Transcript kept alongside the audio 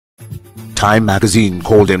Time magazine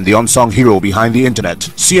called him the unsung hero behind the internet.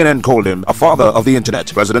 CNN called him a father of the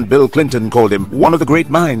internet. President Bill Clinton called him one of the great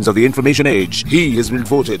minds of the information age. He has been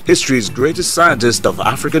voted history's greatest scientist of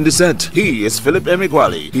African descent. He is Philip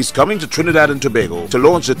Emeagwali. He's coming to Trinidad and Tobago to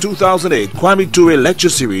launch the 2008 Kwame Ture Lecture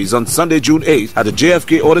Series on Sunday, June 8th at the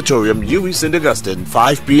JFK Auditorium, UWI St. Augustine,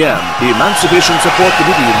 5 p.m. The Emancipation Support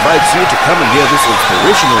Committee invites you to come and hear this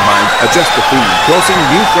inspirational mind address the theme, crossing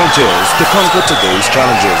new frontiers to conquer today's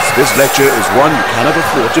challenges. This lecture is one you cannot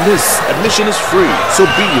afford to miss. Admission is free, so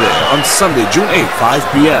be there on Sunday, June 8th,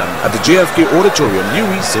 5 p.m. at the JFK Auditorium,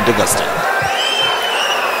 UWI St. Augustine.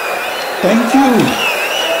 Thank you.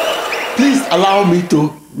 Please allow me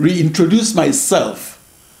to reintroduce myself.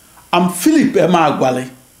 I'm Philip Emeagwali.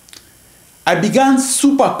 I began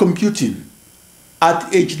supercomputing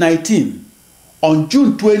at age 19 on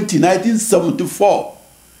June 20, 1974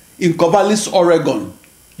 in Corvallis, Oregon,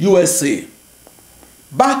 USA.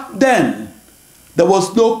 Back then, there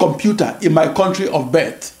was no computer in my country of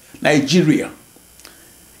birth, Nigeria.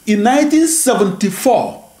 In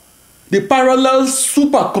 1974, the parallel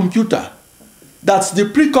supercomputer, that's the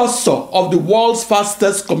precursor of the world's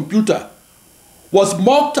fastest computer, was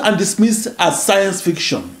mocked and dismissed as science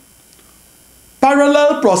fiction.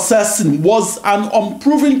 Parallel processing was an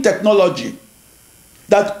unproven technology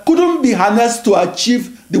that couldn't be harnessed to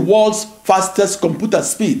achieve the world's fastest computer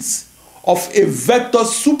speeds of a vector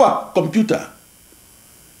supercomputer.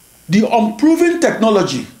 The unproven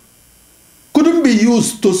technology couldn't be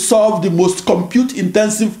used to solve the most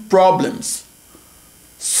compute-intensive problems,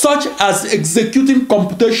 such as executing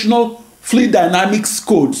computational fluid dynamics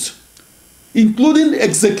codes, including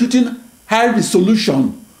executing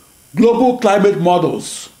high-resolution global climate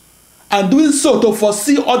models, and doing so to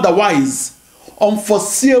foresee otherwise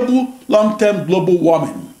unforeseeable long-term global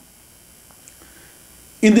warming.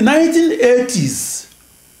 In the 1980s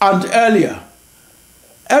and earlier,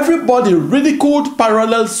 everybody ridiculed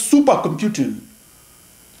parallel supercomputing.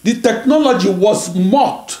 The technology was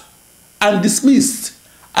mocked and dismissed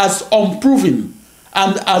as unproven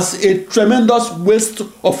and as a tremendous waste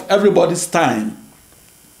of everybody's time.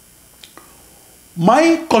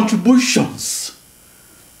 My contributions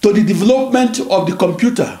to the development of the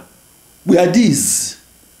computer were these.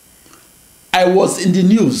 I was in the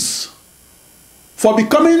news for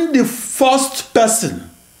becoming the first person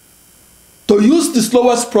to use the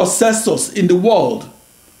slowest processors in the world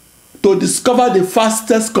to discover the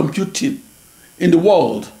fastest computing in the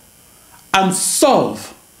world and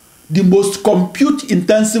solve the most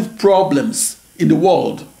compute-intensive problems in the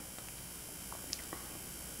world.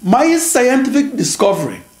 My scientific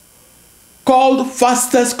discovery, called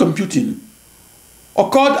fastest computing,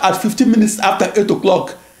 occurred at 15 minutes after 8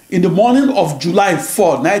 o'clock in the morning of July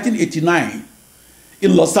 4, 1989,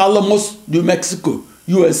 in Los Alamos, New Mexico,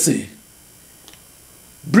 USA.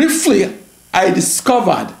 Briefly, I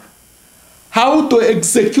discovered how to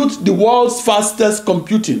execute the world's fastest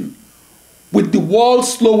computing with the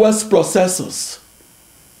world's slowest processors.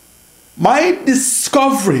 My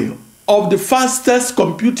discovery of the fastest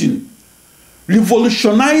computing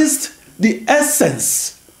revolutionized the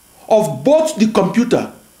essence of both the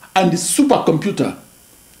computer and the supercomputer.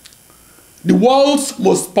 The world's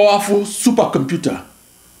most powerful supercomputer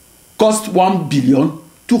cost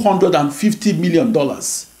 $1,250 million,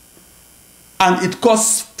 and it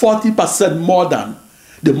costs 40% more than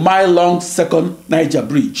the mile-long Second Niger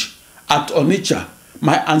Bridge at Onitsha,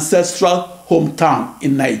 my ancestral hometown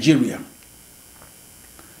in Nigeria.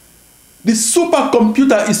 The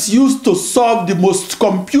supercomputer is used to solve the most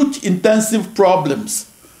compute-intensive problems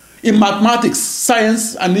in mathematics,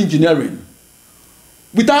 science, and engineering.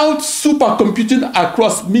 Without supercomputing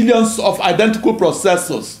across millions of identical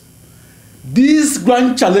processors, these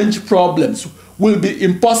grand challenge problems will be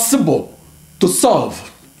impossible to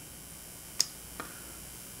solve.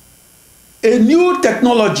 A new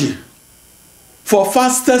technology for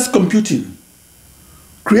fastest computing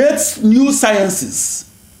creates new sciences.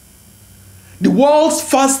 The world's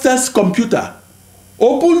fastest computer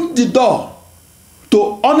opened the door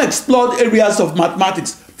to unexplored areas of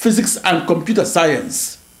mathematics, physics, and computer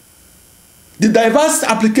science. The diverse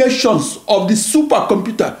applications of the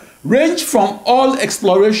supercomputer range from oil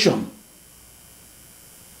exploration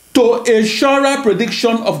to a surer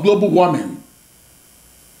prediction of global warming.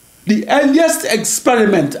 The earliest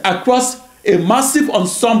experiment across a massive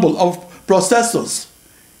ensemble of processors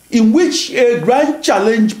in which a grand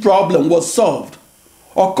challenge problem was solved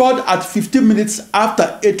occurred at 15 minutes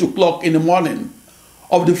after 8 o'clock in the morning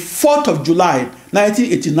of the 4th of July,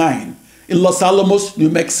 1989, in Los Alamos, New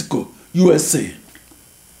Mexico, USA.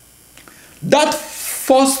 That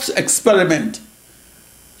first experiment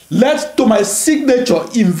led to my signature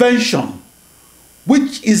invention,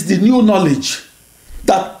 which is the new knowledge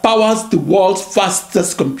that powers the world's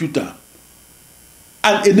fastest computer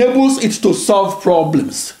and enables it to solve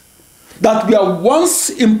problems that were once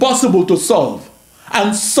impossible to solve,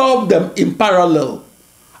 and solve them in parallel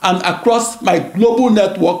and across my global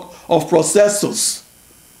network of processors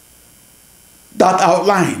that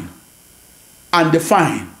outline and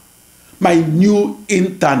define my new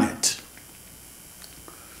internet.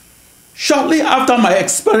 Shortly after my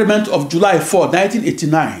experiment of July 4,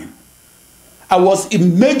 1989, I was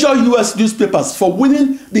in major US newspapers for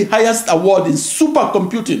winning the highest award in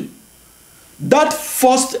supercomputing. That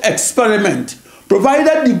first experiment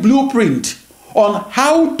provided the blueprint on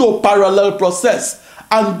how to parallel process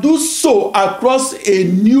and do so across a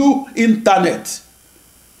new internet.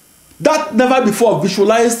 That never before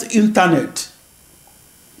visualized internet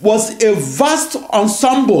was a vast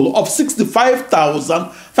ensemble of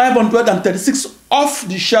 65,536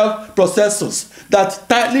 off-the-shelf processors that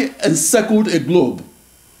tightly encircled a globe.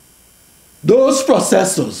 Those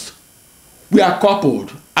processors were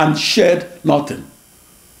coupled and shared nothing.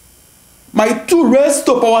 My 2 raised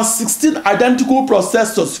to power 16 identical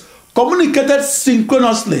processors communicated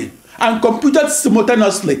synchronously and computed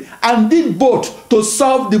simultaneously, and did both to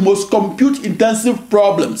solve the most compute-intensive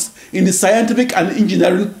problems in the scientific and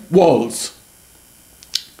engineering worlds.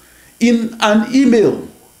 In an email,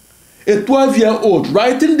 a 12-year-old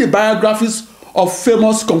writing the biographies of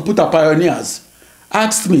famous computer pioneers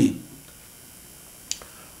asked me,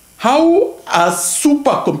 "How are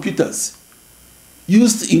supercomputers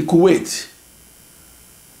used in Kuwait?"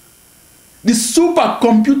 The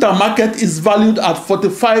supercomputer market is valued at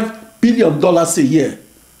 $45 billion a year.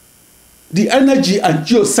 The energy and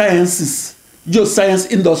geoscience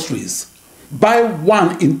industries buy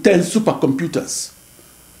 1 in 10 supercomputers.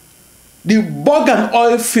 The Bogan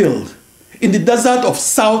oil field in the desert of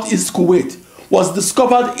southeast Kuwait was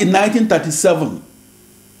discovered in 1937.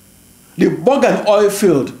 The Bogan oil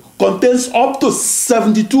field contains up to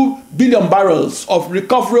 72 billion barrels of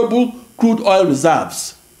recoverable crude oil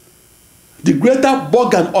reserves. The Greater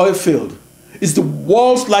Bogan oil field is the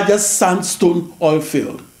world's largest sandstone oil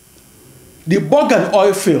field. The Bogan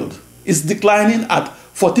oil field is declining at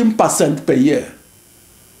 14% per year.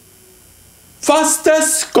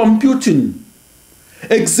 Fastest computing,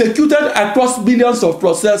 executed across billions of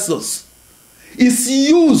processors, is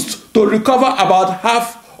used to recover about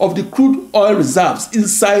half of the crude oil reserves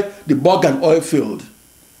inside the Bogan oil field.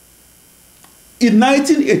 In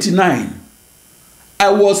 1989, I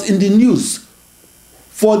was in the news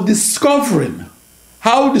for discovering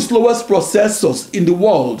how the slowest processors in the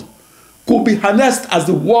world could be harnessed as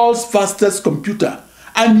the world's fastest computer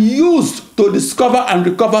and used to discover and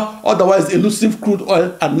recover otherwise elusive crude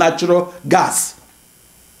oil and natural gas.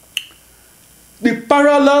 The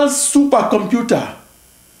parallel supercomputer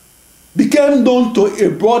became known to a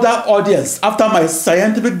broader audience after my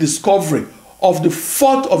scientific discovery of the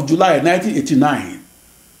 4th of July 1989.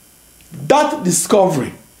 That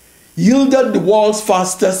discovery yielded the world's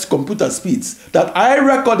fastest computer speeds that I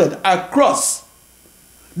recorded across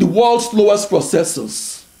the world's slowest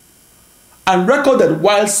processors, and recorded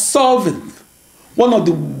while solving one of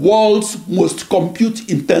the world's most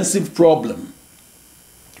compute-intensive problems.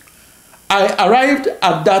 I arrived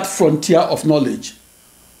at that frontier of knowledge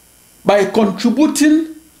by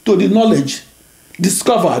contributing to the knowledge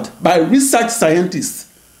discovered by research scientists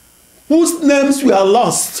whose names were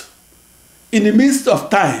lost in the midst of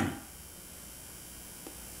time.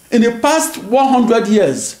 In the past 100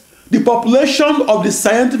 years, the population of the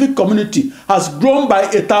scientific community has grown by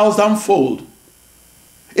 1,000-fold.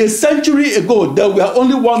 A century ago, there were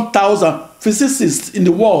only 1,000 physicists in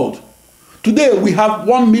the world. Today, we have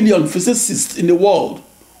 1 million physicists in the world.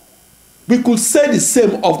 We could say the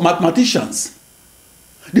same of mathematicians.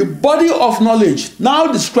 The body of knowledge, now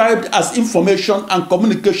described as information and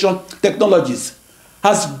communication technologies,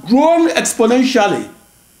 has grown exponentially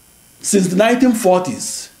since the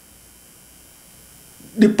 1940s.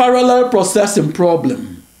 The parallel processing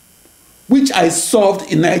problem, which I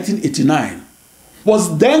solved in 1989,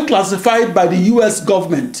 was then classified by the US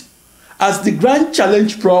government as the grand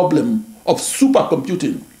challenge problem of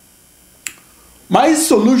supercomputing. My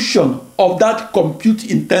solution of that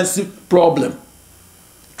compute-intensive problem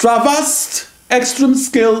traversed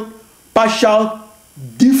extreme-scale partial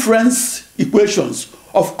difference equations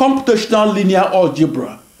of computational linear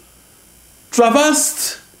algebra,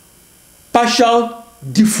 traversed partial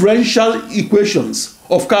differential equations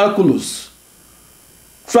of calculus,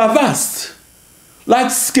 traversed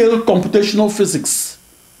large-scale computational physics,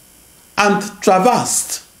 and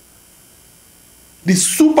traversed the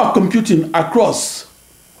supercomputing across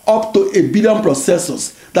up to 1 billion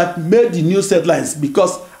processors that made the news headlines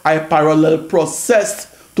because I parallel processed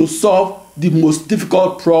to solve the most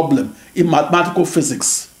difficult problem in mathematical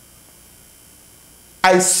physics.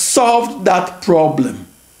 I solved that problem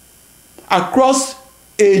across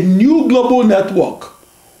a new global network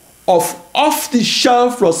of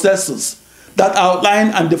off-the-shelf processors that outline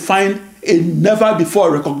and define a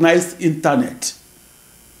never-before recognized internet.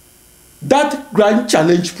 That grand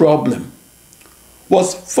challenge problem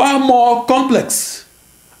was far more complex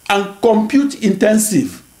and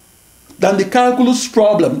compute-intensive than the calculus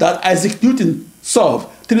problem that Isaac Newton solved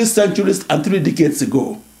 3 centuries and 3 decades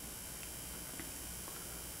ago.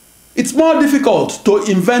 It's more difficult to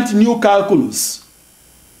invent new calculus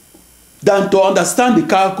than to understand the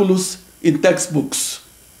calculus in textbooks.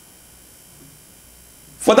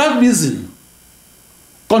 For that reason,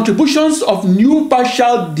 contributions of new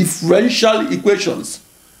partial differential equations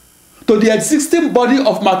to the existing body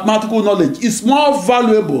of mathematical knowledge is more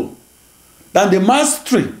valuable than the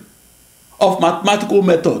mastery of mathematical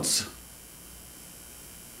methods.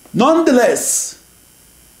 Nonetheless,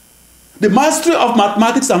 the mastery of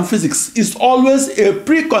mathematics and physics is always a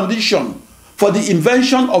precondition for the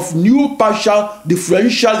invention of new partial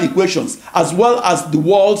differential equations as well as the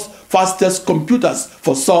world's fastest computers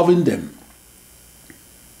for solving them.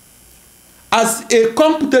 As a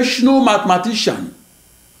computational mathematician,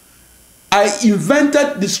 I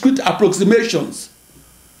invented discrete approximations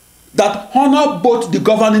that honor both the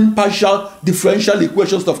governing partial differential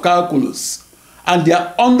equations of calculus and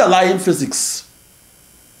their underlying physics.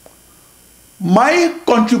 My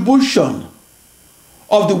contribution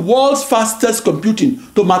of the world's fastest computing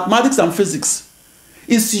to mathematics and physics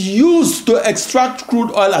is used to extract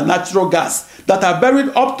crude oil and natural gas that are buried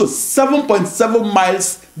up to 7.7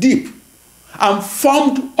 miles deep and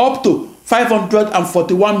formed up to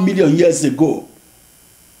 541 million years ago.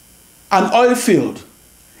 An oil field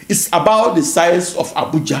is about the size of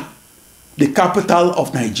Abuja, the capital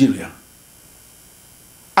of Nigeria.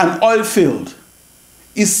 An oil field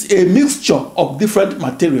is a mixture of different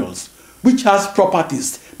materials which has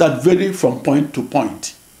properties that vary from point to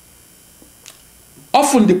point.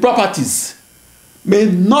 Often the properties may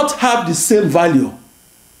not have the same value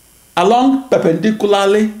along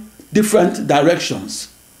perpendicularly different directions.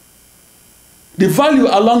 The value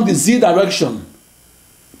along the z direction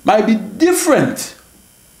might be different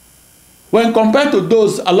when compared to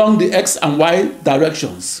those along the x and y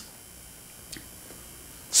directions.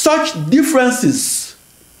 Such differences,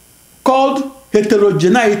 called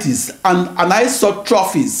heterogeneities and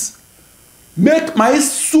anisotrophies, make my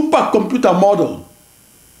supercomputer model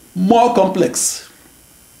more complex.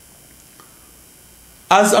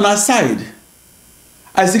 As an aside,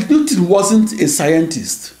 Isaac Newton wasn't a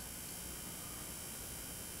scientist.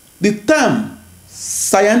 The term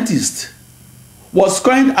scientist was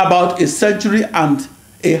coined about 1.5 centuries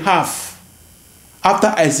after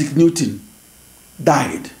Isaac Newton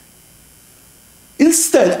died.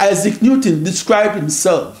 Instead, Isaac Newton described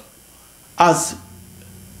himself as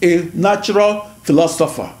a natural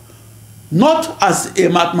philosopher, not as a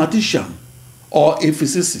mathematician or a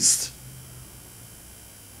physicist.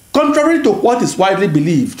 Contrary to what is widely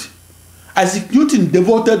believed, Isaac Newton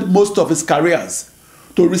devoted most of his careers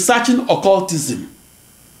to researching occultism,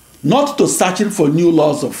 not to searching for new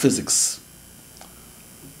laws of physics.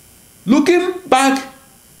 Looking back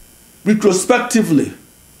retrospectively,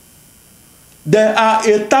 there are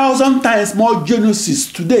 1,000 times more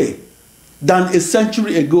geniuses today than 1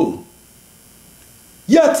 century ago.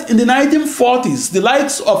 Yet in the 1940s, the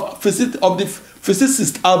likes of the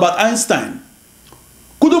physicist Albert Einstein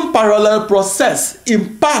couldn't parallel process,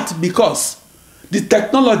 in part because the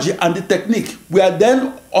technology and the technique were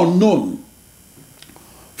then unknown.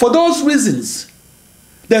 For those reasons,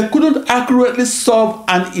 they couldn't accurately solve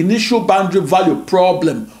an initial boundary value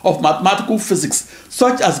problem of mathematical physics,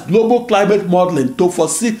 such as global climate modeling, to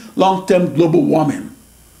foresee long-term global warming.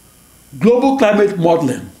 Global climate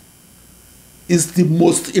modeling is the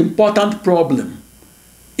most important problem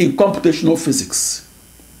in computational physics.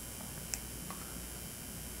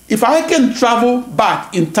 If I can travel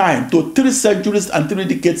back in time to 3 centuries and 3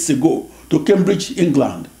 decades ago to Cambridge,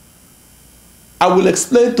 England, I will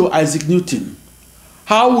explain to Isaac Newton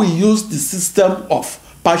how we use the system of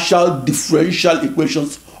partial differential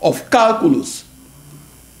equations of calculus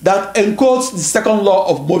that encodes the second law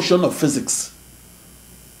of motion of physics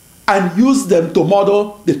and use them to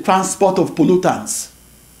model the transport of pollutants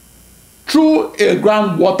through a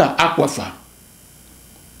groundwater aquifer.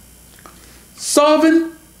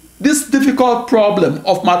 Solving this difficult problem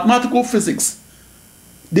of mathematical physics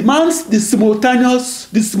demands the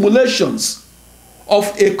simulations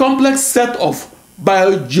of a complex set of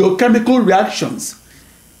biogeochemical reactions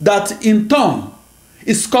that in turn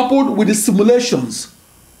is coupled with the simulations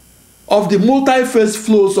of the multi-phase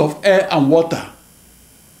flows of air and water.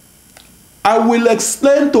 I will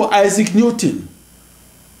explain to Isaac Newton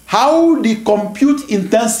how the compute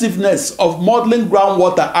intensiveness of modeling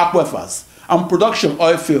groundwater aquifers and production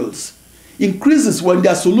oil fields increases when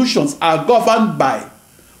their solutions are governed by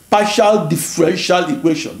partial differential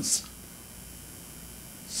equations.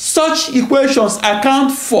 Such equations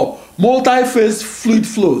account for multi-phase fluid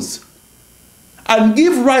flows and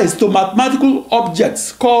give rise to mathematical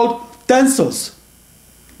objects called tensors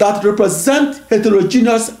that represent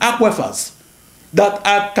heterogeneous aquifers that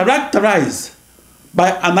are characterized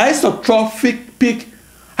by anisotropic peak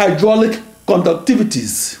hydraulic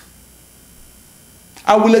conductivities.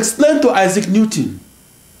 I will explain to Isaac Newton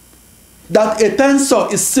that a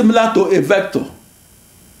tensor is similar to a vector,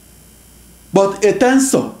 but a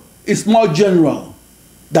tensor is more general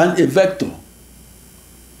than a vector.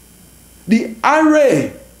 The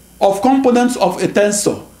array of components of a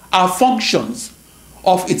tensor are functions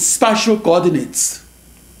of its spatial coordinates.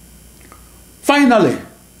 Finally,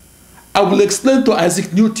 I will explain to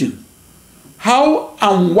Isaac Newton how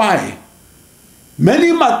and why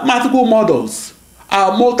many mathematical models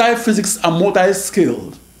are multi-physics and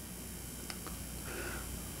multi-scaled.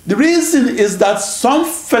 The reason is that some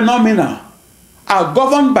phenomena are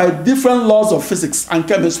governed by different laws of physics and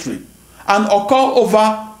chemistry and occur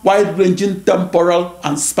over wide-ranging temporal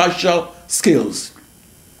and spatial scales.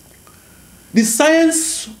 The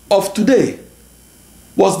science of today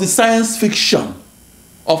was the science fiction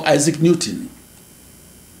of Isaac Newton.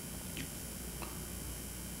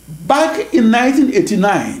 Back in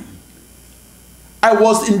 1989, I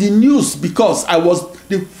was in the news because I was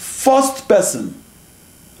the first person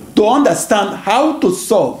to understand how to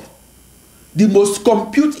solve the most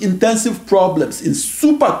compute-intensive problems in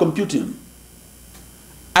supercomputing.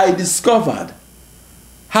 I discovered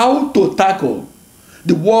how to tackle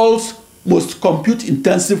the world's most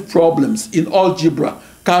compute-intensive problems in algebra,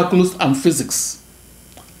 calculus, and physics.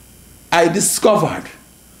 I discovered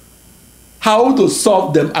how to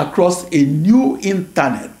solve them across a new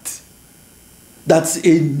internet. That's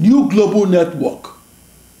a new global network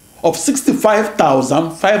of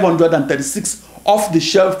 65,536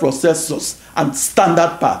 off-the-shelf processors and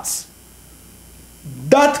standard parts.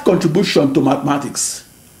 That contribution to mathematics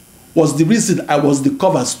was the reason I was the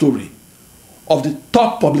cover story of the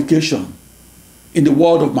top publication in the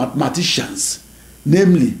world of mathematicians,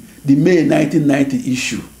 namely the May 1990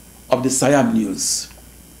 issue of the Siam News.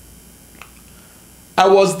 I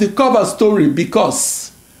was the cover story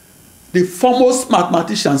because the foremost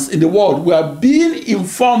mathematicians in the world were being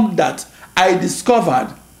informed that I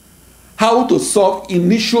discovered how to solve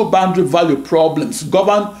initial boundary value problems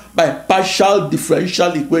governed by partial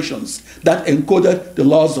differential equations that encoded the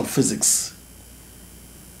laws of physics.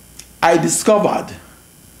 I discovered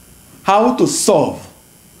how to solve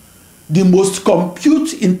the most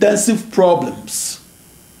compute-intensive problems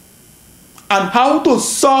and how to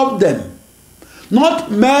solve them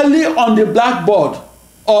not merely on the blackboard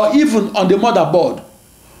or even on the motherboard,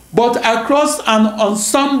 but across an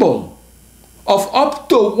ensemble of up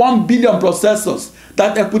to 1 billion processors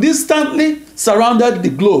that equidistantly surrounded the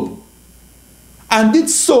globe, and did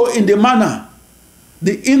so in the manner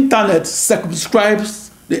the internet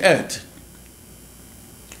circumscribes the earth.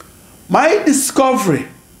 My discovery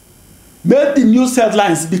made the news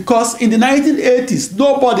headlines because in the 1980s,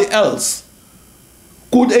 nobody else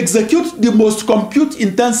could execute the most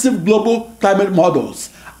compute-intensive global climate models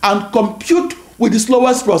and compute with the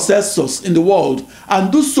slowest processors in the world,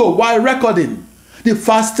 and do so while recording the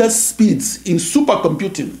fastest speeds in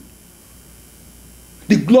supercomputing.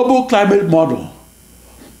 The global climate model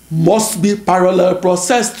must be parallel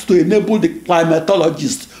processed to enable the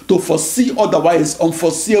climatologists to foresee otherwise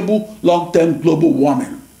unforeseeable long-term global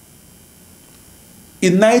warming.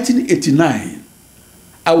 In 1989,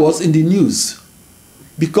 I was in the news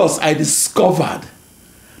because I discovered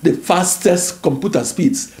the fastest computer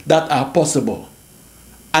speeds that are possible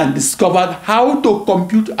and discovered how to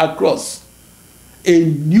compute across a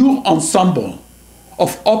new ensemble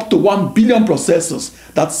of up to 1 billion processors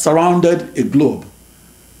that surrounded a globe,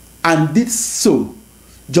 and did so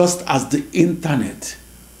just as the internet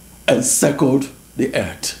encircled the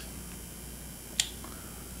earth.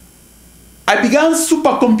 I began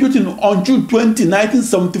supercomputing on June 20,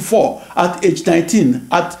 1974 at age 19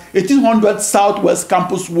 at 1800 Southwest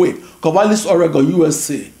Campus Way, Corvallis, Oregon,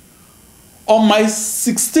 USA. On my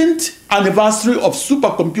 16th anniversary of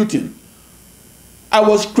supercomputing, I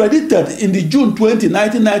was credited in the June 20,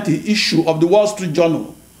 1990 issue of the Wall Street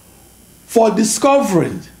Journal for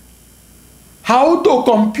discovering how to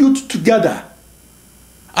compute together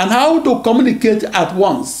and how to communicate at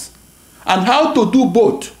once and how to do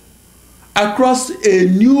both across a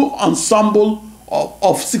new ensemble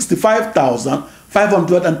of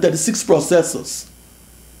 65,536 processors,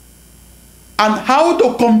 and how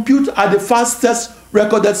to compute at the fastest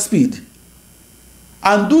recorded speed,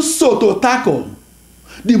 and do so to tackle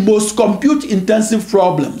the most compute-intensive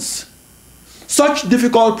problems. Such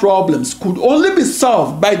difficult problems could only be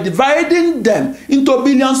solved by dividing them into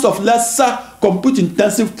billions of lesser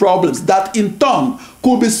compute-intensive problems that in turn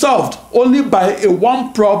could be solved only by a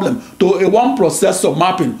one problem to a one processor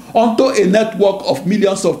mapping onto a network of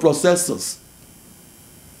millions of processors.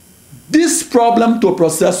 This problem to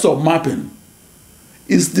processor mapping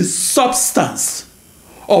is the substance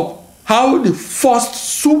of how the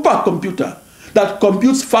first supercomputer that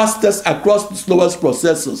computes fastest across the slowest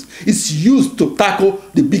processors is used to tackle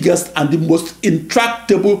the biggest and the most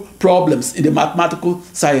intractable problems in the mathematical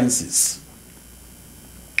sciences.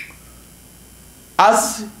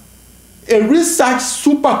 As a research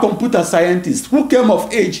supercomputer scientist who came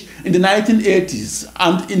of age in the 1980s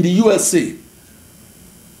and in the USA,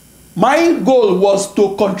 my goal was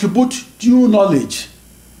to contribute new knowledge,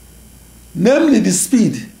 namely the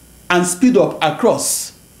speed and speed up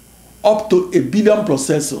across up to 1 billion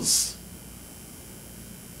processors.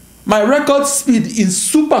 My record speed in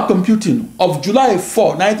supercomputing of July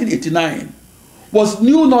 4, 1989 was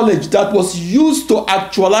new knowledge that was used to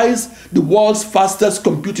actualize the world's fastest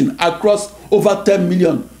computing across over 10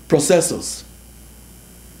 million processors.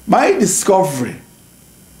 My discovery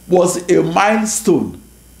was a milestone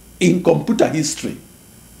in computer history.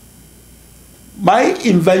 My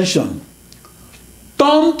invention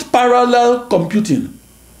turned parallel computing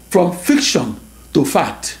from fiction to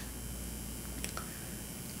fact.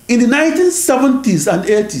 In the 1970s and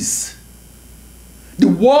 80s, the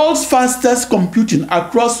world's fastest computing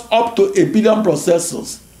across up to 1 billion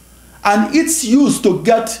processors and its use to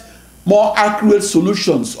get more accurate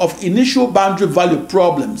solutions of initial boundary value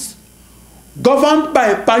problems governed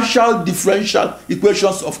by partial differential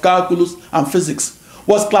equations of calculus and physics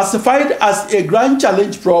was classified as a grand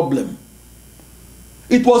challenge problem.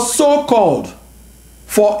 It was so called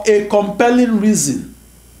for a compelling reason.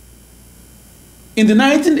 In the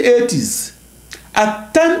 1980s,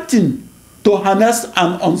 attempting to harness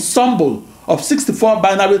an ensemble of 64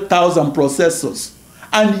 binary thousand processors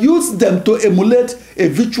and use them to emulate a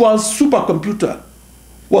virtual supercomputer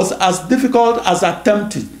was as difficult as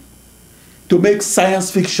attempting to make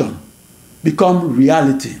science fiction become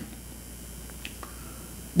reality.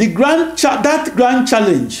 That grand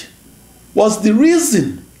challenge was the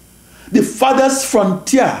reason the farthest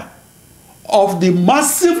frontier of the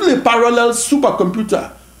massively parallel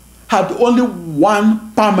supercomputer had only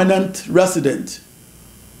one permanent resident.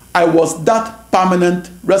 I was that permanent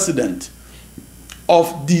resident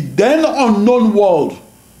of the then unknown world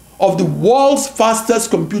of the world's fastest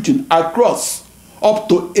computing across up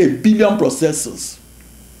to 1 billion processors.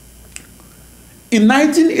 In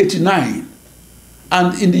 1989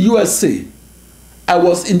 and in the USA, I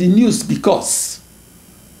was in the news because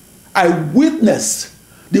I witnessed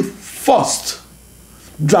the first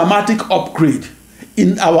dramatic upgrade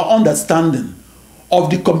in our understanding of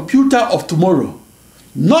the computer of tomorrow,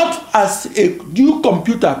 not as a new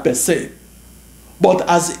computer per se, but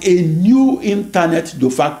as a new internet de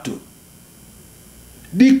facto.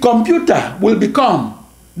 The computer will become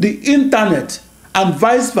the internet and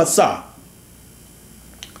vice versa.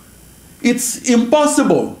 It's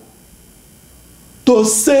impossible to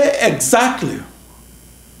say exactly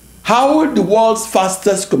how the world's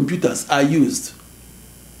fastest computers are used.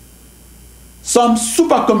 Some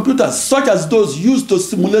supercomputers, such as those used to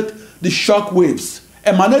simulate the shock waves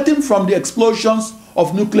emanating from the explosions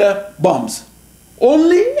of nuclear bombs,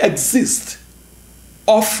 only exist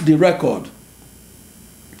off the record.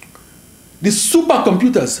 The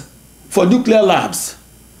supercomputers for nuclear labs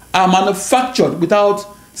are manufactured without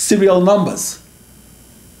serial numbers,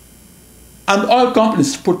 and oil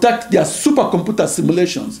companies protect their supercomputer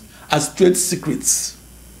simulations as trade secrets.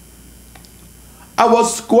 I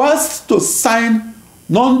was coerced to sign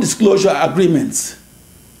non-disclosure agreements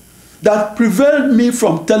that prevented me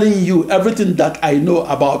from telling you everything that I know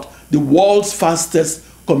about the world's fastest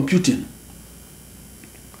computing.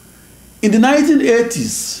 In the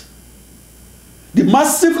 1980s, the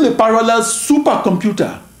massively parallel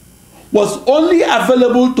supercomputer was only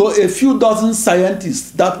available to a few dozen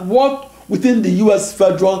scientists that worked within the US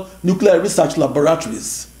Federal Nuclear Research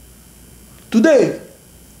Laboratories. Today,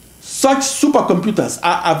 such supercomputers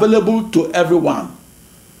are available to everyone.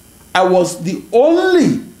 I was the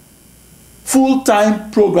only full-time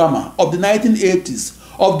programmer of the 1980s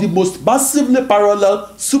of the most massively parallel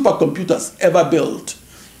supercomputers ever built.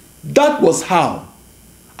 That was how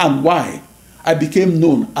and why I became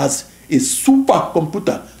known as a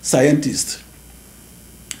supercomputer scientist.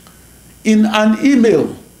 In an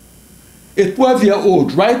email, a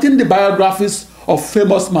 12-year-old writing the biographies of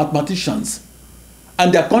famous mathematicians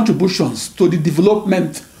and their contributions to the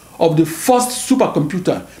development of the first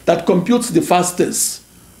supercomputer that computes the fastest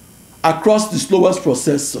across the slowest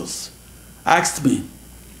processors, asked me,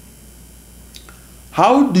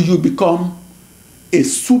 "How do you become a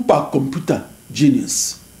supercomputer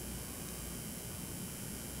genius?"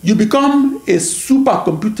 You become a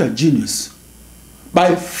supercomputer genius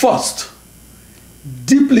by first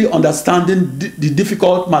deeply understanding the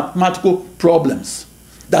difficult mathematical problems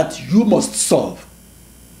that you must solve,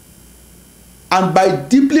 and by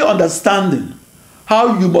deeply understanding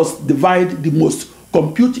how you must divide the most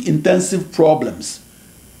compute-intensive problems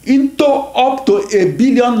into up to 1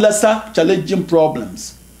 billion lesser challenging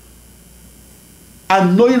problems,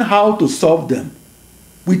 and knowing how to solve them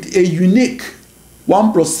with a unique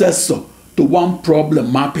one processor to one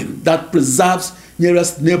problem mapping that preserves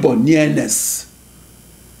nearest neighbor nearness,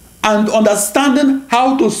 and understanding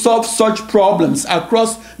how to solve such problems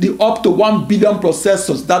across the up to 1 billion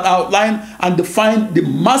processors that outline and define the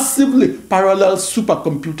massively parallel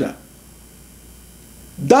supercomputer.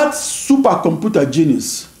 That supercomputer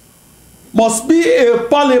genius must be a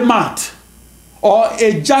polymath or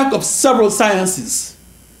a jack of several sciences.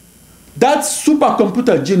 That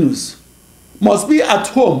supercomputer genius must be at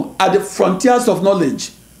home at the frontiers of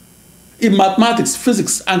knowledge in mathematics,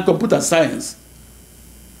 physics, and computer science.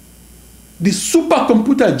 The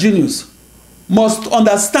supercomputer genius must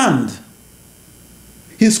understand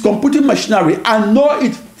his computing machinery and know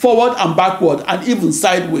it forward and backward and even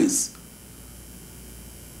sideways.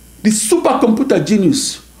 The supercomputer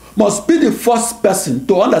genius must be the first person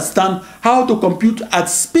to understand how to compute at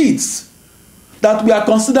speeds that were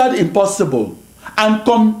considered impossible, and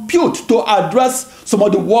compute to address some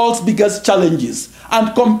of the world's biggest challenges,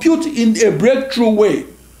 and compute in a breakthrough way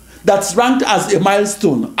that's ranked as a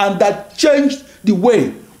milestone and that changed the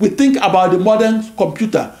way we think about the modern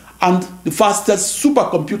computer and the fastest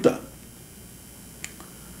supercomputer.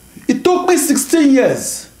 It took me 16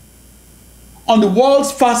 years on the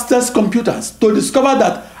world's fastest computers to discover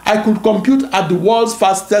that I could compute at the world's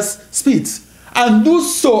fastest speeds and do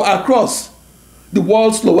so across the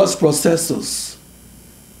world's slowest processors,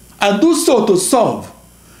 and do so to solve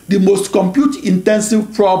the most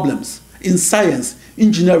compute-intensive problems in science,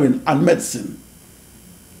 engineering, and medicine.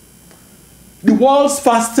 The world's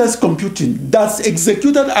fastest computing that's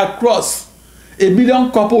executed across 1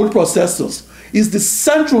 million coupled processors is the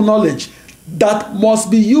central knowledge that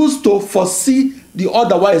must be used to foresee the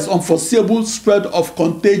otherwise unforeseeable spread of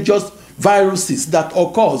contagious viruses that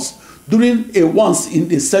occurs during a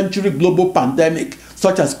once-in-a-century global pandemic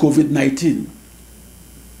such as COVID-19.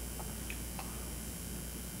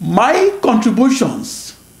 My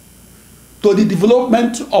contributions to the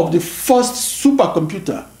development of the first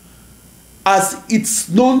supercomputer, as it's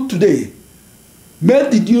known today, made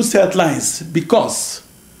the news headlines because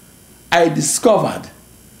I discovered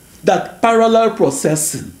that parallel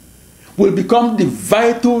processing will become the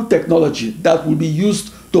vital technology that will be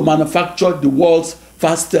used to manufacture the world's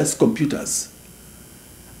fastest computers.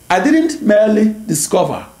 I didn't merely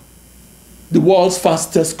discover the world's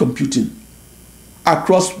fastest computing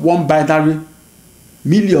across 1 binary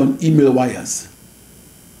million email wires,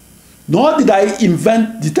 nor did I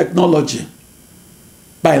invent the technology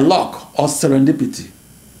by luck or serendipity.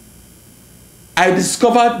 I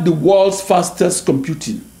discovered the world's fastest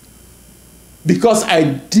computing because I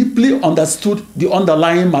deeply understood the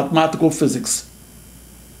underlying mathematical physics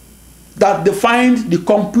that defined the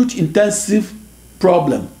compute-intensive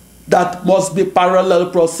problem that must be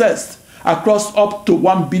parallel processed across up to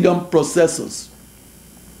 1 billion processors.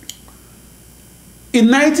 In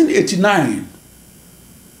 1989,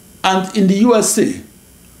 and in the USA,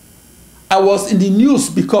 I was in the news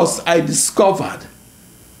because I discovered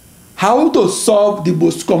how to solve the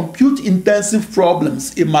most compute-intensive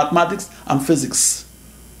problems in mathematics and physics,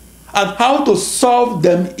 and how to solve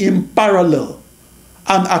them in parallel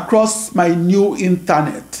and across my new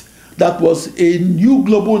internet that was a new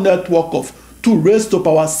global network of 2 raised to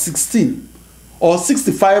power 16 or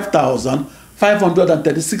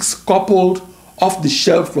 65,536 coupled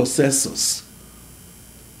off-the-shelf processors.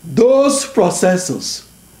 Those processors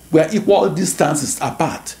were equal distances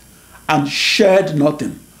apart and shared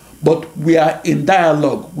nothing but we are in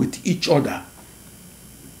dialogue with each other.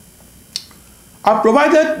 I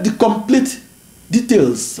provided the complete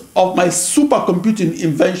details of my supercomputing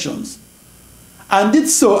inventions and did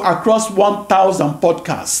so across 1,000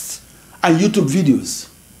 podcasts and YouTube videos.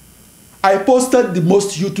 I posted the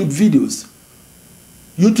most YouTube videos,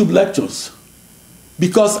 YouTube lectures,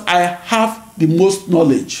 because I have the most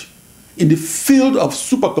knowledge in the field of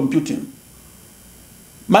supercomputing.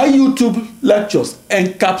 My YouTube lectures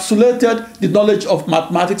encapsulated the knowledge of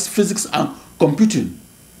mathematics, physics, and computing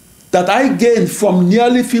that I gained from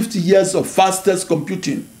nearly 50 years of fastest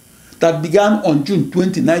computing that began on June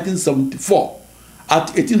 20, 1974 at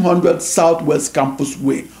 1800 Southwest Campus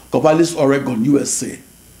Way, Corvallis, Oregon, USA.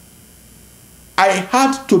 I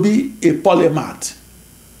had to be a polymath,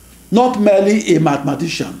 not merely a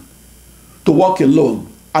mathematician, to work alone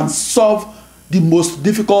and solve the most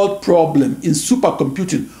difficult problem in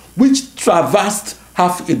supercomputing, which traversed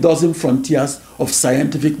half a dozen frontiers of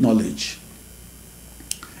scientific knowledge.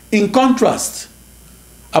 In contrast,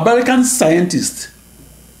 American scientists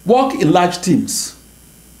work in large teams.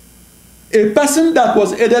 A person that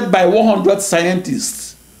was aided by 100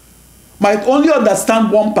 scientists might only understand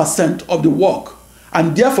 1% of the work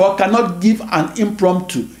and therefore cannot give an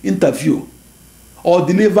impromptu interview or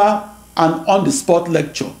deliver an on-the-spot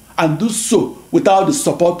lecture and do so without the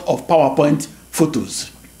support of PowerPoint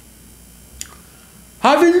photos.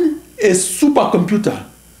 Having a supercomputer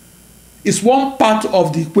is one part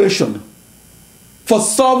of the equation for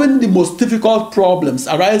solving the most difficult problems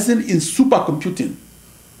arising in supercomputing.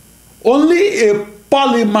 Only a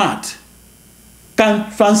polymath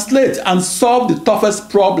can translate and solve the toughest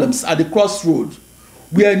problems at the crossroads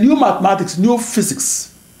where new mathematics, new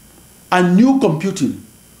physics, and new computing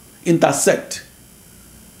intersect.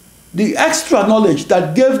 The extra knowledge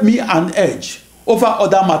that gave me an edge over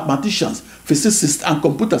other mathematicians, physicists, and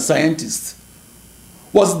computer scientists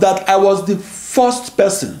was that I was the first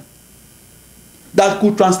person that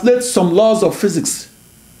could translate some laws of physics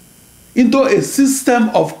into a system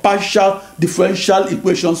of partial differential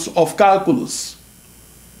equations of calculus.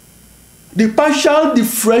 The partial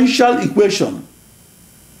differential equation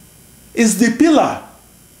is the pillar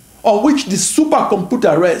on which the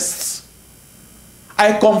supercomputer rests.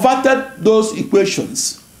 I converted those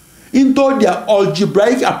equations into their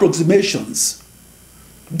algebraic approximations.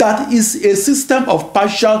 That is a system of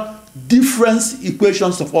partial difference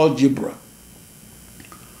equations of algebra.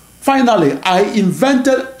 Finally, I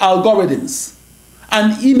invented algorithms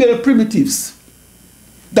and email primitives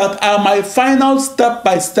that are my final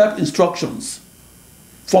step-by-step instructions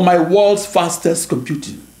for my world's fastest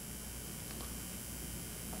computing.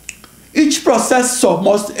 Each processor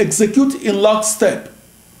must execute in lockstep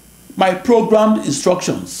my programmed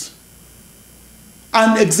instructions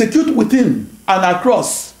and execute within and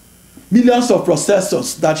across millions of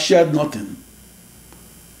processors that shared nothing.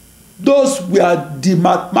 Those were the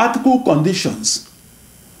mathematical conditions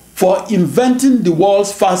for inventing the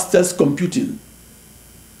world's fastest computing.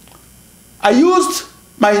 I used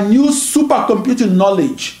my new supercomputing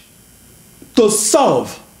knowledge to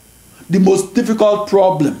solve the most difficult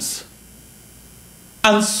problems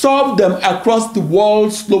and solve them across the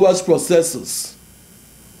world's slowest processors.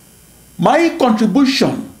 My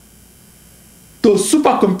contribution to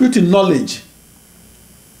supercomputing knowledge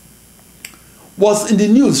was in the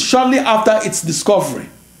news shortly after its discovery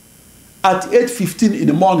at 8:15 in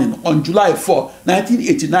the morning on July 4,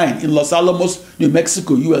 1989 in Los Alamos, New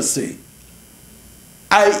Mexico, USA.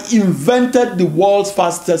 I invented the world's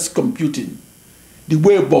fastest computing, the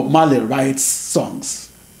way Bob Marley writes songs.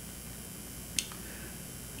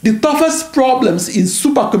 The toughest problems in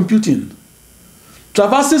supercomputing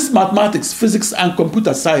traverses mathematics, physics, and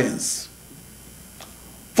computer science.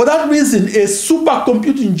 For that reason, a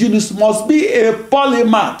supercomputing genius must be a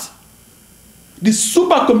polymath. The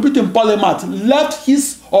supercomputing polymath left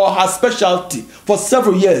his or her specialty for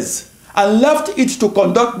several years and left it to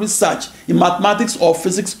conduct research in mathematics or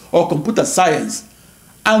physics or computer science,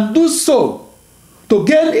 and do so to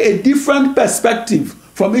gain a different perspective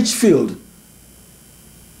from each field.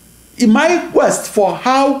 In my quest for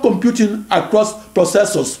how computing across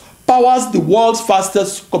processors powers the world's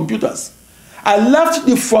fastest computers, I left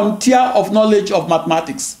the frontier of knowledge of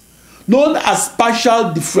mathematics, known as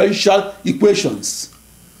partial differential equations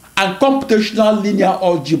and computational linear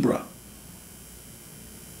algebra,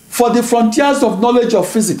 for the frontiers of knowledge of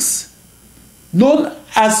physics, known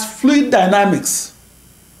as fluid dynamics.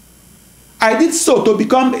 I did so to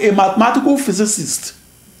become a mathematical physicist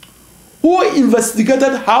who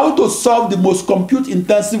investigated how to solve the most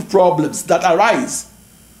compute-intensive problems that arise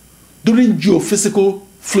during geophysical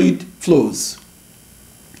fluid flows.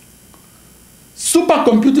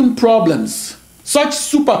 Supercomputing problems, such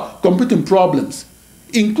supercomputing problems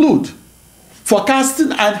include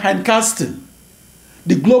forecasting and hindcasting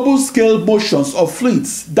the global scale motions of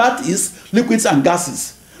fluids, that is, liquids and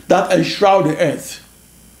gases, that enshroud the Earth.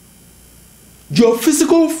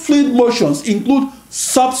 Geophysical fluid motions include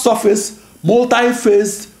subsurface,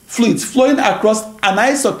 multi-phase fluids flowing across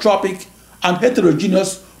anisotropic and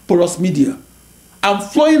heterogeneous porous media and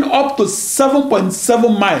flowing up to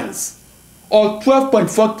 7.7 miles or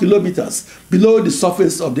 12.4 kilometers below the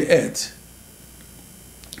surface of the Earth.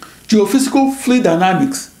 Geophysical fluid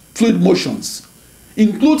dynamics, fluid motions,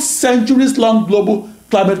 include centuries-long global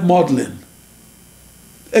climate modeling,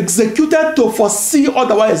 executed to foresee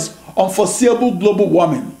otherwise unforeseeable global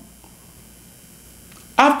warming.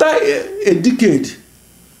 After a decade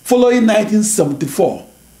following 1974,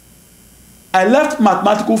 I left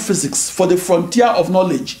mathematical physics for the frontier of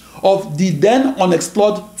knowledge of the then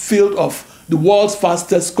unexplored field of the world's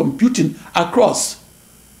fastest computing across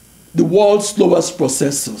the world's slowest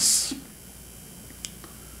processors.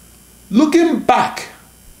 Looking back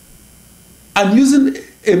and using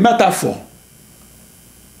a metaphor,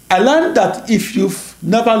 I learned that if you've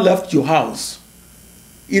never left your house,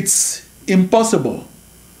 it's impossible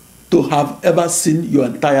to have ever seen your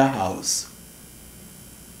entire house.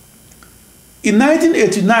 In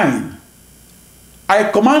 1989, I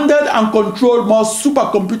commanded and controlled more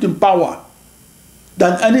supercomputing power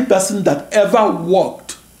than any person that ever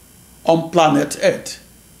walked on planet Earth.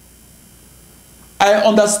 I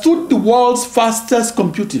understood the world's fastest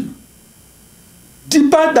computing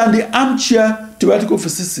deeper than the armchair theoretical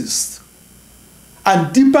physicist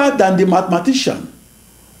and deeper than the mathematician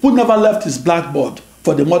who never left his blackboard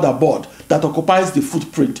for the motherboard that occupies the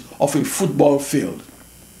footprint of a football field.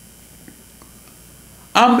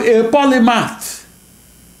 I'm a polymath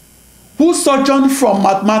who sojourned from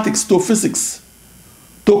mathematics to physics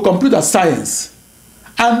to computer science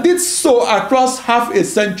and did so across half a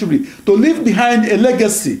century to leave behind a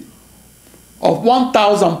legacy of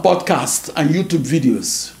 1,000 podcasts and YouTube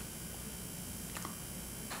videos.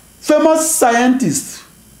 Famous scientists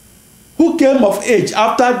who came of age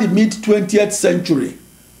after the mid-20th century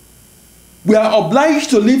were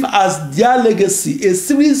obliged to leave as their legacy a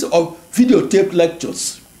series of videotaped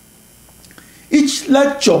lectures. Each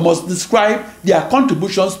lecture must describe their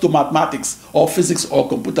contributions to mathematics or physics or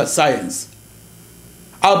computer science.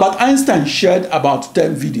 Albert Einstein shared about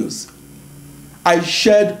 10 videos. I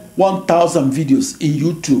shared 1,000 videos in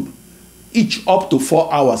YouTube, each up to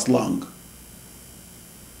 4 hours long.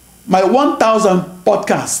 My 1,000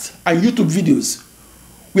 podcasts and YouTube videos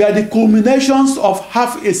were the culminations of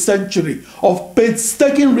half a century of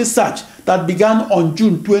painstaking research that began on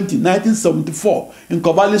June 20, 1974 in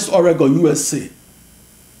Corvallis, Oregon, USA.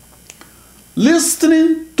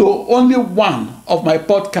 Listening to only one of my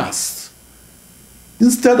podcasts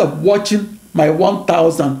instead of watching my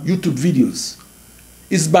 1,000 YouTube videos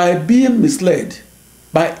is by being misled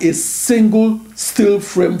by a single still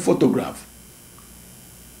frame photograph.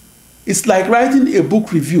 It's like writing a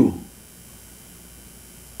book review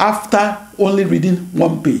after only reading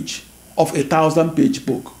one page of a 1,000-page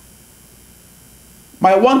book.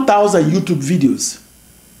 My 1,000 YouTube videos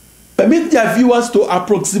permit their viewers to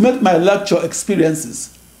approximate my lecture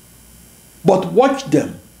experiences, but watch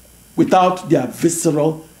them without their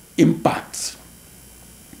visceral impact.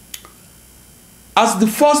 As the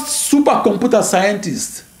first supercomputer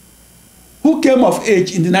scientist who came of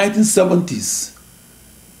age in the 1970s,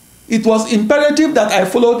 it was imperative that I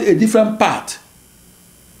followed a different path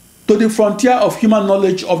to the frontier of human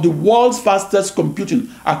knowledge of the world's fastest computing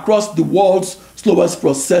across the world's slowest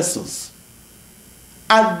processors.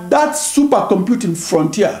 At that supercomputing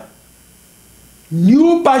frontier,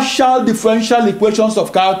 new partial differential equations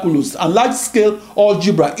of calculus and large-scale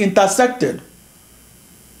algebra intersected,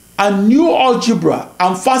 and new algebra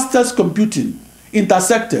and fastest computing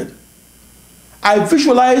intersected. I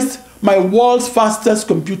visualized my world's fastest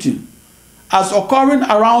computing as occurring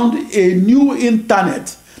around a new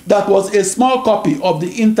internet that was a small copy of the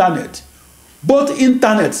internet. Both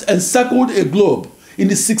internets encircled a globe in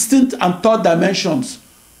the 16th and 3rd dimensions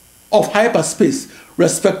of hyperspace,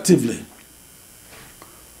 respectively.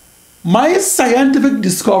 My scientific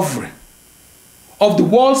discovery of the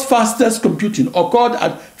world's fastest computing occurred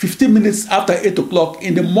at 15 minutes after 8 o'clock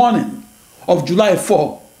in the morning of July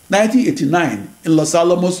 4, 1989 in Los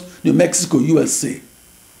Alamos, New Mexico, USA.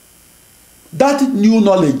 That new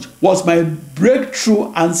knowledge was my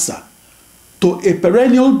breakthrough answer to a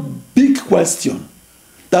perennial big question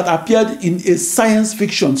that appeared in a science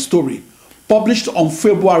fiction story published on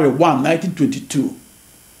February 1, 1922.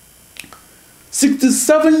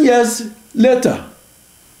 67 years Later,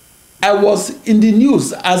 I was in the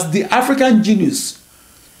news as the African genius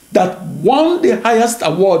that won the highest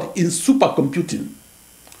award in supercomputing.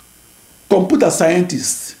 Computer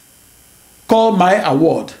scientists call my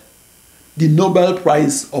award the Nobel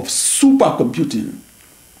Prize of Supercomputing.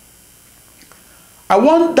 I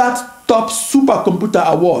won that top supercomputer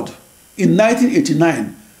award in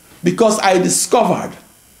 1989 because I discovered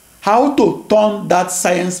how to turn that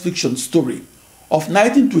science fiction story of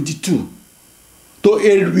 1922 to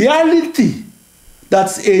a reality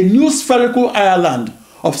that's a new spherical Ireland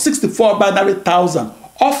of 64 binary thousand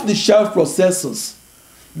off-the-shelf processors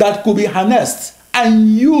that could be harnessed and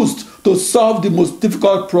used to solve the most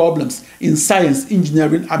difficult problems in science,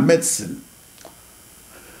 engineering, and medicine.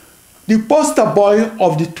 The poster boy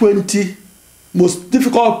of the 20 most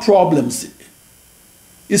difficult problems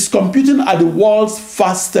is computing at the world's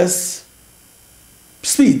fastest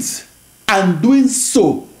speeds and doing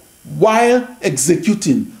so while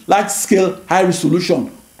executing large-scale,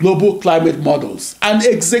 high-resolution global climate models and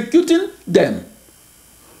executing them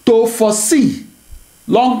to foresee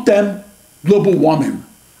long-term global warming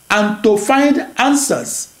and to find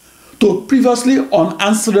answers to previously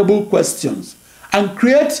unanswerable questions and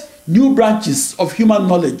create new branches of human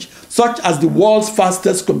knowledge, such as the world's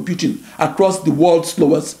fastest computing across the world's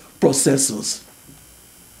slowest processors.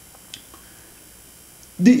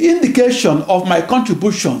 The indication of my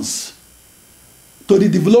contributions to the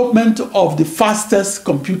development of the fastest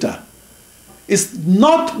computer is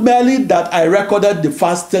not merely that I recorded the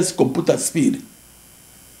fastest computer speed,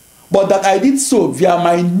 but that I did so via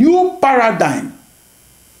my new paradigm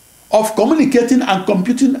of communicating and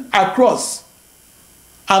computing across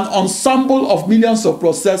an ensemble of millions of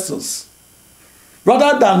processors,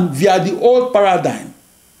 rather than via the old paradigm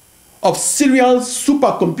of serial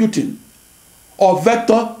supercomputing or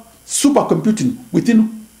vector supercomputing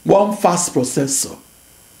within one fast processor.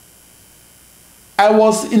 I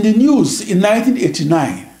was in the news in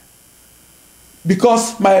 1989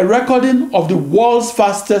 because my recording of the world's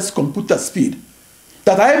fastest computer speed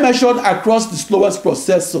that I measured across the slowest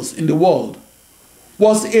processors in the world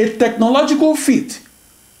was a technological feat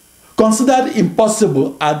considered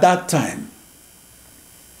impossible at that time.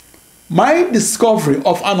 My discovery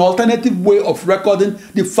of an alternative way of recording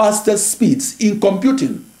the fastest speeds in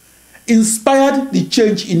computing inspired the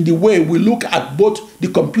change in the way we look at both the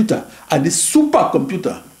computer and the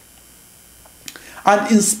supercomputer,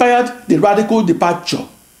 and inspired the radical departure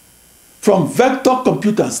from vector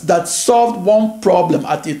computers that solved one problem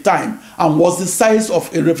at a time and was the size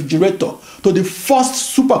of a refrigerator to the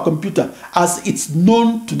first supercomputer as it's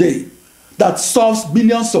known today, that solves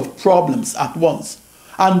millions of problems at once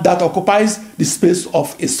and that occupies the space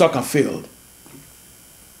of a soccer field.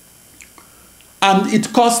 And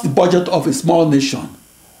it costs the budget of a small nation,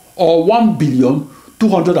 or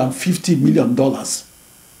 $1,250,000,000.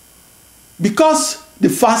 Because the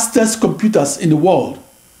fastest computers in the world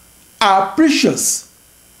are precious.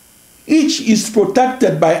 Each is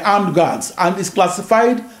protected by armed guards and is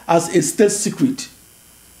classified as a state secret.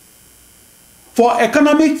 For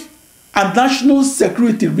economic and national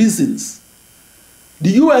security reasons,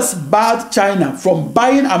 the US barred China from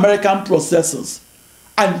buying American processors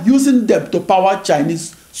and using them to power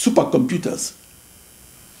Chinese supercomputers.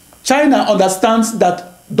 China understands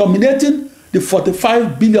that dominating the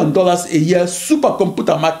 $45 billion a year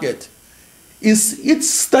supercomputer market is its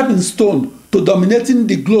stepping stone to dominating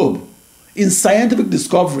the globe in scientific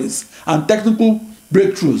discoveries and technical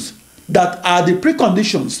breakthroughs that are the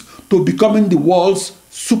preconditions to becoming the world's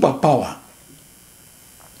superpower.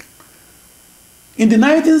 In the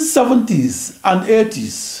 1970s and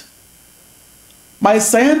 80s, my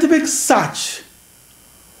scientific search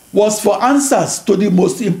was for answers to the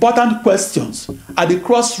most important questions at the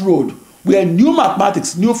crossroad where new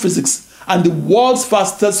mathematics, new physics, and the world's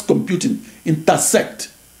fastest computing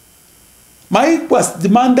intersect. My quest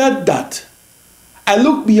demanded that I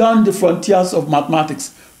look beyond the frontiers of mathematics,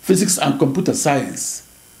 physics, and computer science.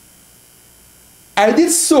 I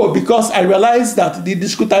did so because I realized that the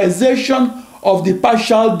discretization of the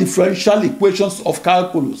partial differential equations of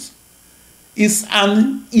calculus is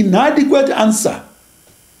an inadequate answer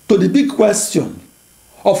to the big question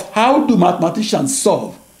of how do mathematicians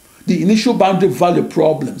solve the initial boundary value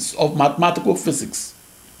problems of mathematical physics.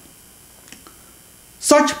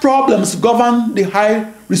 Such problems govern the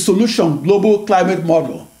high-resolution global climate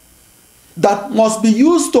model that must be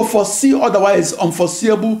used to foresee otherwise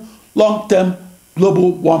unforeseeable long-term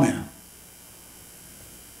global warming.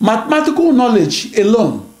 Mathematical knowledge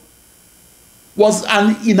alone was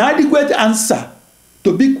an inadequate answer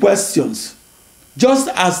to big questions just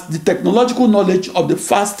as the technological knowledge of the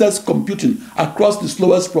fastest computing across the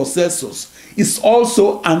slowest processors is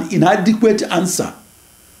also an inadequate answer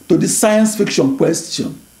to the science fiction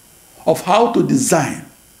question of how to design,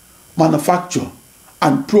 manufacture,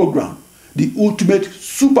 and program the ultimate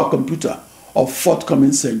supercomputer of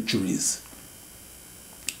forthcoming centuries.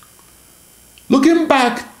 Looking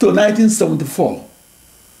back to 1974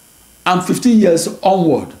 and 15 years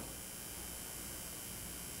onward,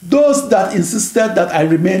 those that insisted that I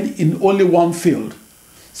remain in only one field,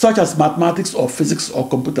 such as mathematics or physics or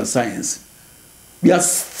computer science, were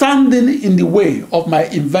standing in the way of my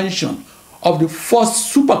invention of the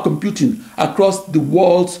first supercomputing across the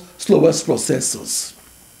world's slowest processors.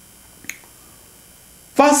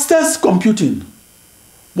 Fastest computing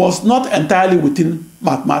was not entirely within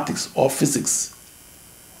mathematics or physics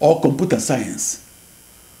or computer science.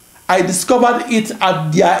 I discovered it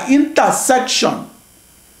at their intersection,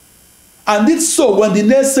 and did so when the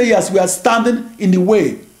naysayers were standing in the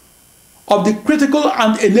way of the critical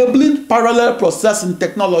and enabling parallel processing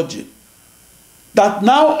technology that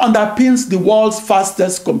now underpins the world's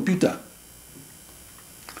fastest computer,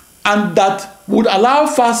 and that would allow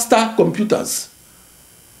faster computers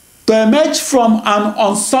to emerge from an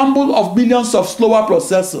ensemble of millions of slower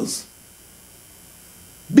processors.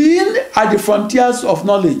 Being at the frontiers of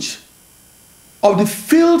knowledge of the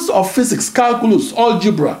fields of physics, calculus,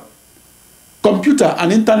 algebra, computer,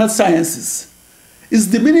 and internet sciences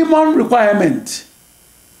is the minimum requirement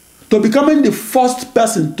to becoming the first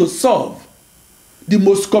person to solve the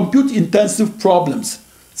most compute-intensive problems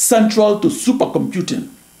central to supercomputing.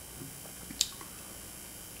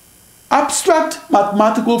 Abstract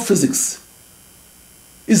mathematical physics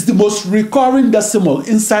is the most recurring decimal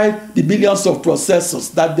inside the billions of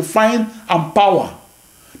processors that define and power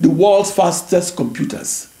the world's fastest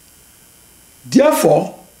computers.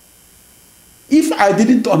 Therefore, if I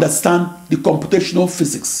didn't understand the computational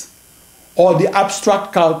physics or the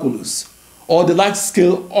abstract calculus or the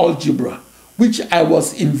large-scale algebra which I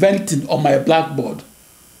was inventing on my blackboard,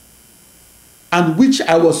 and which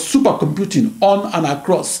I was supercomputing on and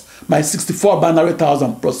across my 64 binary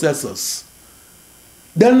thousand processors,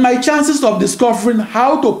 then my chances of discovering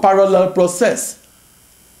how to parallel process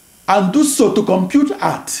and do so to compute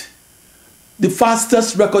at the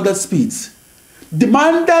fastest recorded speeds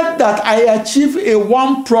demanded that I achieve a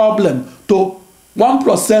one problem to one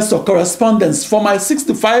processor correspondence for my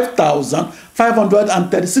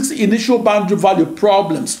 65,536 initial boundary value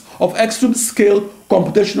problems of extreme scale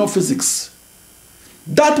computational physics.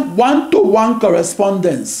 That one-to-one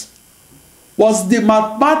correspondence was the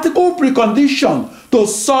mathematical precondition to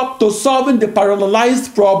solving the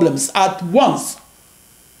parallelized problems at once.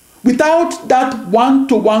 Without that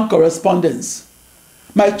one-to-one correspondence,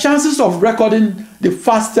 my chances of recording the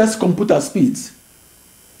fastest computer speeds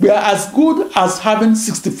were as good as having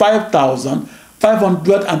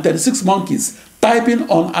 65,536 monkeys typing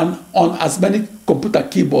on as many computer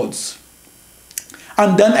keyboards,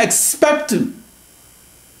 and then expecting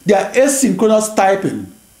their asynchronous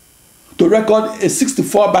typing to record a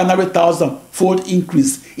 64 binary thousand-fold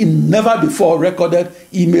increase in never-before recorded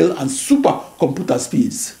email and supercomputer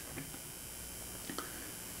speeds.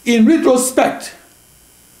 In retrospect,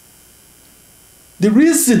 the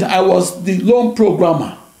reason I was the lone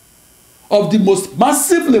programmer of the most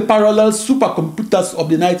massively parallel supercomputers of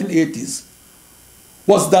the 1980s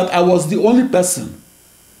was that I was the only person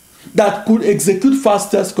that could execute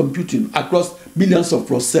fastest computing across millions of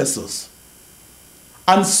processors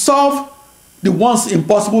and solve the once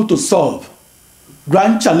impossible to solve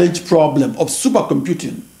grand challenge problem of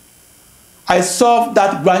supercomputing. I solved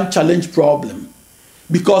that grand challenge problem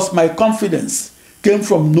because my confidence came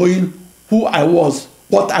from knowing who I was,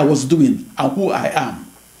 what I was doing, and who I am.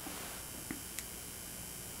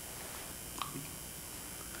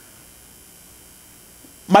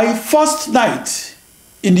 My first night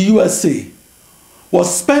in the USA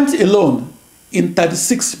was spent alone in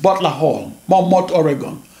 36 Butler Hall, Monmouth,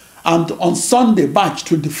 Oregon, and on Sunday, March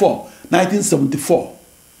 24, 1974.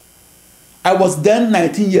 I was then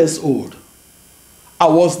 19 years old. I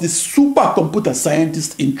was the supercomputer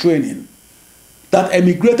scientist in training that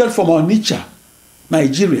emigrated from Onitsha,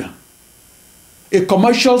 Nigeria, a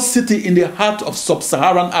commercial city in the heart of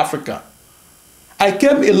sub-Saharan Africa. I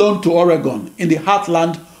came alone to Oregon in the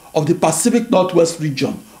heartland of the Pacific Northwest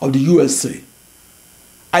region of the USA.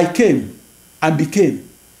 I came and became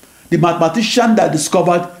the mathematician that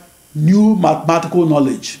discovered new mathematical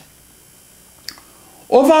knowledge.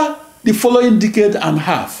 Over the following decade and a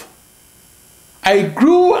half, I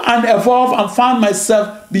grew and evolved and found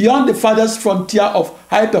myself beyond the farthest frontier of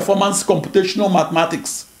high-performance computational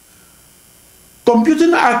mathematics.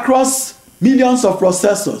 Computing across millions of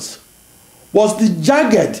processors was the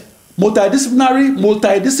jagged,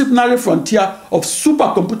 multidisciplinary frontier of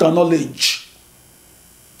supercomputer knowledge.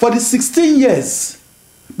 For the 16 years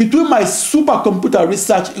between my supercomputer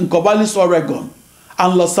research in Corvallis, Oregon,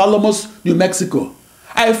 and Los Alamos, New Mexico,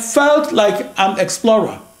 I felt like an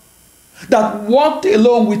explorer that walked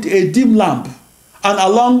alone with a dim lamp and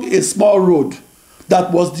along a small road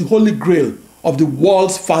that was the holy grail of the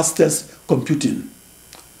world's fastest computing.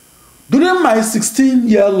 During my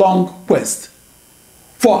 16-year-long quest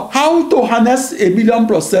for how to harness a million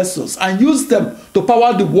processors and use them to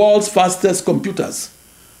power the world's fastest computers,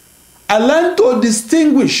 I learned to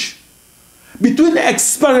distinguish between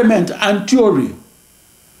experiment and theory,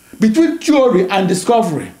 between theory and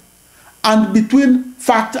discovery, and between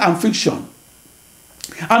fact and fiction.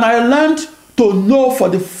 And I learned to know for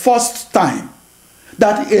the first time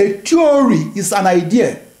that a theory is an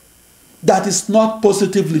idea that is not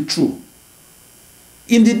positively true.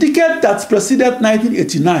 In the decade that preceded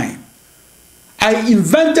 1989, I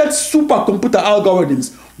invented supercomputer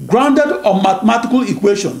algorithms grounded on mathematical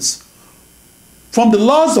equations from the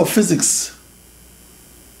laws of physics.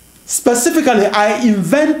 Specifically, I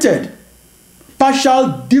invented partial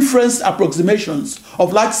difference approximations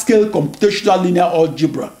of large-scale computational linear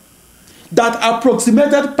algebra that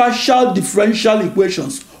approximated partial differential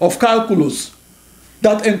equations of calculus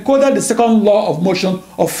that encoded the second law of motion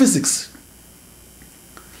of physics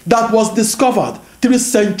that was discovered 3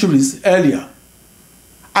 centuries earlier.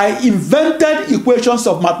 I invented equations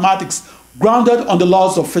of mathematics grounded on the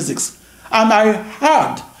laws of physics, and I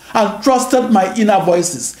heard and trusted my inner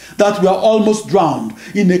voices that were almost drowned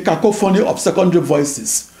in a cacophony of secondary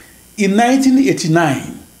voices. In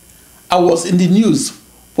 1989, I was in the news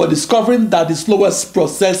for discovering that the slowest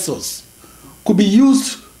processors could be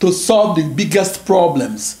used to solve the biggest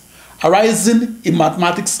problems arising in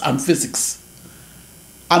mathematics and physics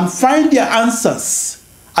and find their answers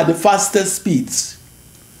at the fastest speeds.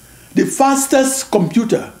 The fastest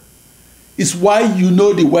computer is why you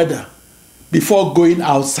know the weather before going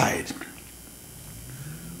outside.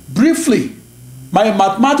 Briefly, my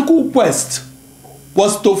mathematical quest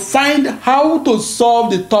was to find how to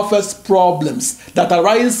solve the toughest problems that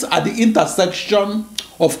arise at the intersection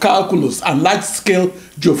of calculus and large-scale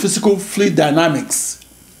geophysical fluid dynamics,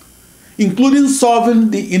 including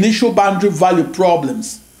solving the initial boundary value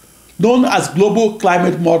problems known as global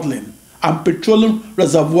climate modeling and petroleum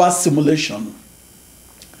reservoir simulation.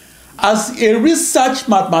 As a research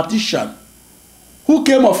mathematician who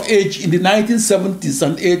came of age in the 1970s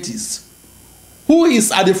and 80s, who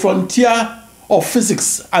is at the frontier of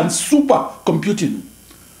physics and supercomputing,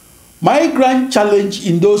 my grand challenge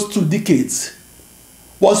in those 2 decades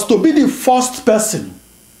was to be the first person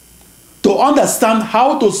to understand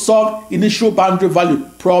how to solve initial boundary value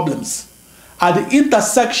problems at the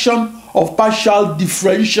intersection of partial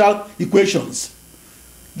differential equations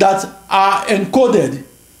that are encoded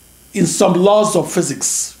in some laws of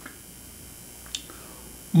physics.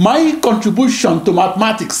 My contribution to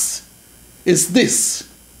mathematics is this: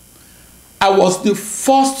 I was the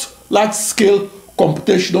first large-scale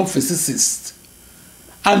computational physicist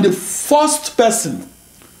and the first person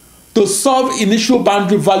to solve initial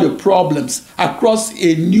boundary value problems across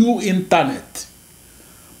a new internet.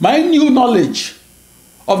 My new knowledge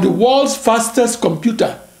of the world's fastest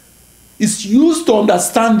computer is used to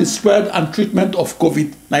understand the spread and treatment of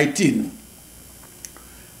COVID-19.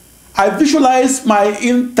 I visualize my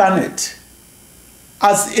internet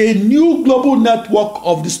as a new global network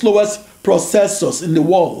of the slowest processors in the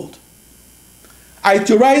world. I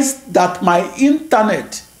theorized that my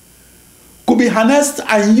internet could be harnessed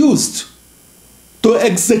and used to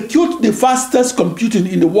execute the fastest computing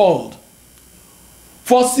in the world.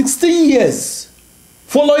 For 16 years,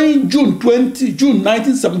 following June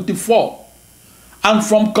 1974, and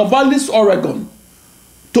from Corvallis, Oregon,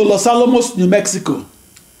 to Los Alamos, New Mexico,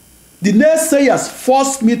 the naysayers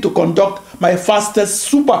forced me to conduct my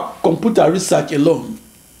fastest supercomputer research alone.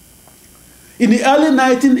 In the early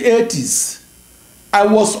 1980s, I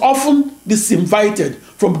was often disinvited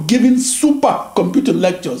from giving supercomputing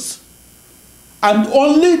lectures, and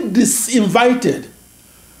only disinvited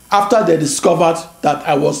after they discovered that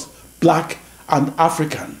I was black and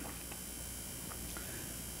African.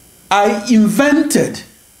 I invented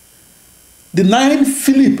the 9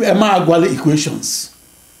 Philip Emeagwali equations,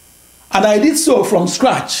 and I did so from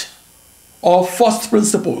scratch, or first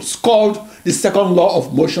principles, called the second law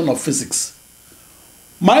of motion of physics.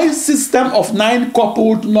 My system of 9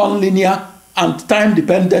 coupled nonlinear and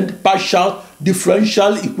time-dependent partial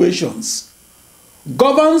differential equations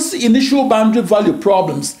governs initial boundary value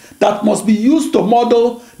problems that must be used to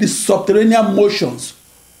model the subterranean motions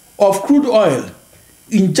of crude oil,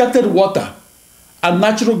 injected water, and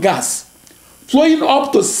natural gas flowing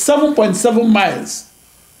up to 7.7 miles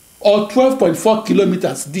or 12.4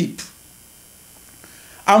 kilometers deep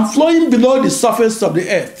and flowing below the surface of the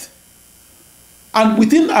earth and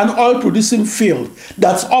within an oil-producing field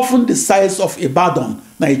that's often the size of Ibadan,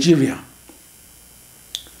 Nigeria.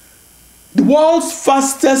 The world's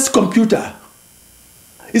fastest computer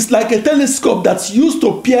is like a telescope that's used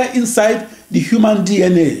to peer inside the human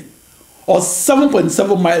DNA, or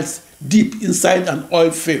 7.7 miles deep inside an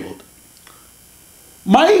oil field.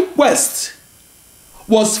 My quest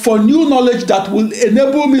was for new knowledge that will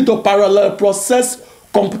enable me to parallel process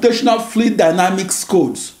computational fluid dynamics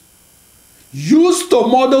codes used to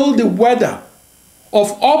model the weather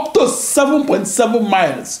of up to 7.7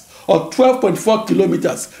 miles or 12.4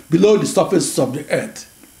 kilometers below the surface of the earth.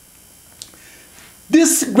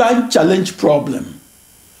 This grand challenge problem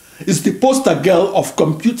is the poster girl of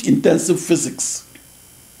compute-intensive physics.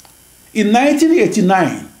 In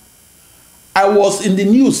 1989, I was in the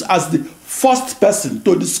news as the first person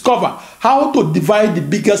to discover how to divide the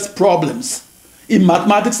biggest problems in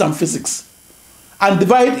mathematics and physics and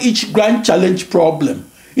divide each grand challenge problem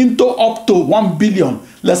into up to 1 billion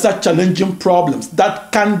lesser challenging problems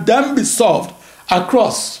that can then be solved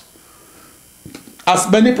across as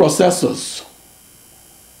many processors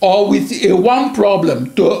or with a one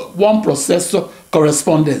problem to one processor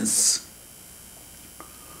correspondence.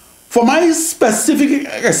 For my specific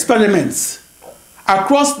experiments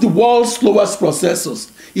across the world's slowest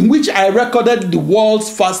processors, in which I recorded the world's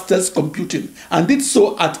fastest computing and did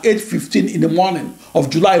so at 8:15 in the morning of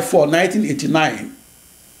July 4, 1989,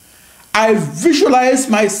 I visualized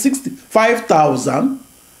my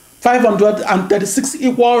 65,536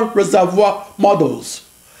 equal reservoir models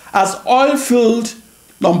as oil field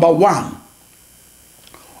number 1,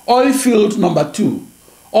 oil field number 2,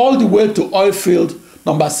 all the way to oil field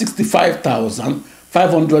number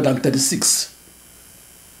 65,536.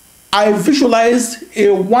 I visualized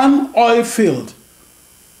a one oil field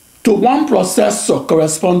to one processor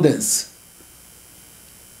correspondence.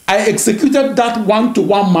 I executed that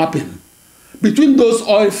one-to-one mapping between those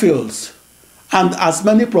oil fields and as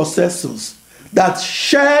many processors that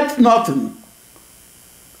shared nothing.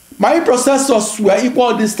 My processors were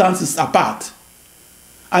equal distances apart,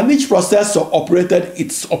 and each processor operated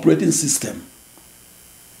its operating system.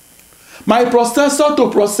 My processor to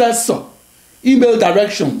processor email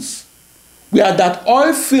directions were that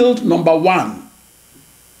oil field number 1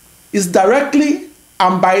 is directly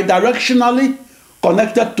and bidirectionally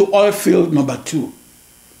connected to oil field number 2.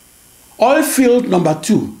 Oil field number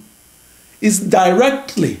 2 is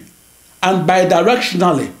directly and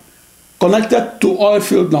bidirectionally connected to oil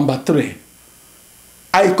field number 3.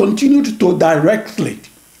 I continued to directly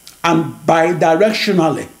and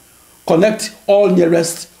bidirectionally connect all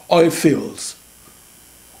nearest oil fields.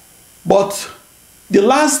 But the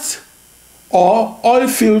last, or oil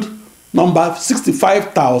field number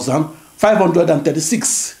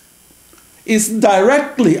 65,536, is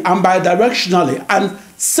directly and bidirectionally and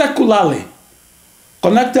circularly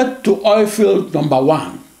connected to oil field number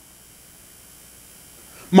 1.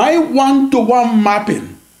 My one-to-one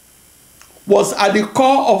mapping was at the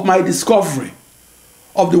core of my discovery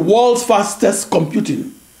of the world's fastest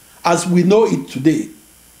computing as we know it today.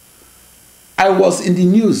 I was in the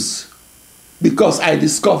news because I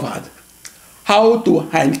discovered how to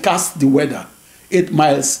hindcast the weather 8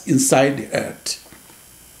 miles inside the earth.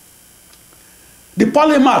 The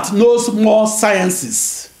polymath knows more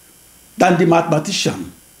sciences than the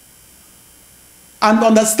mathematician and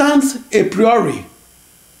understands a priori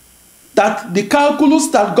that the calculus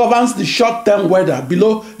that governs the short-term weather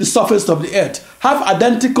below the surface of the earth have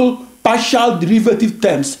identical partial derivative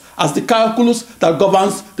terms as the calculus that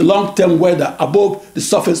governs the long-term weather above the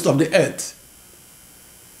surface of the earth.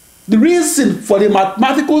 The reason for the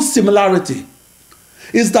mathematical similarity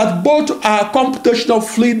is that both are computational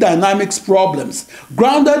fluid dynamics problems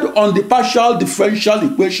grounded on the partial differential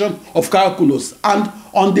equation of calculus and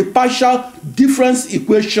on the partial difference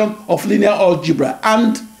equation of linear algebra,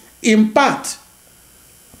 and in part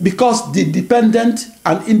because the dependent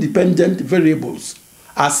and independent variables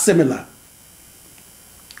are similar.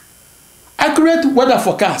 Accurate weather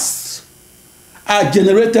forecasts are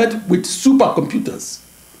generated with supercomputers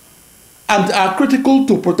and are critical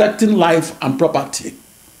to protecting life and property.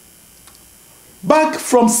 Back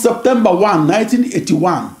from September 1,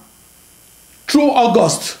 1981 through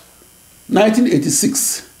August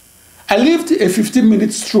 1986, I lived a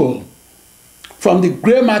 15-minute stroll from the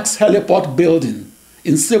Greymax Heliport building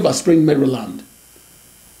in Silver Spring, Maryland.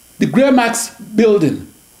 The Graymax building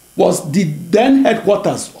was the then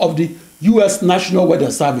headquarters of the U.S. National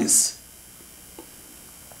Weather Service.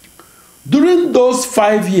 During those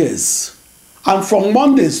 5 years, and from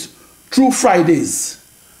Mondays through Fridays,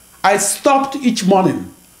 I stopped each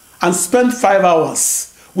morning and spent 5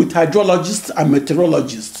 hours with hydrologists and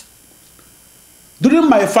meteorologists. During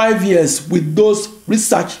my 5 years with those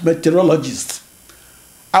research meteorologists,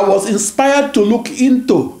 I was inspired to look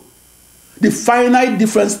into the finite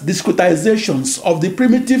difference discretizations of the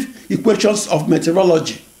primitive equations of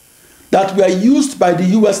meteorology that were used by the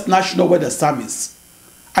U.S. National Weather Service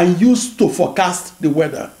and used to forecast the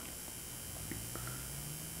weather.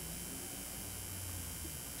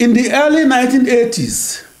 In the early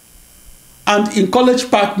 1980s and in College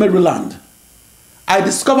Park, Maryland, I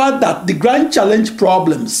discovered that the grand challenge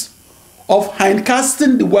problems of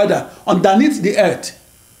hindcasting the weather underneath the earth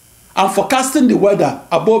and forecasting the weather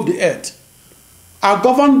above the earth are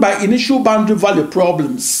governed by initial boundary value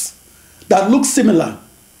problems that look similar.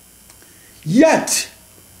 Yet,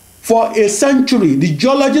 for a century, the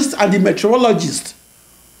geologist and the meteorologist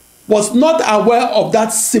was not aware of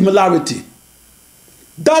that similarity.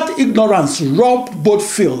 That ignorance robbed both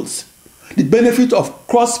fields the benefit of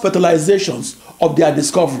cross-fertilizations of their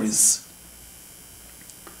discoveries.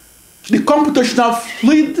 The computational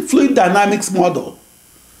fluid dynamics model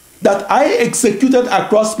that I executed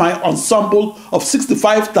across my ensemble of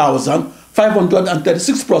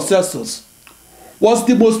 65,536 processors was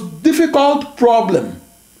the most difficult problem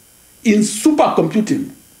in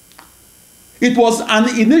supercomputing. It was an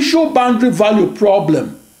initial boundary value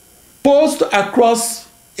problem posed across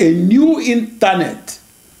a new internet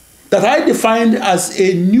that I defined as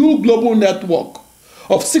a new global network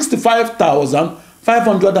of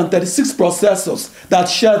 65,536 processors that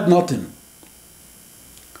shared nothing.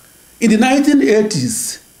 In the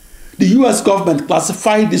 1980s, the US government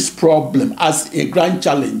classified this problem as a grand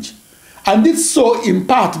challenge, and did so in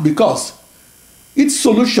part because its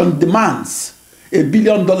solution demands a $1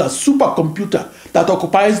 billion supercomputer that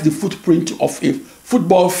occupies the footprint of a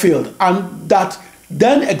football field and that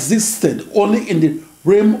then existed only in the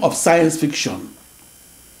realm of science fiction.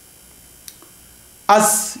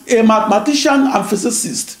 As a mathematician and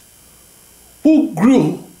physicist who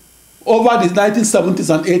grew over the 1970s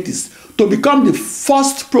and 80s to become the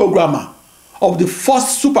first programmer of the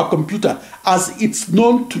first supercomputer as it's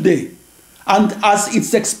known today and as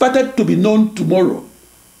it's expected to be known tomorrow,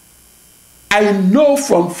 I know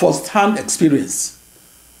from first-hand experience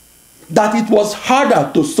that it was harder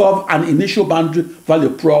to solve an initial boundary value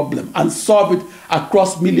problem and solve it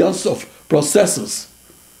across millions of processors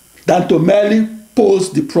than to merely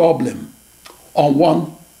pose the problem on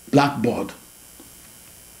one blackboard.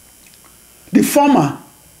 The former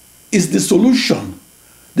is the solution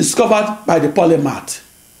discovered by the polymath.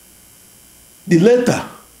 The latter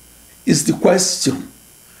is the question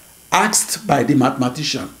asked by the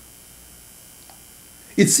mathematician.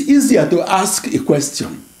 It's easier to ask a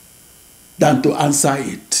question than to answer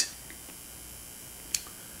it.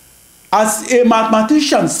 As a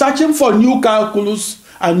mathematician searching for new calculus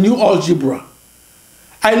and new algebra,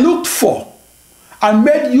 I looked for and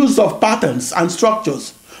made use of patterns and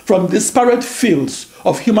structures from disparate fields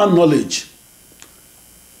of human knowledge.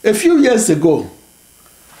 A few years ago,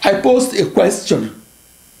 I posed a question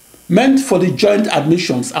meant for the Joint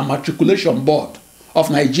Admissions and Matriculation Board of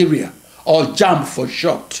Nigeria, or JAMB for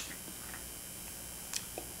short.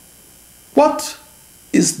 What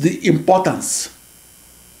is the importance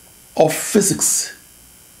of physics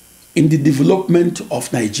in the development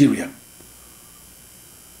of Nigeria?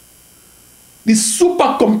 The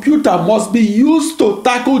supercomputer must be used to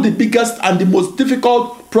tackle the biggest and the most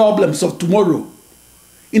difficult problems of tomorrow.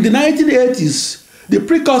 In the 1980s, the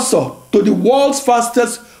precursor to the world's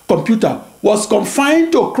fastest computer was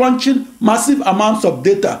confined to crunching massive amounts of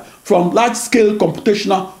data from large-scale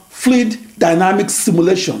computational fluid dynamics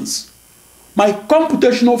simulations. My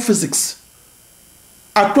computational physics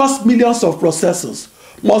across millions of processors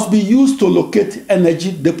must be used to locate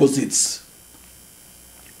energy deposits.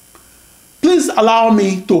 Please allow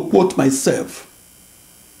me to quote myself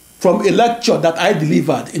from a lecture that I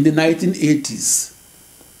delivered in the 1980s.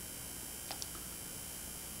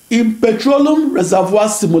 In petroleum reservoir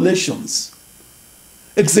simulations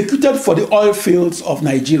executed for the oil fields of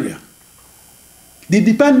Nigeria, the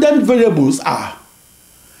dependent variables are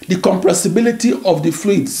the compressibility of the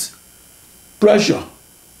fluids, pressure,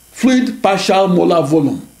 fluid partial molar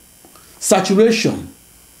volume, saturation,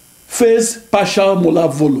 phase partial molar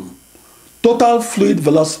volume, total fluid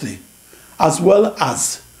velocity, as well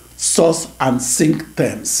as source and sink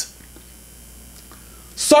terms.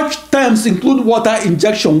 Such terms include water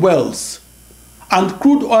injection wells and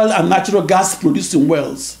crude oil and natural gas producing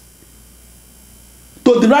wells.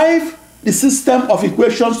 To derive the system of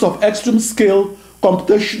equations of extreme scale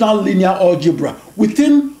computational linear algebra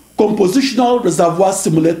within compositional reservoir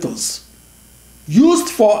simulators used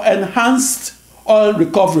for enhanced oil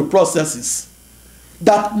recovery processes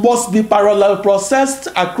that must be parallel processed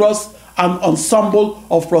across an ensemble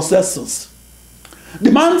of processors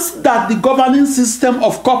demands that the governing system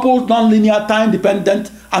of coupled nonlinear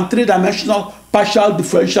time-dependent and three-dimensional partial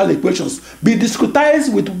differential equations be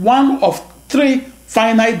discretized with one of three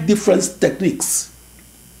finite difference techniques.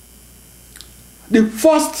 The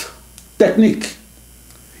first technique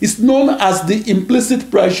is known as the implicit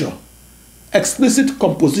pressure, explicit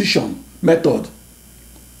composition method.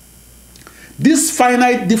 This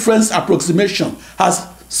finite difference approximation has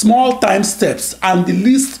small time steps and the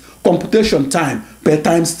least computation time per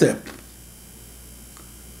time step.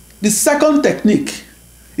 The second technique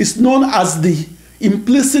is known as the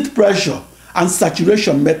implicit pressure and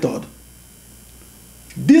saturation method.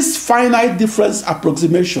 This finite difference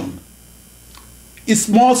approximation is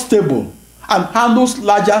more stable and handles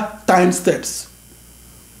larger time steps.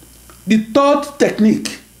 The third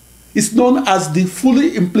technique is known as the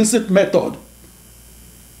fully implicit method.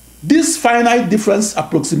 This finite difference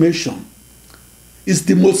approximation is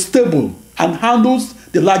the most stable and handles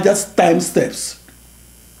the largest time steps.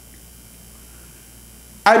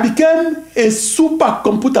 I became a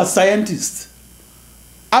supercomputer scientist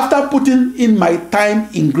after putting in my time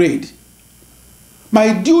in grade.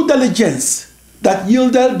 My due diligence that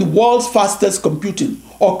yielded the world's fastest computing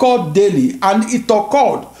occurred daily, and it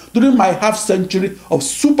occurred during my half-century of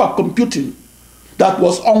supercomputing that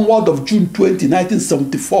was onward of June 20,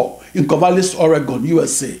 1974 in Corvallis, Oregon,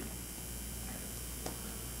 USA.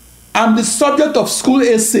 I'm the subject of school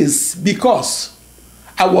essays because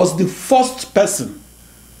I was the first person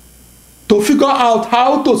to figure out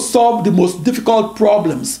how to solve the most difficult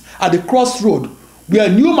problems at the crossroad where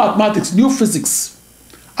new mathematics, new physics,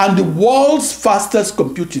 and the world's fastest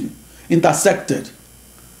computing intersected.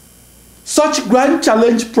 Such grand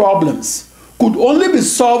challenge problems could only be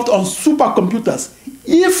solved on supercomputers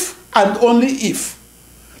if and only if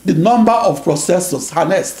the number of processors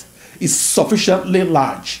harnessed is sufficiently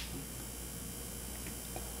large.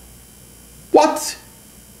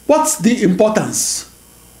 What's the importance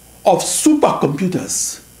of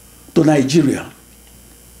supercomputers to Nigeria?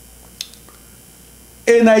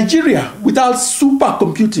 A Nigeria without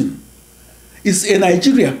supercomputing is a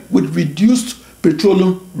Nigeria with reduced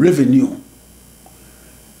petroleum revenue.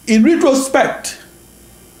 In retrospect,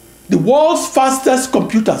 the world's fastest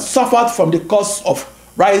computer suffered from the cost of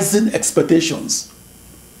rising expectations.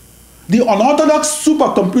 The unorthodox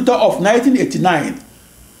supercomputer of 1989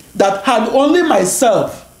 that had only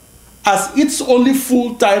myself as its only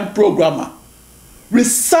full-time programmer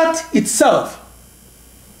reset itself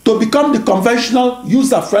to become the conventional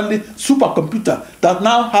user-friendly supercomputer that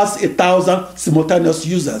now has 1,000 simultaneous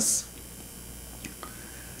users.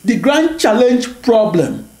 The grand challenge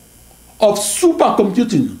problem of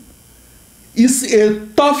supercomputing is a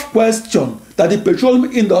tough question that the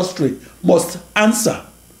petroleum industry must answer.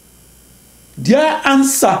 Their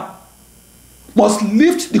answer must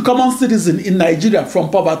lift the common citizen in Nigeria from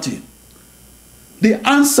poverty. The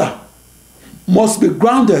answer must be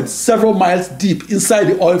grounded several miles deep inside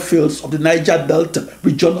the oil fields of the Niger Delta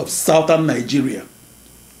region of southern Nigeria.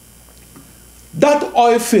 That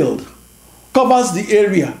oil field covers the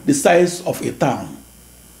area the size of a town.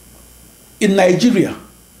 In Nigeria,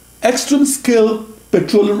 extreme-scale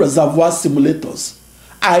petroleum reservoir simulators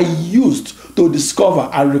are used to discover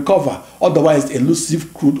and recover otherwise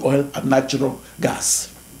elusive crude oil and natural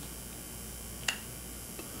gas.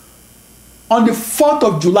 On the 4th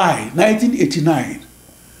of July, 1989,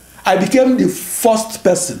 I became the first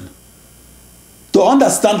person to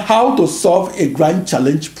understand how to solve a grand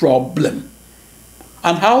challenge problem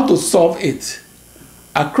and how to solve it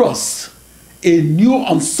across a new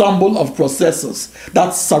ensemble of processors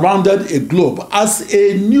that surrounded a globe as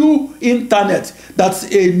a new internet, that's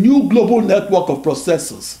a new global network of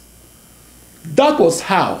processors. That was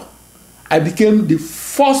how I became the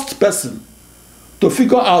first person to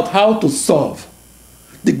figure out how to solve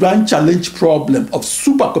the grand challenge problem of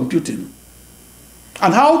supercomputing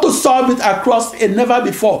and how to solve it across a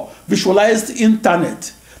never-before visualized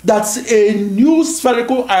internet that's a new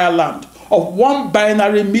spherical island of 1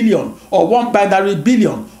 binary million or 1 binary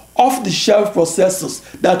billion off-the-shelf processors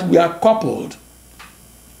that were coupled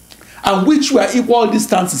and which were equal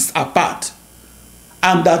distances apart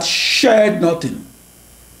and that shared nothing.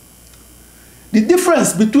 The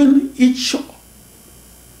difference between each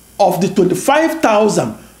of the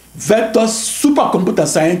 25,000 vector supercomputer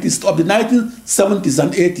scientists of the 1970s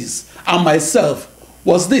and 80s and myself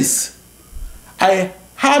was this: I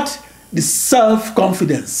had the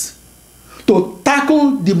self-confidence to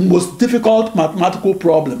tackle the most difficult mathematical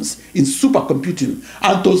problems in supercomputing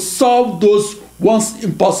and to solve those once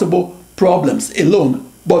impossible problems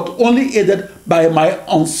alone, but only aided by my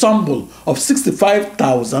ensemble of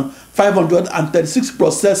 65,536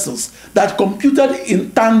 processors that computed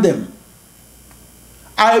in tandem.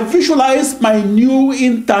 I visualized my new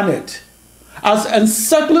internet as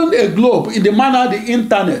encircling a globe in the manner the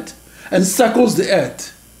internet encircles the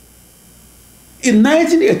earth. In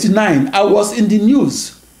 1989, I was in the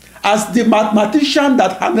news as the mathematician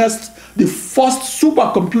that harnessed the first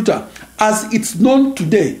supercomputer as it's known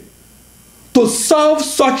today to solve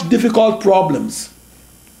such difficult problems.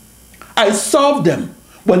 I solved them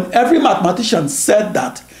when every mathematician said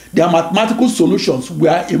that their mathematical solutions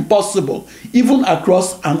were impossible, even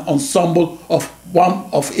across an ensemble of 1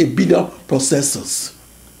 billion processors.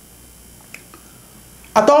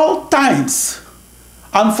 At all times,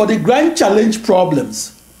 and for the grand challenge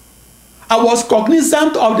problems, I was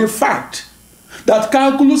cognizant of the fact that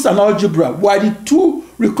calculus and algebra were the two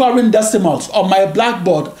recurring decimals on my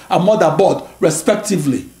blackboard and motherboard,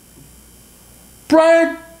 respectively.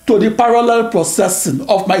 Prior to the parallel processing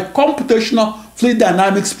of my computational fluid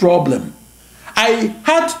dynamics problem, I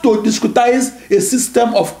had to discretize a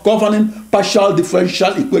system of governing partial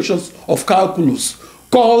differential equations of calculus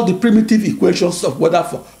called the primitive equations of weather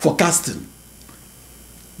forecasting.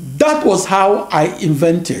 That was how I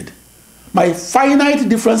invented my finite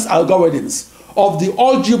difference algorithms of the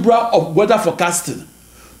algebra of weather forecasting.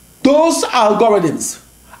 Those algorithms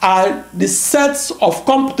are the sets of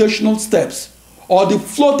computational steps or the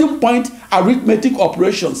floating point arithmetic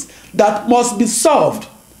operations that must be solved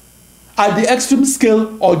at the extreme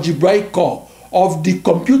scale algebraic core of the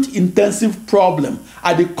compute-intensive problem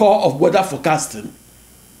at the core of weather forecasting.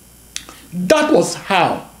 That was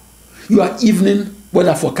how your evening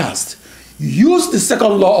weather forecast used the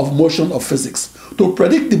second law of motion of physics to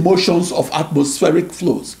predict the motions of atmospheric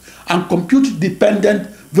flows and compute dependent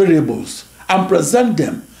variables and present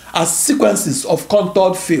them as sequences of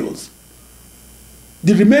contoured fields.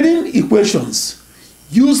 The remaining equations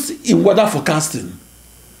used in weather forecasting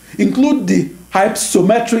include the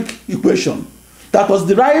hypsometric equation that was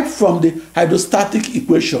derived from the hydrostatic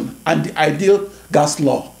equation and the ideal gas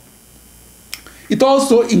law. It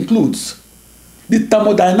also includes the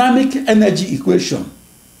thermodynamic energy equation,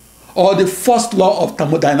 or the first law of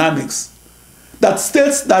thermodynamics, that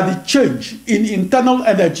states that the change in internal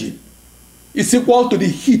energy is equal to the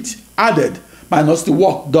heat added minus the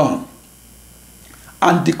work done,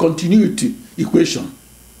 and the continuity equation.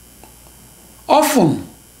 Often,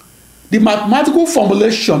 the mathematical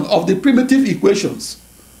formulation of the primitive equations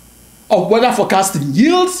of weather forecasting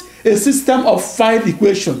yields a system of 5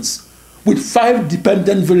 equations with 5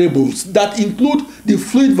 dependent variables that include the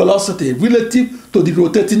fluid velocity relative to the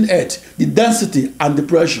rotating earth, the density, and the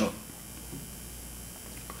pressure.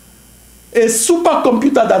 A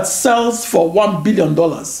supercomputer that sells for $1 billion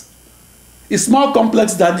is more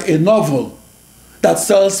complex than a novel that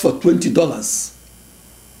sells for $20.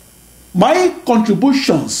 My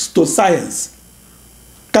contributions to science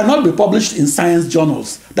cannot be published in science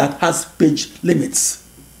journals that has page limits.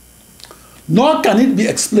 Nor can it be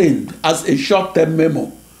explained as a short-term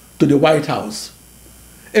memo to the White House.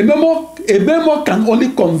 A memo can only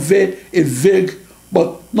convey a vague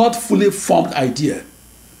but not fully formed idea.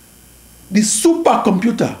 The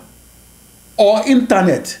supercomputer or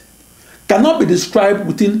internet cannot be described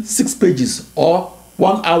within 6 pages or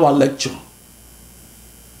 1-hour lecture.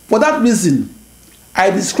 For that reason, I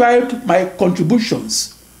described my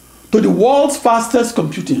contributions to the world's fastest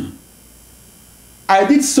computing. I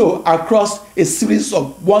did so across a series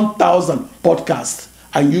of 1,000 podcasts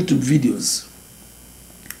and YouTube videos.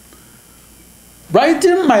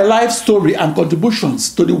 Writing my life story and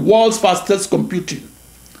contributions to the world's fastest computing,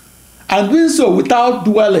 and doing so without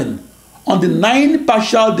dwelling on the 9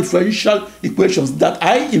 partial differential equations that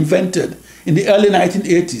I invented in the early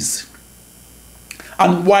 1980s,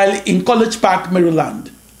 and while in College Park, Maryland,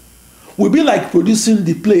 would be like producing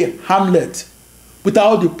the play Hamlet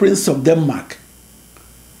without the Prince of Denmark.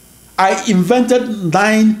 I invented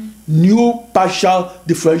 9 new partial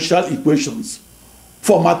differential equations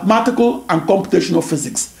for mathematical and computational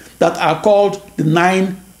physics that are called the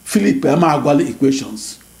 9 Philip Emeagwali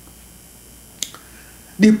equations.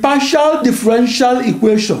 The partial differential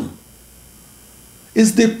equation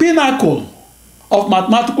is the pinnacle of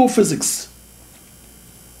mathematical physics.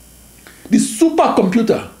 The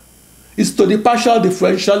supercomputer is to the partial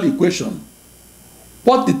differential equation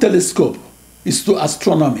what the telescope is to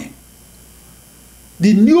astronomy.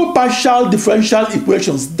 The new partial differential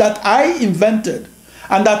equations that I invented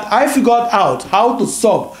and that I figured out how to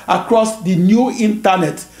solve across the new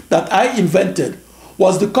internet that I invented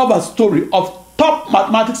was the cover story of top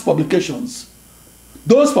mathematics publications.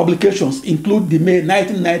 Those publications include the May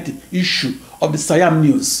 1990 issue of the Siam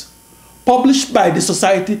News, published by the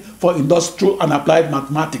Society for Industrial and Applied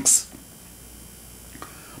Mathematics.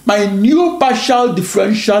 My new partial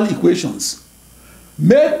differential equations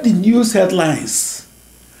made the news headlines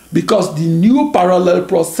because the new parallel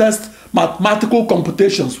processed mathematical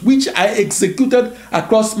computations which I executed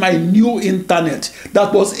across my new internet,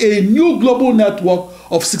 that was a new global network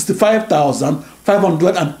of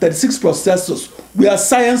 65,536 processors, were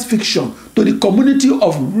science fiction to the community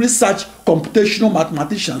of research computational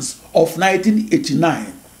mathematicians of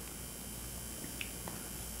 1989.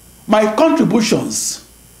 My contributions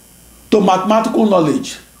to mathematical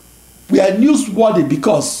knowledge were newsworthy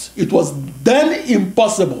because it was then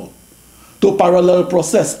impossible to parallel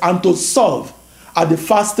process and to solve at the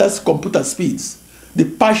fastest computer speeds the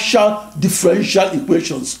partial differential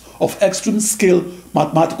equations of extreme scale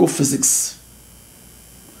mathematical physics.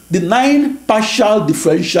 The 9 partial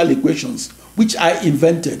differential equations which I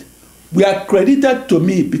invented were credited to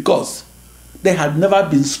me because they had never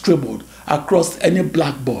been scribbled across any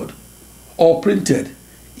blackboard or printed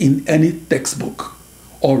in any textbook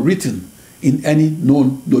or written in any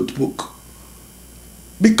known notebook.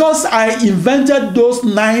 Because I invented those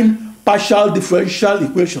 9 partial differential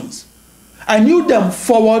equations, I knew them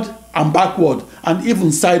forward and backward and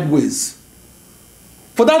even sideways.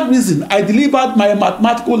 For that reason, I delivered my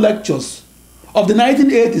mathematical lectures of the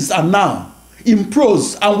 1980s and now in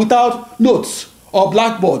prose and without notes or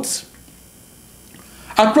blackboards.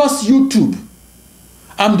 Across YouTube,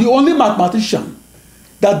 I'm the only mathematician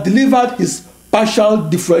that delivered his partial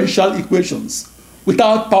differential equations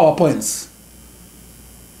without PowerPoints.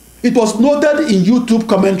 It was noted in YouTube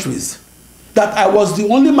commentaries that I was the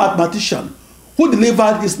only mathematician who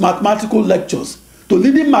delivered his mathematical lectures to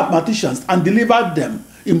leading mathematicians and delivered them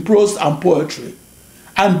in prose and poetry,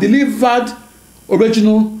 and delivered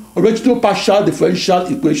original partial differential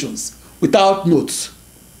equations without notes.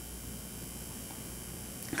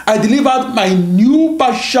 I delivered my new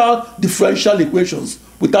partial differential equations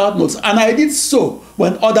without notes, and I did so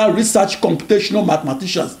when other research computational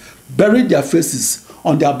mathematicians buried their faces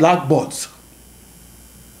on their blackboards,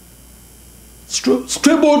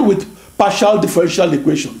 scribbled with partial differential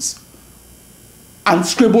equations and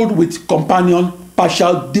scribbled with companion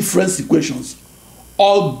partial difference equations,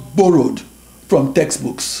 all borrowed from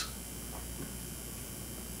textbooks.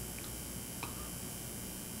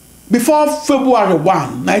 Before February 1,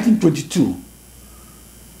 1922,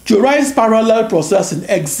 theorized parallel processing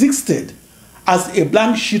existed as a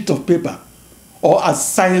blank sheet of paper or as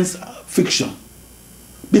science fiction.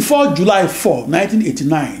 Before July 4,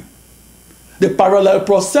 1989, the parallel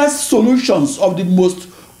process solutions of the most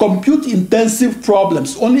compute-intensive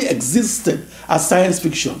problems only existed as science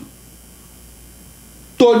fiction.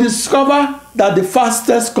 To discover that the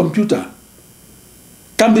fastest computer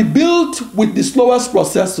can be built with the slowest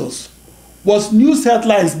processors was news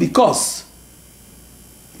headlines because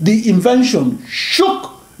the invention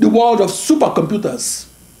shook the world of supercomputers.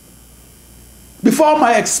 Before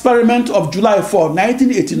my experiment of July 4,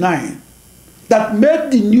 1989, that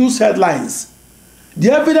made the news headlines,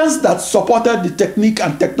 the evidence that supported the technique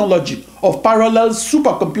and technology of parallel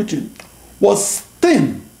supercomputing was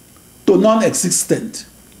thin to non-existent.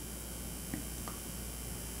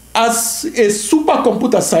 As a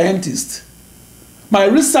supercomputer scientist, my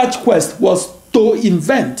research quest was to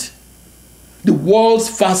invent the world's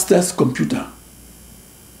fastest computer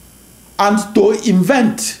and to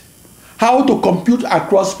invent how to compute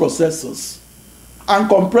across processors and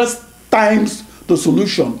compress times to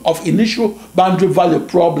solution of initial boundary value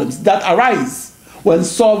problems that arise when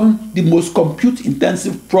solving the most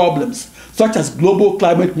compute-intensive problems, such as global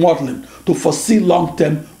climate modeling to foresee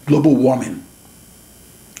long-term global warming.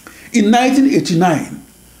 In 1989,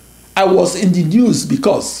 I was in the news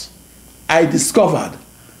because I discovered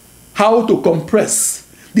how to compress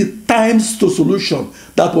the times to solution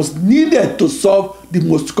that was needed to solve the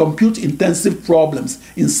most compute-intensive problems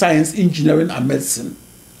in science, engineering, and medicine.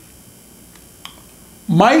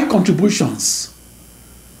 My contributions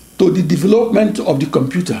to the development of the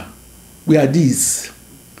computer were these.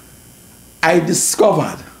 I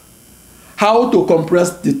discovered how to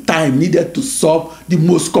compress the time needed to solve the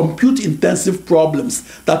most compute-intensive problems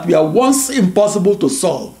that were once impossible to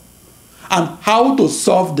solve, and how to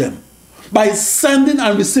solve them by sending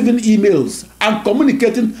and receiving emails and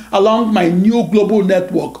communicating along my new global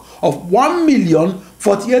network of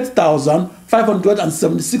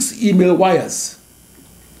 1,048,576 email wires.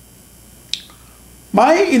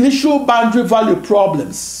 My initial boundary value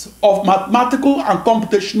problems of mathematical and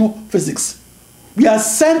computational physics were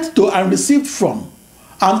sent to and received from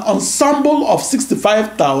an ensemble of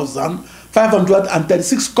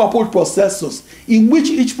 65,536 coupled processors, in which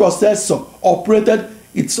each processor operated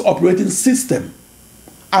its operating system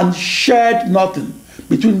and shared nothing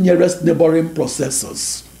between nearest neighboring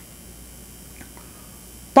processors.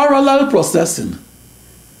 Parallel processing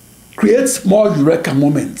creates more eureka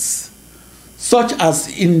moments, such as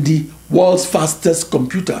in the world's fastest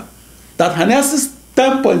computer that harnesses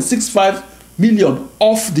 10.65 million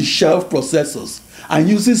off-the-shelf processors and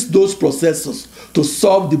uses those processors to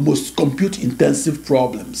solve the most compute-intensive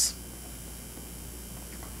problems.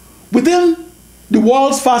 Within the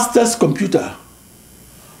world's fastest computer,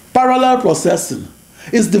 parallel processing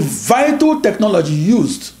is the vital technology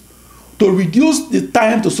used to reduce the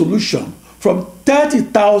time to solution from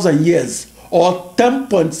 30,000 years or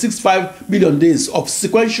 10.65 million days of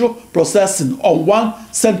sequential processing on one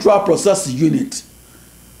central processing unit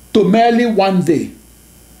to merely 1 day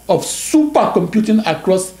of supercomputing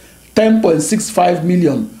across 10.65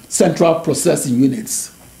 million central processing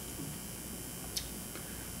units.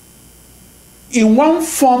 In one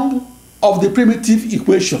form of the primitive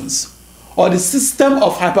equations, or the system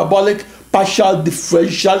of hyperbolic partial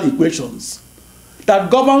differential equations that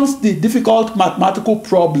governs the difficult mathematical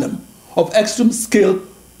problem of extreme scale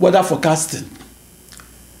weather forecasting,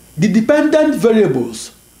 the dependent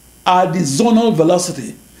variables are the zonal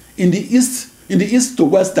velocity in the east to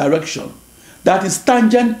west direction that is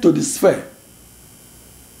tangent to the sphere,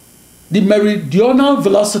 the meridional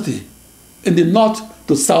velocity in the north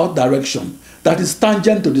to south direction that is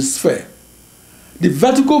tangent to the sphere, the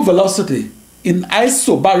vertical velocity in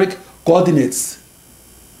isobaric coordinates,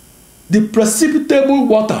 the precipitable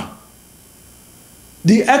water,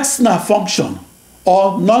 the Exner function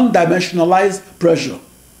or non-dimensionalized pressure,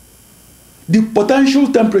 the potential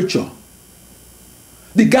temperature,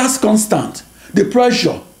 the gas constant, the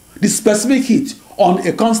pressure, the specific heat on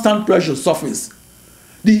a constant pressure surface,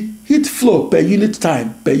 the heat flow per unit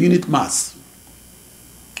time per unit mass,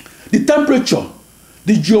 the temperature,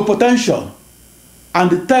 the geopotential, and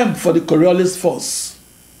the time for the Coriolis force.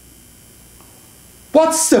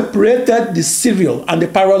 What separated the serial and the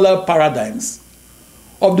parallel paradigms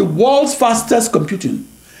of the world's fastest computing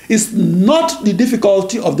is not the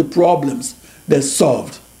difficulty of the problems they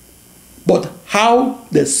solved, but how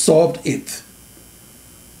they solved it.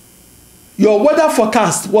 Your weather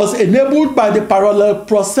forecast was enabled by the parallel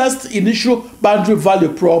processed initial boundary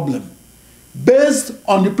value problem based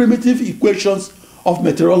on the primitive equations of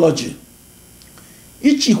meteorology.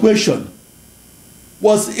 Each equation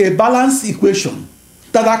was a balanced equation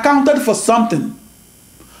that accounted for something,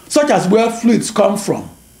 such as where fluids come from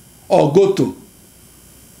or go to,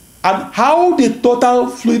 and how the total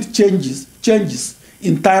fluid changes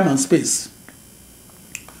in time and space.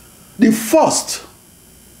 The first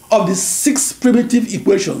of the 6 primitive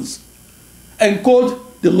equations encode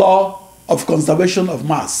the law of conservation of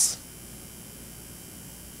mass.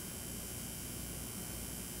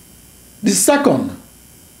 The second,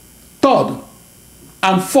 third,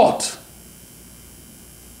 and fourth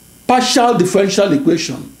partial differential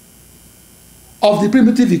equation of the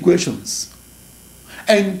primitive equations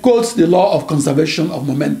encodes the law of conservation of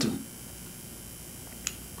momentum.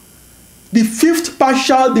 The fifth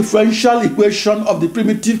partial differential equation of the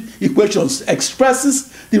primitive equations expresses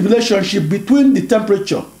the relationship between the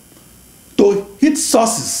temperature to heat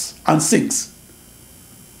sources and sinks.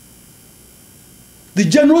 The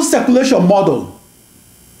general circulation model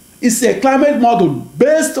is a climate model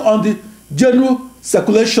based on the general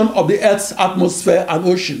circulation of the Earth's atmosphere and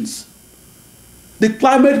oceans. The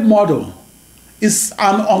climate model is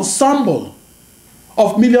an ensemble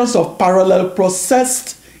of millions of parallel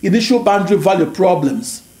processed initial boundary value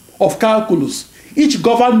problems of calculus, each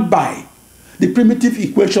governed by the primitive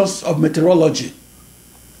equations of meteorology.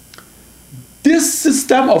 This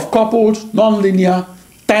system of coupled, nonlinear,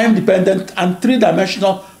 time-dependent, and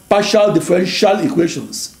three-dimensional partial differential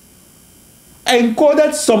equations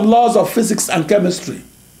encoded some laws of physics and chemistry.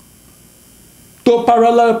 To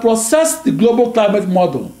parallel process the global climate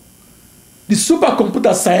model, the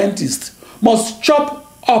supercomputer scientist must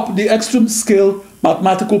chop up the extreme scale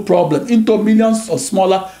mathematical problem into millions of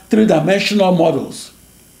smaller three-dimensional models.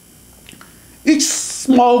 Each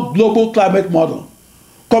small global climate model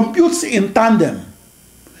computes in tandem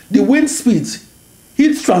the wind speed,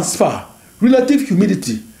 heat transfer, relative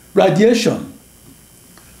humidity, radiation,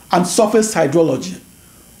 and surface hydrology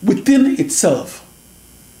within itself.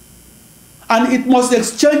 And it must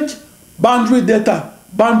exchange boundary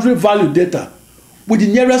value data with the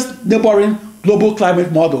nearest neighboring global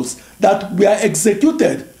climate models that were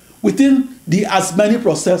executed within the as many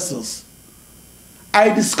processors. I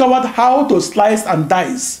discovered how to slice and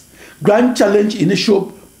dice grand challenge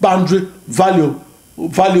initial boundary value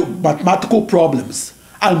mathematical problems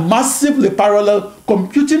and massively parallel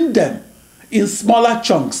computing them in smaller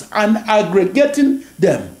chunks and aggregating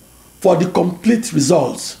them for the complete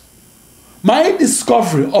results. My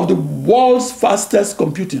discovery of the world's fastest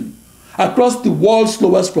computing across the world's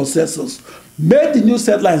slowest processors made the news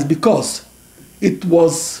headlines because it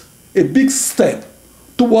was a big step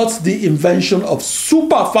towards the invention of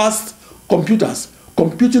super-fast computers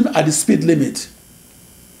computing at the speed limit.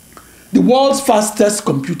 The world's fastest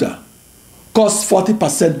computer costs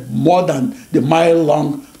 40% more than the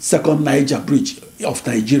mile-long Second Niger Bridge of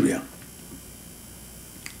Nigeria.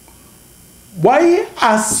 Why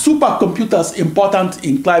are supercomputers important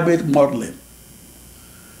in climate modeling?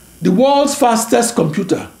 The world's fastest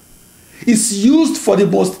computer is used for the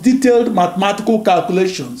most detailed mathematical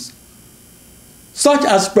calculations, such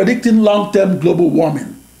as predicting long-term global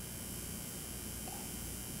warming.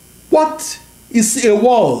 What is a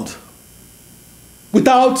world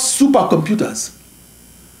without supercomputers?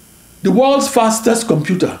 The world's fastest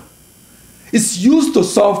computer is used to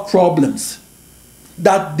solve problems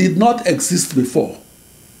that did not exist before.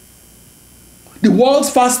 The world's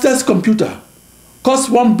fastest computer costs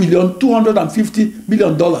 $1.25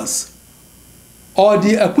 billion, or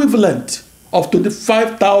the equivalent of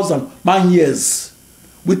 25,000 man-years,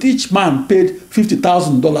 with each man paid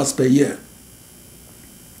 $50,000 per year.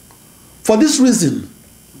 For this reason,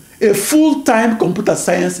 a full-time computer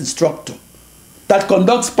science instructor that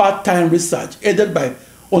conducts part-time research aided by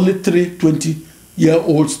only 3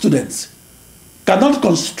 20-year-old students cannot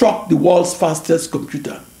construct the world's fastest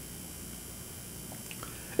computer.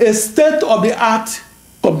 A state-of-the-art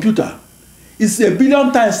computer is 1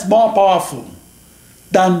 billion times more powerful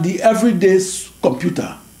than the everyday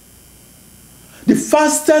computer. The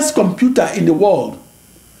fastest computer in the world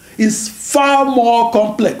is far more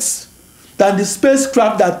complex than the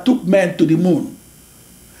spacecraft that took men to the moon.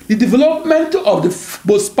 The development of the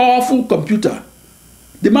most powerful computer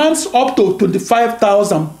demands up to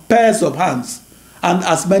 25,000 pairs of hands and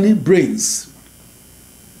as many brains.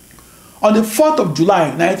 On the 4th of July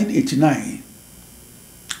 1989,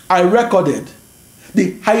 I recorded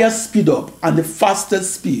the highest speed up and the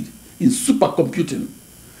fastest speed in supercomputing.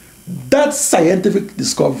 That scientific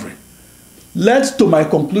discovery led to my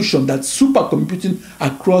conclusion that supercomputing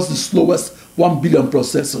across the slowest 1 billion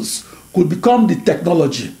processors could become the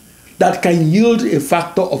technology that can yield a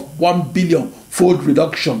factor of 1 billion-fold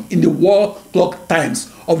reduction in the wall clock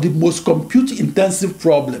times of the most compute-intensive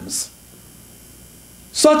problems.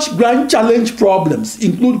 Such grand challenge problems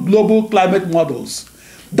include global climate models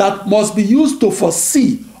that must be used to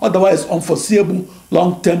foresee otherwise unforeseeable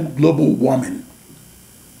long-term global warming.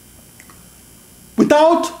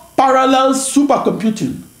 Without parallel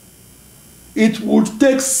supercomputing, it would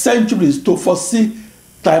take centuries to foresee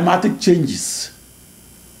climatic changes.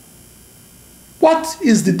 What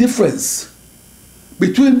is the difference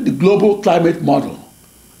between the global climate model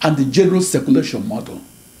and the general circulation model?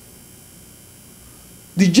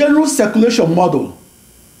 The general circulation model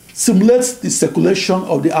simulates the circulation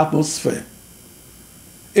of the atmosphere.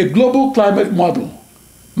 A global climate model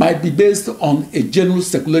might be based on a general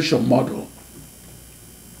circulation model.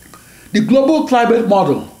 The global climate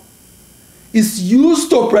model is used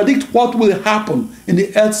to predict what will happen in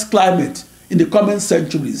the Earth's climate in the coming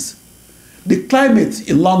centuries. The climate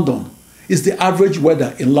in London is the average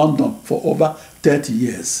weather in London for over 30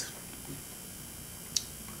 years.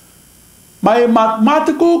 My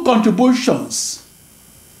mathematical contributions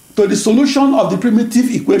to the solution of the primitive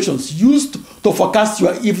equations used to forecast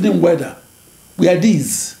your evening weather were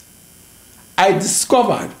these. I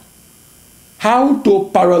discovered how to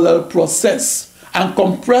parallel process and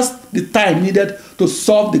compress the time needed to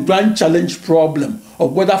solve the grand challenge problem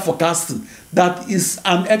of weather forecasting that is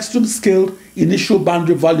an extreme scale initial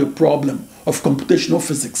boundary value problem of computational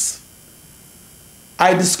physics.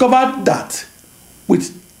 I discovered that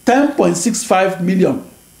with 10.65 million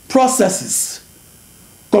processes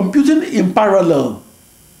computing in parallel,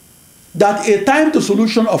 that a time to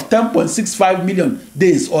solution of 10.65 million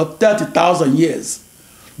days or 30,000 years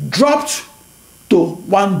dropped to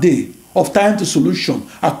 1 day of time to solution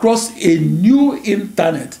across a new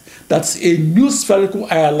internet that's a new spherical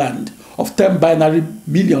island of 10 binary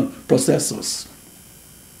million processors.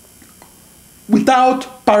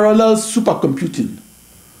 Without parallel supercomputing,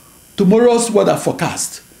 tomorrow's weather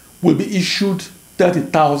forecast will be issued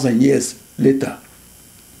 30,000 years later.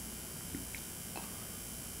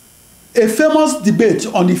 A famous debate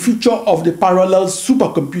on the future of the parallel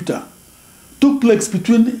supercomputer took place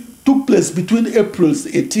between April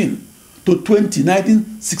 18 to 20,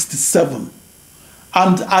 1967,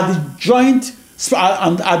 and at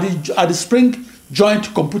the Spring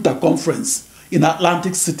Joint Computer Conference in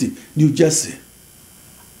Atlantic City, New Jersey.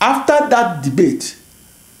 After that debate,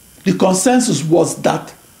 the consensus was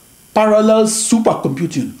that parallel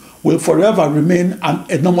supercomputing will forever remain an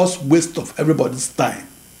enormous waste of everybody's time.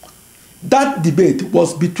 That debate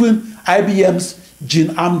was between IBM's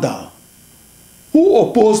Gene Amdahl, who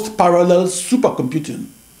opposed parallel supercomputing,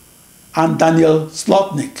 and Daniel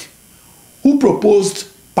Slotnick, who proposed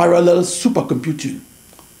parallel supercomputing.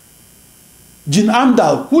 Gene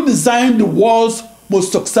Amdahl, who designed the world's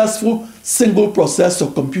most successful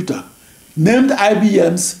single-processor computer, named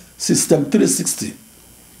IBM's System 360,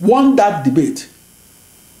 won that debate,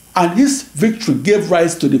 and his victory gave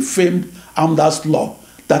rise to the famed Amdahl's law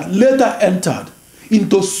that later entered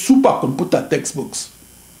into supercomputer textbooks.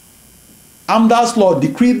 Amdahl's law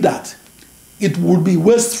decreed that it would be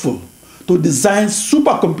wasteful to design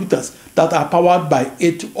supercomputers that are powered by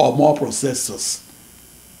 8 or more processors.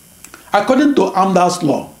 According to Amdahl's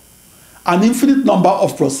law, an infinite number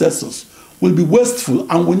of processors will be wasteful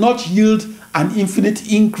and will not yield an infinite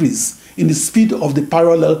increase in the speed of the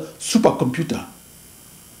parallel supercomputer.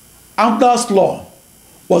 Amdahl's law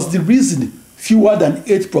was the reason fewer than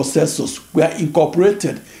 8 processors were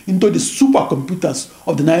incorporated into the supercomputers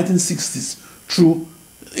of the 1960s through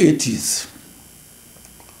 80s.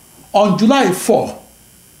 On July 4,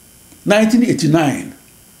 1989,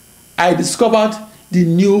 I discovered the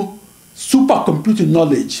new supercomputing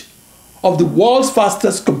knowledge of the world's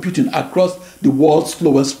fastest computing across the world's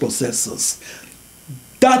slowest processors.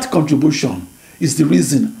 That contribution is the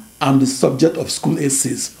reason I'm the subject of school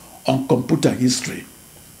essays on computer history.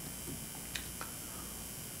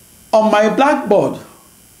 On my blackboard,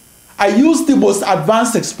 I use the most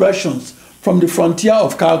advanced expressions from the frontier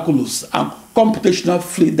of calculus and computational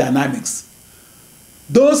fluid dynamics.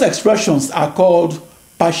 Those expressions are called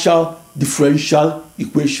partial differential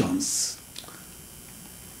equations.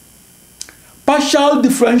 Partial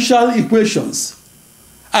differential equations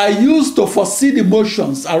are used to foresee the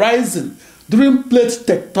motions arising during plate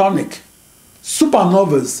tectonic,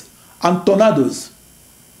 supernovas, and tornadoes.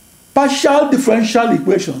 Partial differential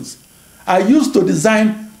equations are used to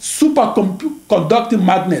design superconducting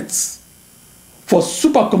magnets for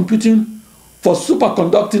superconducting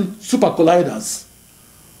supercolliders.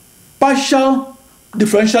 Partial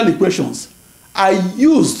differential equations are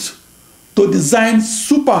used to design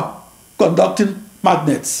superconducting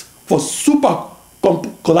magnets for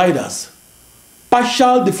supercolliders.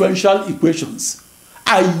 Partial differential equations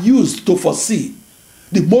are used to foresee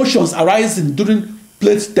the motions arising during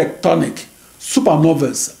plate tectonic,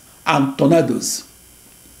 supernovas, and tornadoes.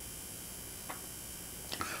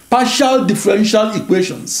 Partial differential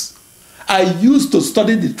equations are used to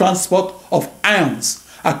study the transport of ions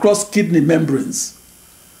across kidney membranes.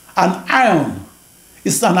 An ion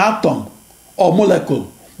is an atom or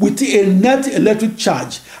molecule with a net electric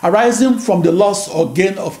charge arising from the loss or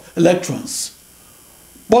gain of electrons.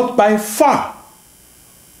 But by far,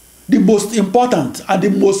 the most important and the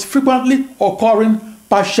most frequently occurring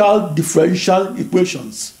partial differential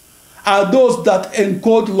equations are those that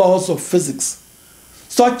encode laws of physics,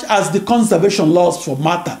 such as the conservation laws for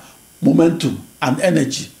matter, momentum, and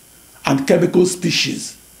energy, and chemical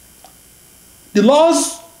species. The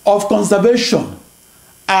laws of conservation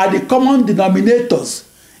are the common denominators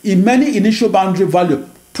in many initial boundary value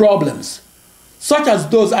problems, such as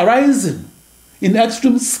those arising in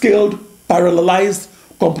extreme scaled parallelized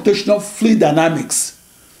computational fluid dynamics,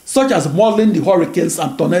 such as modeling the hurricanes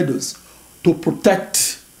and tornadoes to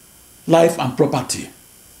protect life and property.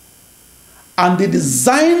 And the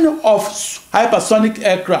design of hypersonic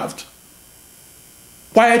aircraft,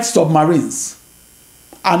 quiet submarines,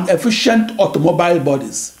 and efficient automobile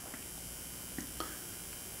bodies.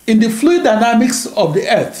 In the fluid dynamics of the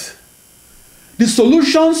Earth, the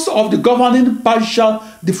solutions of the governing partial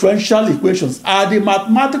differential equations are the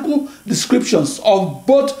mathematical descriptions of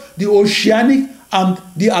both the oceanic and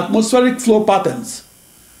the atmospheric flow patterns.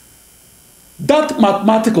 That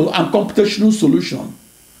mathematical and computational solution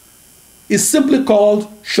is simply called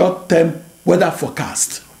short-term weather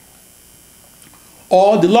forecast,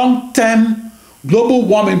 or the long-term global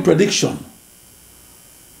warming prediction.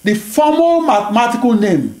 The formal mathematical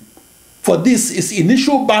name for this is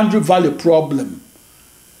initial boundary value problem.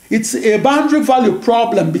 It's a boundary value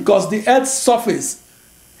problem because the Earth's surface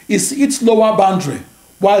is its lower boundary,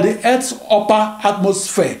 while the Earth's upper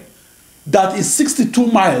atmosphere, that is 62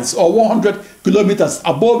 miles or 100 kilometers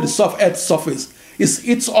above the Earth's surface, is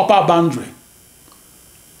its upper boundary.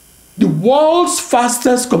 The world's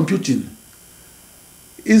fastest computing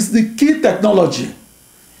is the key technology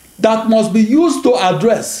that must be used to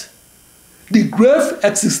address the grave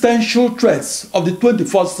existential threats of the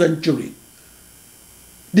 21st century.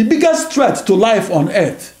 The biggest threat to life on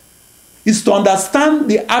Earth is to understand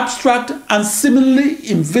the abstract and seemingly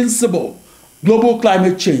invincible global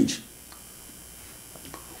climate change.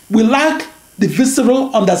 We lack the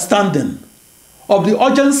visceral understanding of the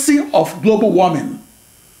urgency of global warming.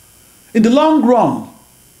 In the long run,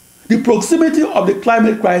 the proximity of the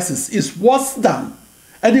climate crisis is worse than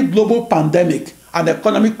any global pandemic and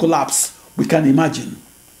economic collapse we can imagine.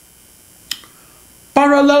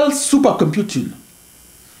 Parallel supercomputing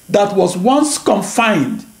that was once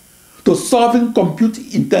confined to solving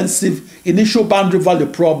compute-intensive initial boundary value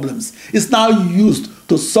problems is now used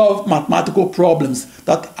to solve mathematical problems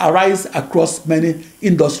that arise across many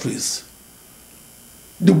industries.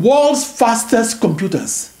 The world's fastest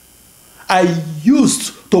computers are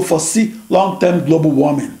used to foresee long-term global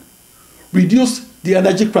warming, reduce the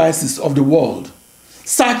energy crisis of the world,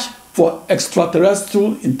 search for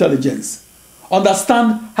extraterrestrial intelligence,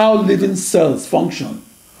 understand how living cells function,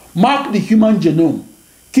 mark the human genome,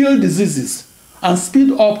 kill diseases, and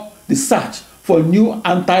speed up the search for new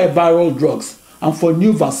antiviral drugs and for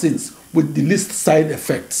new vaccines with the least side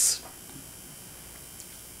effects.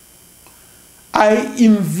 I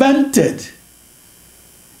invented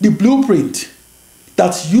the blueprint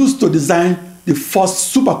that's used to design the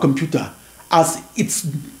first supercomputer as it's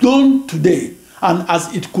known today and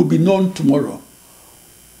as it could be known tomorrow.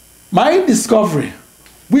 My discovery,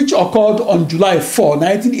 which occurred on July 4,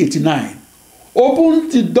 1989,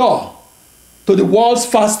 opened the door to the world's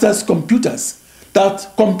fastest computers that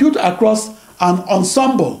compute across an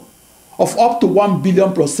ensemble of up to 1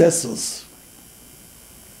 billion processors.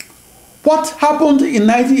 What happened in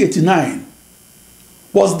 1989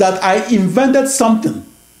 was that I invented something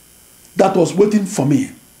that was waiting for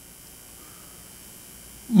me.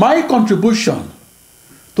 My contribution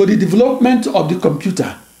to the development of the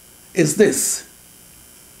computer is this.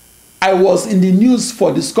 I was in the news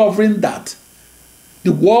for discovering that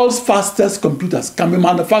the world's fastest computers can be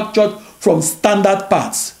manufactured from standard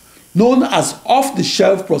parts known as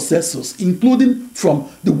off-the-shelf processors, including from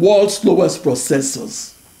the world's slowest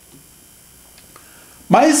processors.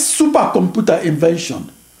 My supercomputer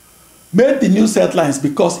invention made the news headlines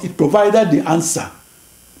because it provided the answer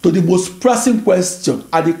to the most pressing question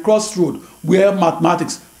at the crossroad where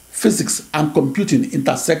mathematics, physics, and computing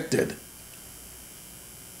intersected.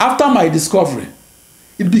 After my discovery,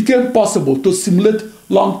 it became possible to simulate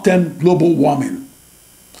long-term global warming.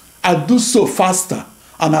 I do so faster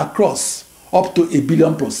and across up to 1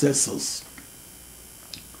 billion processors.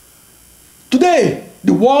 Today,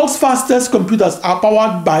 the world's fastest computers are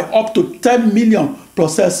powered by up to 10 million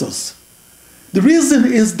processors. The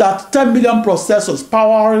reason is that 10 million processors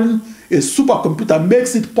powering a supercomputer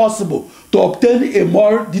makes it possible to obtain a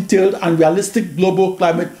more detailed and realistic global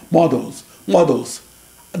climate models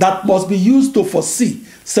that must be used to foresee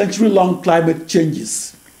century-long climate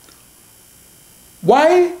changes.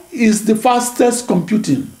 Why is the fastest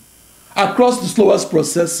computing across the slowest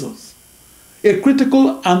processors a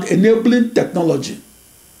critical and enabling technology?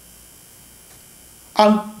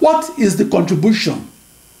 And what is the contribution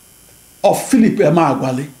of Philip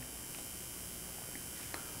Emeagwali?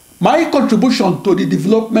 My contribution to the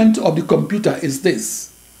development of the computer is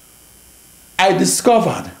this. I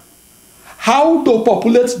discovered how to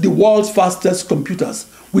populate the world's fastest computers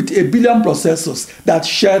with 1 billion processors that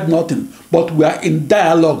shared nothing but were in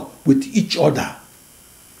dialogue with each other.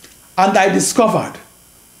 And I discovered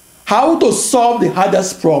how to solve the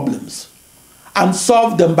hardest problems and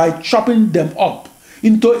solve them by chopping them up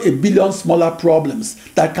into 1 billion smaller problems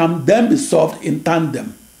that can then be solved in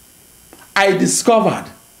tandem. I discovered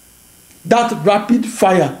that rapid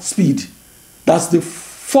fire speed, that's the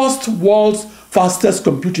first world's fastest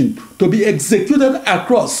computing to be executed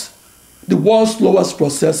across the world's slowest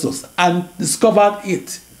processors, and discovered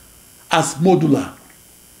it as modular.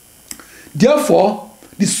 Therefore,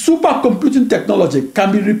 the supercomputing technology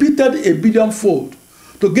can be repeated 1 billion-fold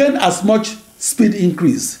to gain as much speed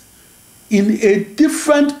increase. In a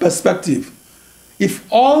different perspective, if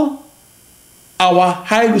all our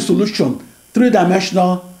high-resolution,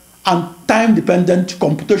 three-dimensional, and time-dependent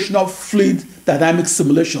computational fluid dynamic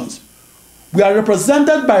simulations, we are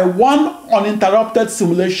represented by one uninterrupted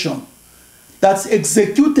simulation that's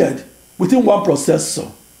executed within one processor,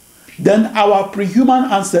 then our pre-human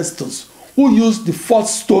ancestors who used the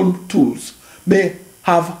first stone tools may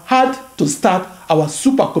have had to start our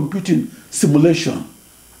supercomputing simulation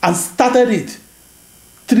and started it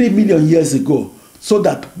 3 million years ago so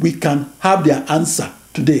that we can have their answer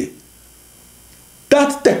today.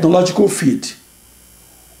 That technological feat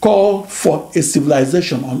called for a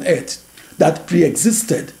civilization on Earth that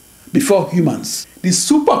pre-existed before humans. The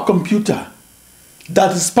supercomputer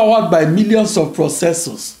that is powered by millions of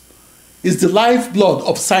processors is the lifeblood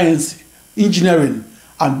of science, engineering,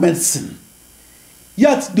 and medicine.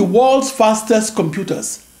 Yet the world's fastest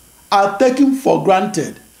computers are taken for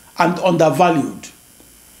granted and undervalued.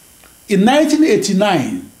 In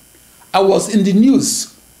 1989, I was in the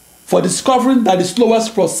news for discovering that the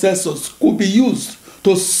slowest processors could be used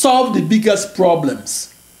to solve the biggest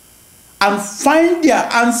problems and find their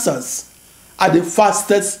answers at the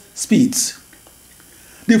fastest speeds.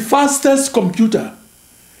 The fastest computer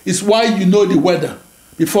is why you know the weather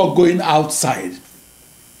before going outside.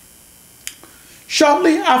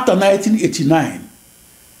 Shortly after 1989,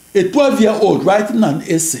 a 12-year-old writing an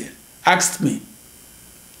essay asked me,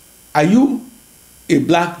 "Are you a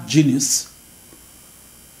black genius?"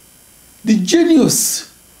 The genius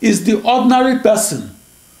is the ordinary person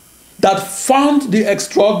that found the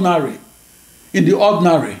extraordinary in the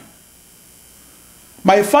ordinary.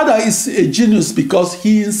 My father is a genius because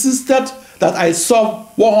he insisted that I solve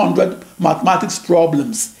 100 mathematics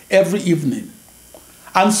problems every evening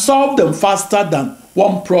and solve them faster than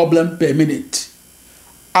one problem per minute.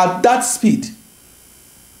 At that speed,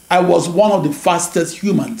 I was one of the fastest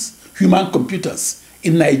human computers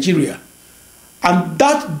in Nigeria, and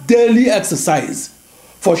that daily exercise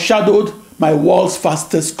foreshadowed my world's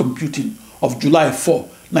fastest computing of July 4,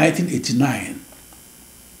 1989.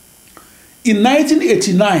 In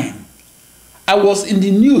 1989, I was in the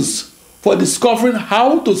news for discovering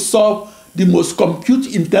how to solve the most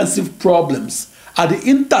compute-intensive problems at the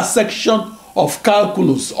intersection of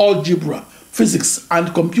calculus, algebra, physics,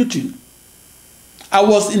 and computing. I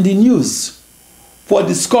was in the news for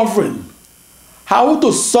discovering how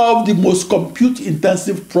to solve the most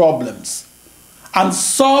compute-intensive problems and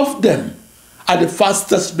solve them at the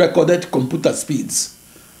fastest recorded computer speeds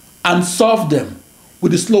and solve them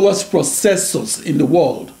with the slowest processors in the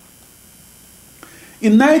world.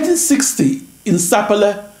 In 1960, in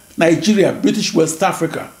Sapele, Nigeria, British West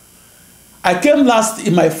Africa, I came last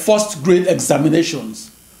in my first grade examinations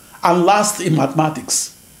and last in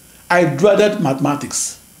mathematics. I dreaded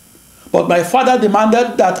mathematics, but my father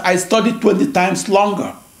demanded that I study 20 times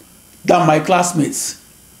longer than my classmates.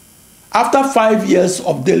 After 5 years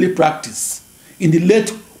of daily practice, in the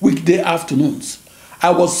late weekday afternoons, I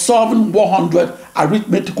was solving 100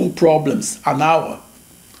 arithmetical problems an hour.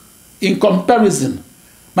 In comparison,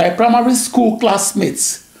 my primary school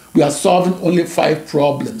classmates were solving only 5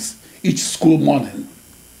 problems each school morning.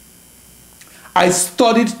 I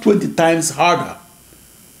studied 20 times harder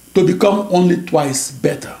to become only twice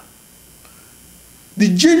better. The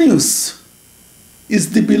genius is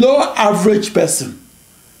the below average person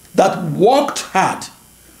that worked hard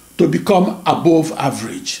to become above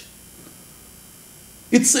average.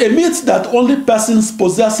 It's a myth that only persons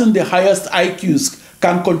possessing the highest IQs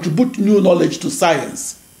can contribute new knowledge to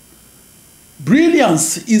science.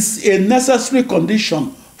 Brilliance is a necessary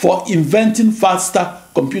condition for inventing faster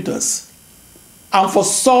computers and for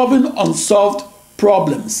solving unsolved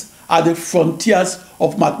problems at the frontiers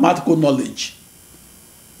of mathematical knowledge.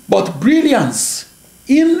 But brilliance,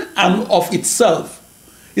 in and of itself,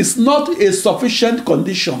 is not a sufficient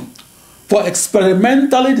condition for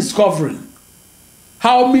experimentally discovering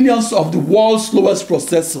how millions of the world's slowest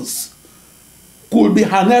processors could be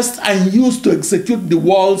harnessed and used to execute the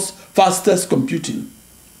world's fastest computing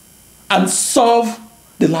and solve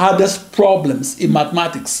the hardest problems in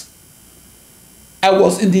mathematics. I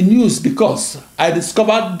was in the news because I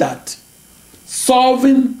discovered that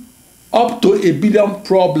solving up to 1 billion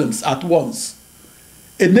problems at once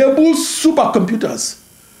enables supercomputers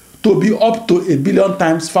to be up to 1 billion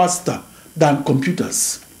times faster than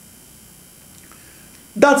computers.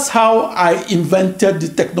 That's how I invented the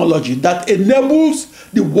technology that enables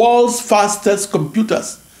the world's fastest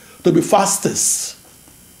computers to be fastest.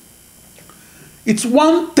 It's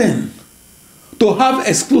one thing to have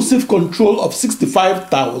exclusive control of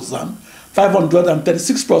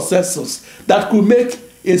 65,536 processors that could make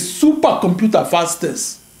a supercomputer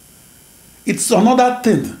fastest. It's another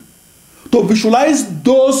thing to visualize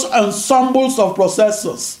those ensembles of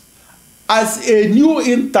processors as a new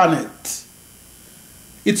internet.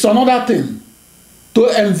 It's another thing to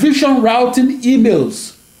envision routing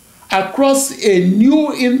emails across a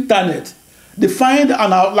new internet defined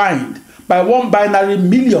and outlined by one binary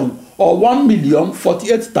million or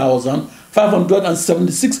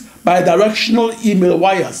 1,048,576 bidirectional email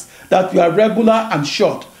wires that were regular and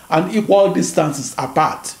short and equal distances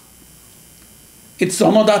apart. It's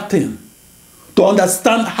another thing to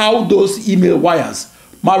understand how those email wires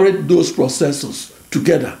married those processors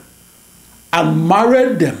together and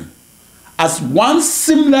married them as one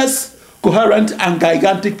seamless, coherent, and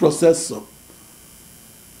gigantic processor.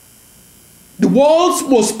 The world's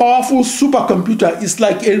most powerful supercomputer is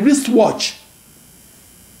like a wristwatch.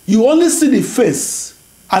 You only see the face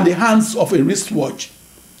and the hands of a wristwatch.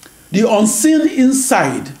 The unseen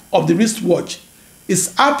inside of the wristwatch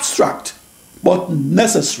is abstract but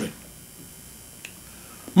necessary.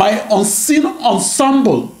 My unseen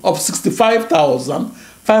ensemble of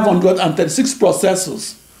 65,536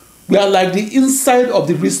 processors were like the inside of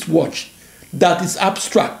the wristwatch that is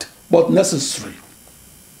abstract but necessary.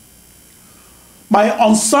 My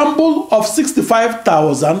ensemble of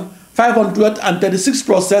 65,536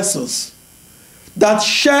 processors that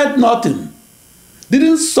shared nothing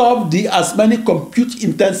didn't solve the as many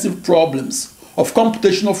compute-intensive problems of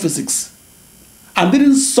computational physics and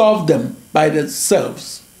didn't solve them by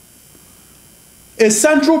themselves. A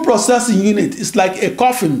central processing unit is like a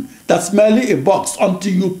coffin that's merely a box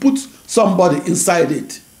until you put somebody inside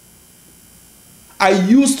it. I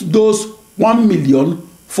used those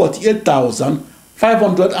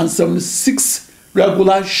 1,048,576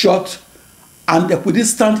 regular, short, and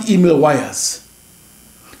equidistant email wires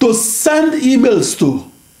to send emails to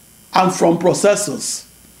and from processors,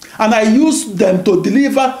 and I used them to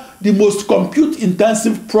deliver the most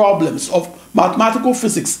compute-intensive problems of mathematical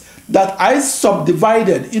physics that I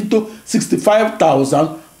subdivided into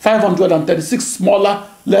 65,536 smaller,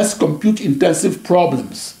 less compute-intensive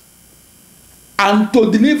problems, and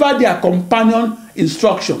to deliver their companion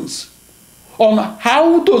instructions on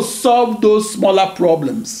how to solve those smaller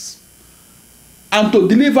problems, and to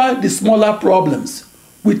deliver the smaller problems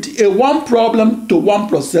with a one-problem-to-one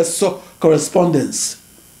processor correspondence,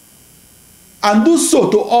 and do so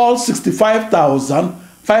to all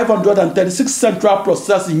 65,536 central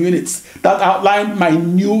processing units that outline my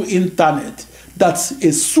new internet. That's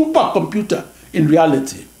a supercomputer in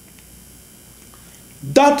reality.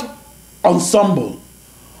 That ensemble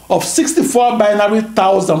of 64 binary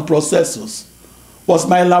thousand processors was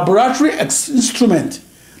my laboratory instrument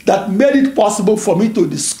that made it possible for me to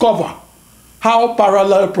discover how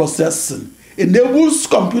parallel processing enables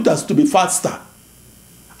computers to be faster,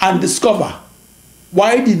 and discover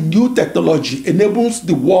why the new technology enables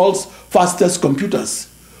the world's fastest computers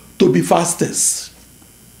to be fastest.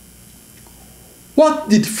 What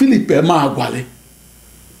did Philip Emeagwali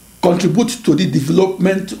contribute to the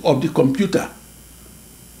development of the computer?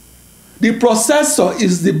 The processor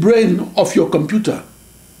is the brain of your computer.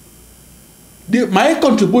 My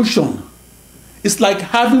contribution is like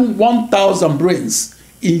having 1,000 brains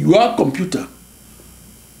in your computer.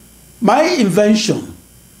 My invention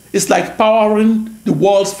is like powering the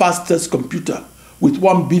world's fastest computer with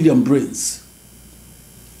 1 billion brains.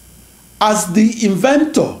 As the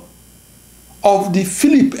inventor of the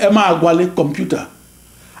Philip Emeagwali computer,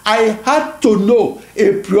 I had to know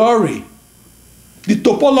a priori the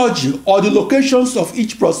topology or the locations of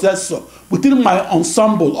each processor within my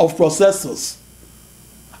ensemble of processors.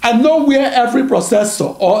 I know where every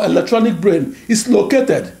processor or electronic brain is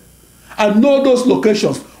located, and know those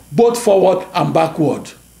locations both forward and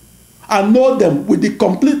backward, and know them with the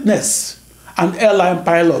completeness an airline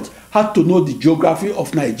pilot had to know the geography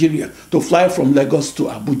of Nigeria to fly from Lagos to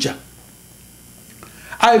Abuja.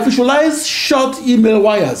 I visualize short email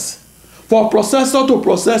wires for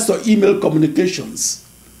processor-to-processor email communications.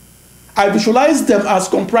 I visualize them as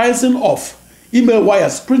comprising of email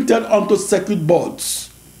wires printed onto circuit boards.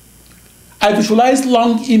 I visualize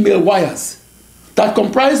long email wires that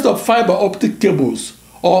comprised of fiber optic cables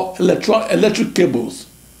or electric cables.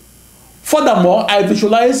 Furthermore, I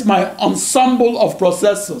visualize my ensemble of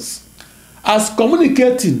processors as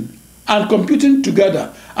communicating and computing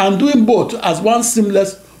together and doing both as one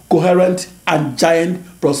seamless, coherent, and giant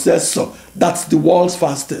processor that's the world's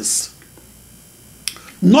fastest.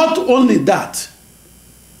 Not only that,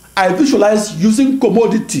 I visualize using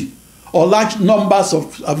commodity or large numbers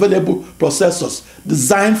of available processors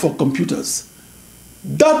designed for computers.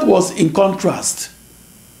 That was in contrast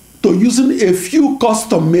to using a few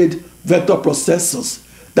custom-made vector processors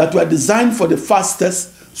that were designed for the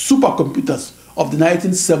fastest supercomputers of the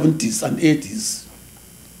 1970s and 80s.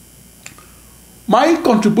 My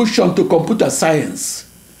contribution to computer science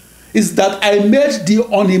is that I made the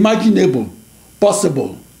unimaginable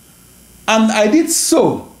possible And I did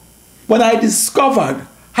so when I discovered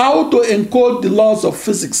how to encode the laws of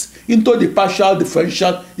physics into the partial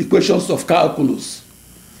differential equations of calculus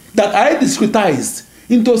that I discretized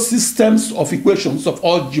into systems of equations of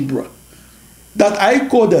algebra that I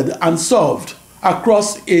coded and solved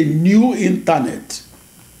across a new internet.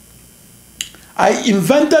 I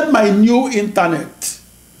invented my new internet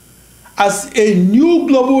as a new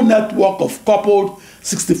global network of coupled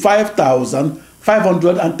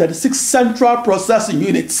 65,536 central processing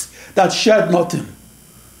units that shared nothing.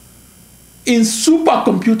 In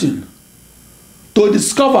supercomputing, to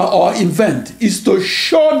discover or invent is to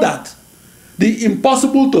show that the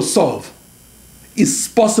impossible to solve is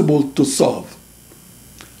possible to solve.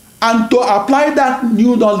 And to apply that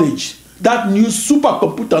new knowledge, that new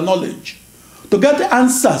supercomputer knowledge, to get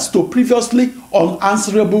answers to previously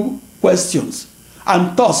unanswerable questions,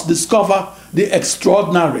 and thus discover the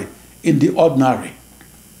extraordinary in the ordinary.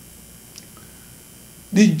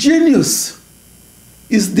 The genius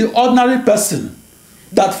is the ordinary person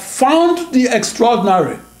that found the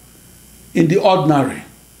extraordinary in the ordinary.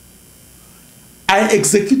 I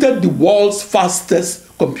executed the world's fastest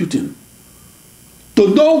computing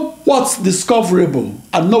to know what's discoverable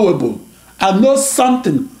and knowable, and know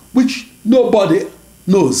something which nobody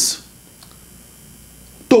knows.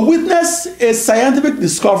 To witness a scientific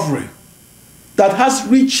discovery that has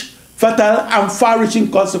rich, fertile, and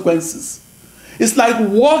far-reaching consequences is like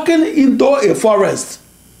walking into a forest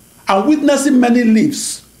and witnessing many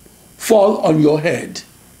leaves fall on your head.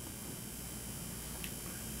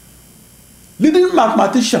 Leading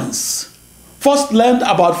mathematicians first learned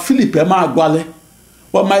about Philip Emeagwali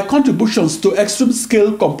were my contributions to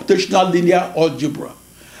extreme-scale computational linear algebra,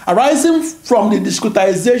 arising from the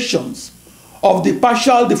discretizations of the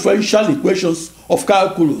partial differential equations of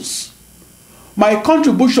calculus. My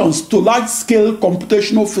contributions to large-scale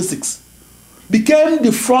computational physics became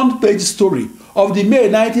the front-page story of the May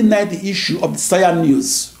 1990 issue of the Siam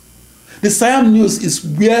News. The Siam News is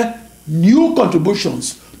where new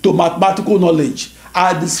contributions to mathematical knowledge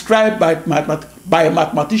are described by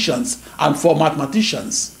mathematicians and for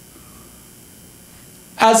mathematicians.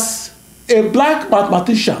 As a black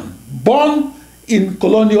mathematician born in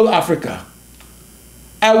colonial Africa,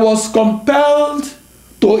 I was compelled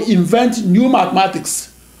to invent new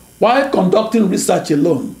mathematics while conducting research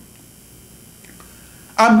alone.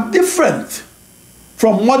 I'm different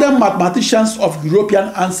from modern mathematicians of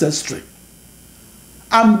European ancestry.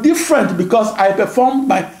 I'm different because I performed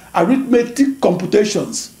my arithmetic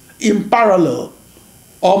computations in parallel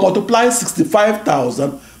or multiply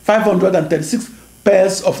 65,536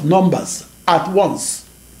 pairs of numbers at once.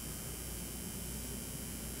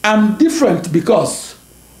 I'm different because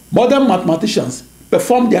modern mathematicians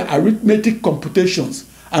perform their arithmetic computations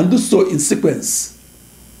and do so in sequence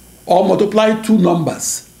or multiply two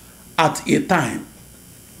numbers at a time.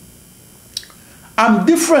 I'm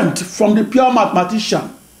different from the pure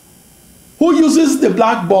mathematician who uses the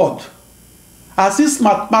blackboard as his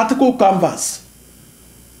mathematical canvas.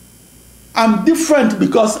 I'm different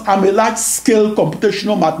because I'm a large-scale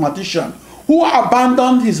computational mathematician who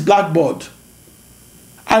abandoned his blackboard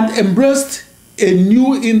and embraced a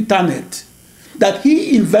new internet that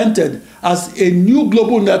he invented as a new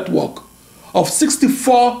global network of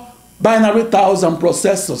 64 binary thousand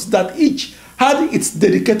processors that each had its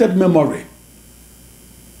dedicated memory.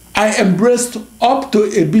 I embraced up to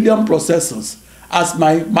 1 billion processors as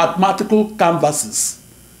my mathematical canvases.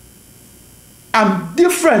 I'm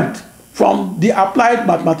different from the applied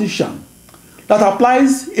mathematician that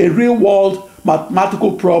applies a real-world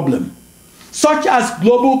mathematical problem, such as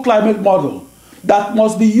global climate model that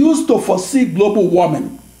must be used to foresee global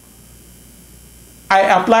warming. I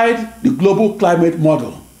applied the global climate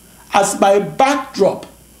model as my backdrop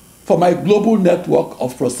for my global network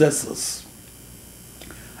of processors.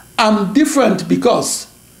 I'm different because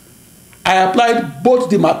I applied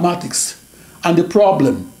both the mathematics and the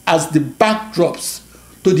problem as the backdrops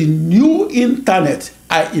to the new internet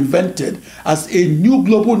I invented as a new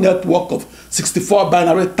global network of 64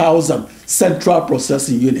 binary thousand central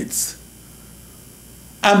processing units.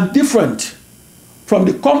 I'm different from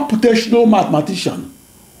the computational mathematician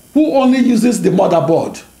who only uses the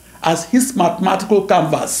motherboard as his mathematical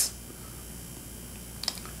canvas.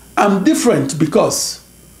 I'm different because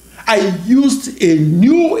I used a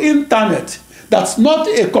new internet that's not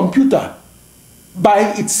a computer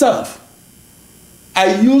by itself.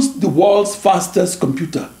 I used the world's fastest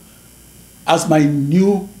computer as my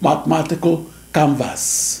new mathematical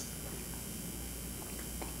canvas.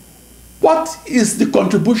 What is the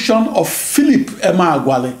contribution of Philip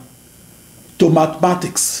Emeagwali to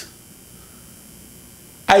mathematics?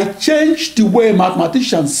 I changed the way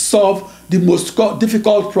mathematicians solve the most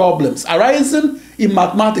difficult problems arising in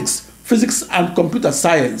mathematics, physics, and computer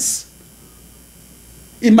science.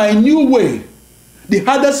 In my new way, the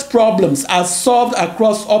hardest problems are solved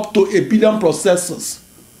across up to 1 billion processors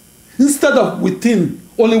instead of within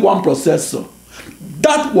only one processor.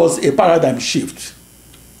 That was a paradigm shift.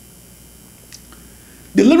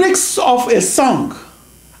 The lyrics of a song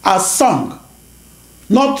are sung,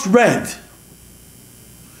 not read.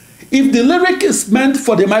 If the lyric is meant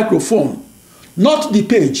for the microphone, not the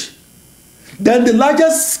page, then the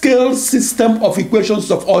largest scale system of equations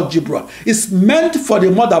of algebra is meant for the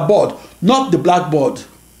motherboard, not the blackboard.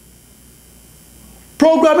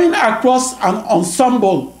 Programming across an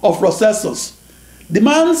ensemble of processors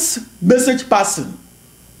demands message passing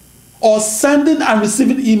or sending and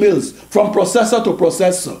receiving emails from processor to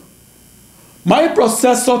processor. My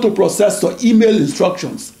processor to processor email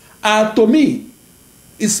instructions are to me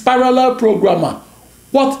is parallel programmer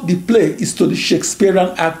what the play is to the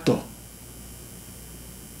Shakespearean actor.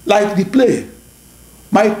 Like the play,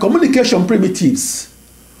 my communication primitives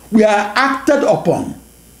were acted upon,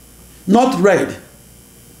 not read.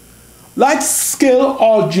 Large-scale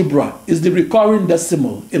algebra is the recurring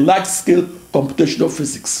decimal in large-scale computational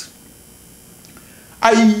physics.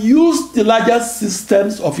 I used the largest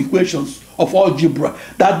systems of equations of algebra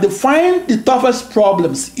that define the toughest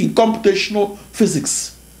problems in computational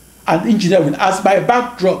physics and engineering as my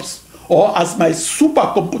backdrops or as my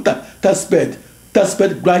supercomputer testbed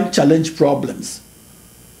grand challenge problems.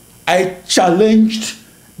 I challenged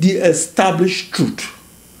the established truth.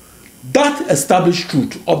 That established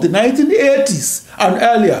truth of the 1980s and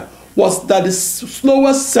earlier was that the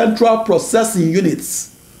slowest central processing units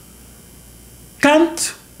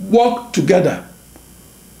can't work together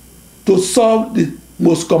to solve the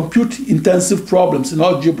most compute-intensive problems in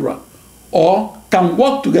algebra, or can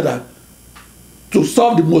work together to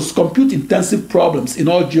solve the most compute-intensive problems in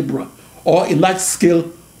algebra or in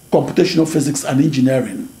large-scale computational physics and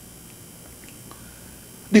engineering.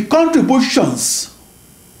 The contributions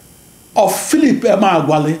of Philip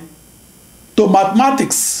Emeagwali to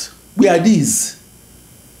mathematics were these.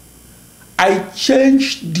 I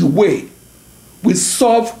changed the way we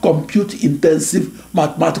solve compute-intensive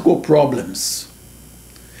mathematical problems.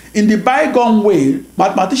 In the bygone way,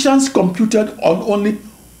 mathematicians computed on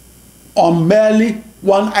merely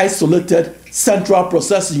one isolated central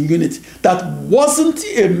processing unit that wasn't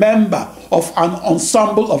a member of an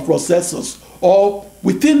ensemble of processors, or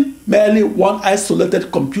within merely one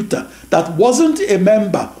isolated computer that wasn't a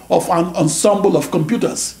member of an ensemble of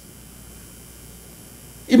computers.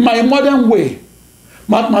 In my modern way,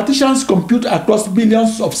 mathematicians compute across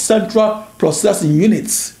millions of central processing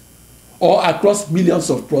units or across millions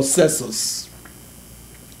of processors.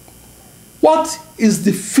 What is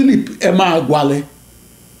the Philip Emeagwali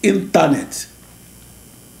Internet?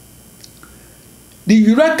 The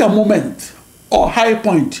eureka moment or high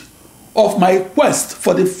point of my quest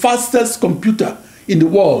for the fastest computer in the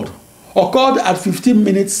world occurred at 15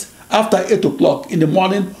 minutes after 8 o'clock in the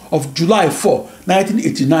morning of July 4,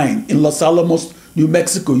 1989 in Los Alamos, New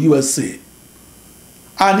Mexico, USA.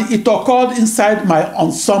 And it occurred inside my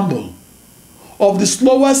ensemble of the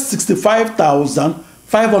slowest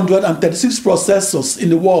 65,536 processors in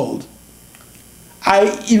the world. I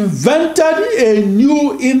invented a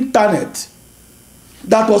new internet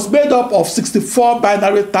that was made up of 64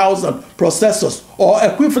 binary thousand processors, or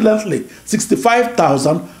equivalently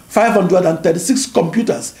 65,536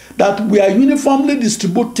 computers that were uniformly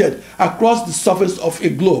distributed across the surface of a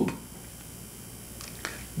globe.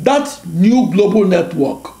 That new global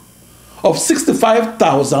network of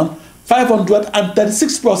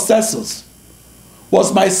 65,536 processors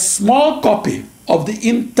was my small copy of the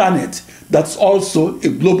internet that's also a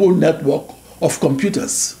global network of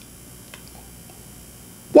computers.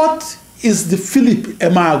 What is the Philip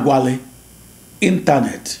Emeagwali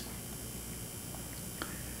Internet?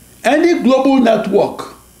 Any global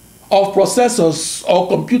network of processors or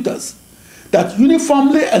computers that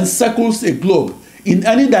uniformly encircles a globe in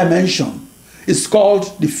any dimension is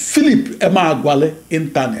called the Philip Emeagwali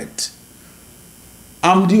Internet.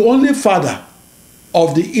 I'm the only father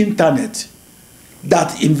of the internet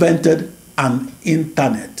that invented an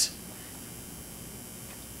internet.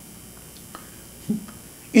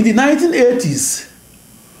 In the 1980s,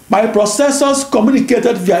 my processors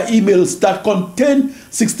communicated via emails that contained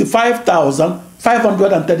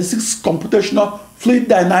 65,536 computational fluid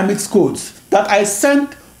dynamics codes that I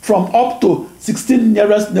sent from up to 16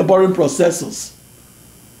 nearest neighboring processors.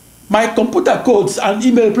 My computer codes and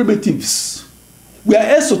email primitives were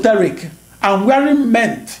esoteric and weren't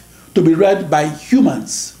meant to be read by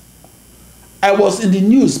humans. I was in the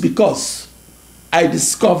news because I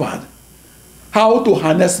discovered how to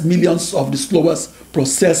harness millions of the slowest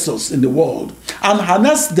processors in the world and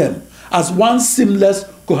harness them as one seamless,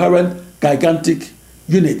 coherent, gigantic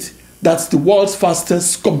unit that's the world's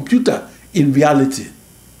fastest computer in reality.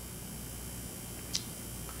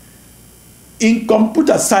 In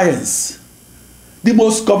computer science, the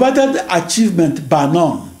most coveted achievement bar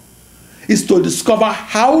none is to discover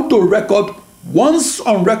how to record once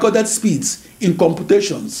unrecorded speeds in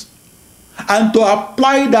computations and to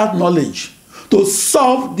apply that knowledge to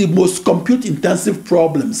solve the most compute-intensive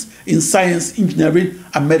problems in science, engineering,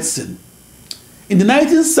 and medicine. In the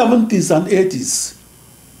 1970s and 80s,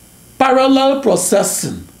 parallel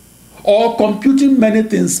processing, or computing many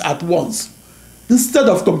things at once, instead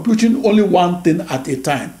of computing only one thing at a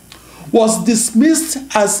time, was dismissed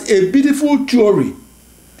as a beautiful theory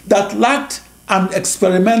that lacked an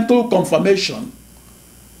experimental confirmation.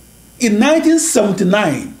 In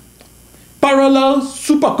 1979, parallel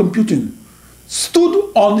supercomputing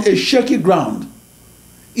stood on a shaky ground.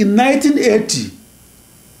 In 1980,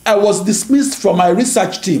 I was dismissed from my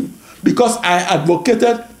research team because I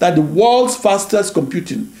advocated that the world's fastest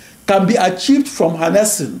computing can be achieved from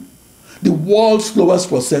harnessing the world's slowest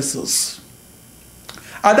processors.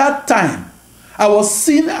 At that time, I was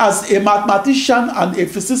seen as a mathematician and a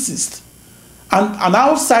physicist and an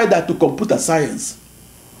outsider to computer science.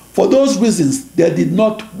 For those reasons, they did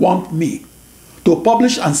not want me to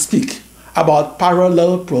publish and speak about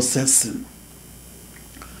parallel processing.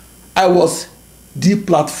 I was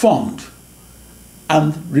deplatformed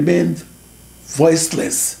and remained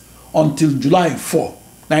voiceless until July 4,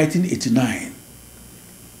 1989.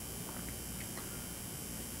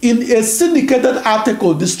 In a syndicated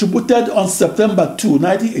article distributed on September 2,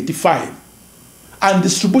 1985, and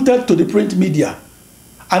distributed to the print media,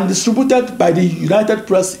 and distributed by the United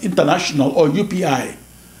Press International, or UPI,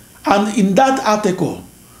 and in that article,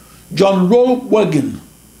 John Roll Wegen,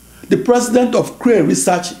 the president of Cray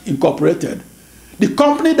Research Incorporated, the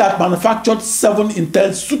company that manufactured 7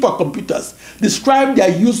 intense supercomputers, described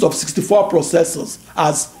their use of 64 processors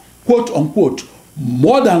as, quote-unquote,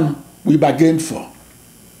 more than we bargained for.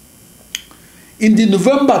 In the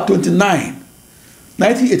November 29,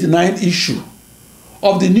 1989 issue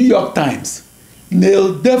of the New York Times,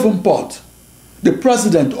 Neil Davenport, the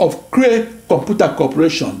president of Cray Computer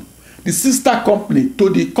Corporation, the sister company to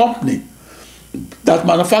the company that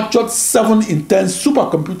manufactured 7 intense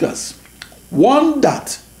supercomputers, warned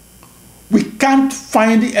that we can't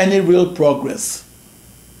find any real progress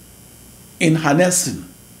in harnessing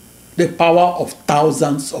the power of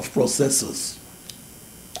thousands of processors,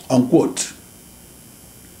 unquote.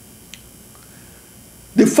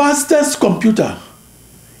 The fastest computer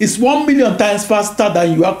is 1 million times faster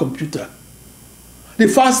than your computer. The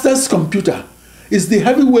fastest computer is the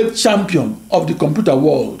heavyweight champion of the computer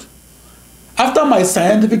world. After my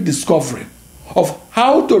scientific discovery of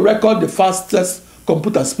how to record the fastest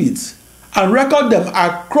computer speeds and record them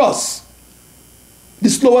across the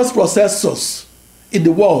slowest processors in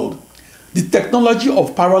the world, the technology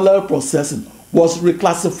of parallel processing was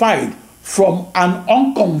reclassified from an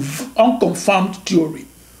unconfirmed theory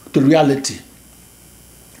to reality.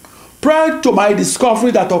 Prior to my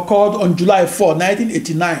discovery that occurred on July 4,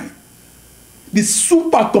 1989, the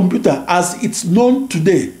supercomputer as it's known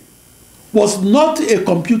today was not a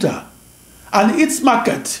computer, and its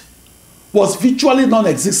market was virtually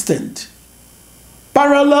non-existent.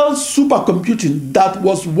 Parallel supercomputing that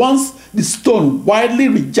was once the stone widely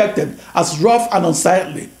rejected as rough and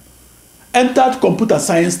unsightly entered computer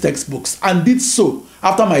science textbooks and did so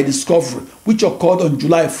after my discovery, which occurred on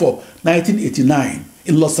July 4, 1989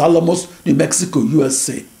 in Los Alamos, New Mexico,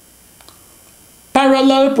 USA.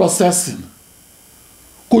 Parallel processing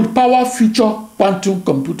could power future quantum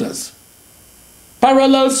computers.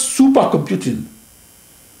 Parallel supercomputing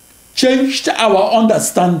changed our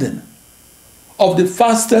understanding of the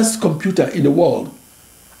fastest computer in the world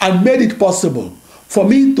and made it possible for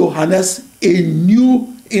me to harness a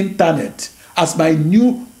new internet as my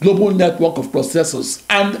new global network of processors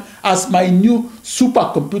and as my new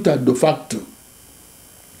supercomputer de facto.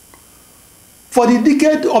 For the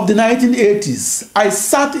decade of the 1980s, I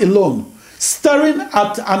sat alone staring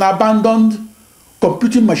at an abandoned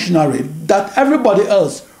computing machinery that everybody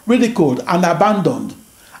else ridiculed and abandoned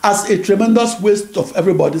as a tremendous waste of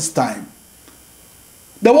everybody's time.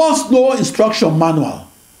 There was no instruction manual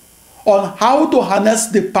on how to harness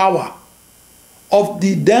the power of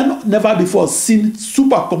the then never before seen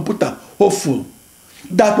supercomputer hopeful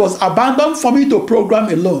that was abandoned for me to program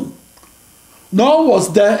alone. Nor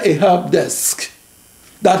was there a help desk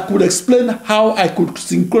that could explain how I could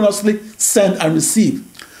synchronously send and receive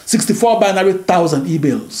 64 binary thousand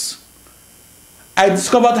emails. I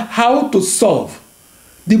discovered how to solve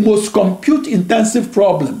the most compute-intensive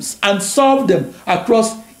problems and solve them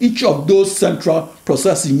across each of those central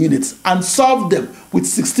processing units and solve them with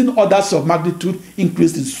 16 orders of magnitude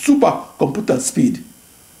increase in supercomputer speed.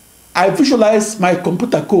 I visualized my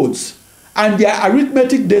computer codes and their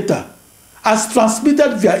arithmetic data as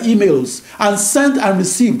transmitted via emails and sent and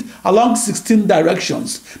received along 16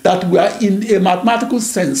 directions that were in a mathematical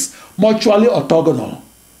sense mutually orthogonal.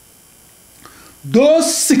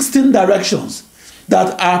 Those 16 directions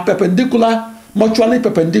that are perpendicular, mutually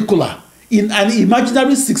perpendicular in an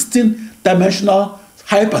imaginary 16-dimensional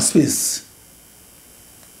hyperspace.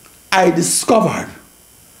 I discovered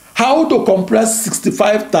how to compress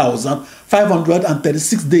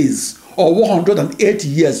 65,536 days or 108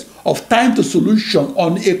 years of time to solution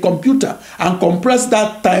on a computer and compress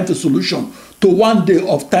that time to solution to 1 day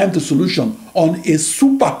of time to solution on a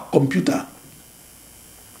supercomputer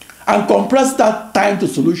and compress that time to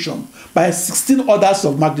solution by 16 orders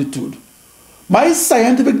of magnitude. My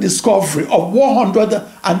scientific discovery of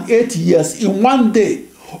 108 years in 1 day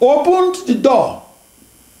opened the door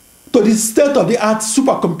to the state-of-the-art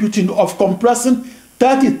supercomputing of compressing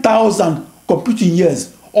 30,000 computing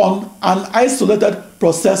years on an isolated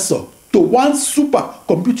processor to 1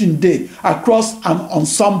 supercomputing day across an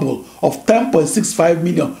ensemble of 10.65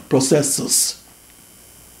 million processors.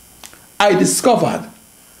 I discovered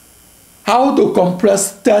how to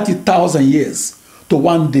compress 30,000 years to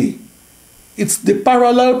 1 day. It's the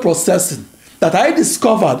parallel processing that I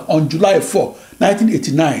discovered on July 4,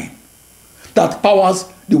 1989 that powers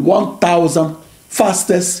the 1,000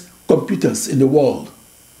 fastest computers in the world.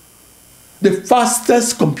 The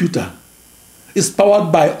fastest computer is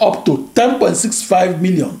powered by up to 10.65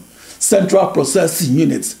 million central processing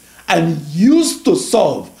units and used to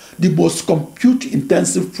solve the most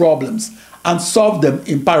compute-intensive problems and solve them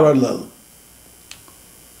in parallel.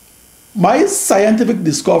 My scientific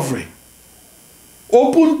discovery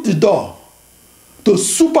opened the door to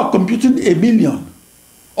supercomputing a million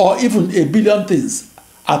or even a billion things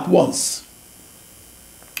at once.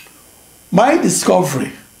 My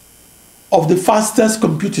discovery of the fastest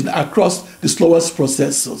computing across the slowest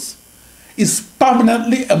processors is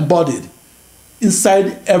permanently embodied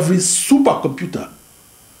inside every supercomputer.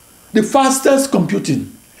 The fastest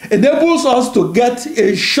computing enables us to get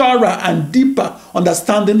a surer and deeper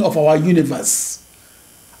understanding of our universe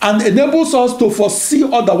and enables us to foresee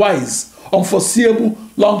otherwise unforeseeable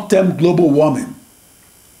long-term global warming.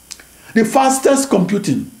 The fastest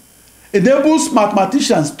computing enables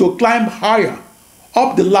mathematicians to climb higher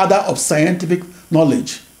up the ladder of scientific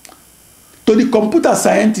knowledge. To the computer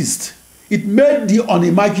scientist, it made the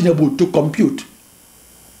unimaginable to compute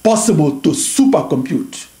possible to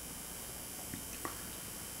supercompute.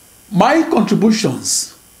 My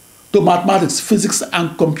contributions to mathematics, physics,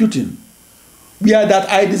 and computing were that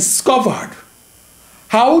I discovered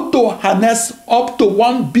how to harness up to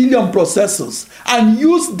 1 billion processors and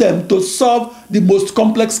use them to solve the most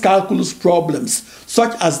complex calculus problems,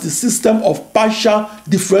 such as the system of partial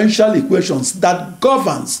differential equations that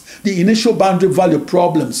governs the initial boundary value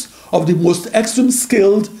problems of the most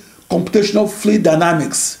extreme-scaled computational fluid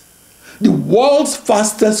dynamics. The world's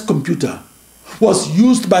fastest computer was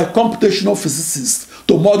used by computational physicists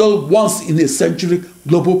to model once-in-a-century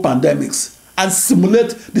global pandemics and simulate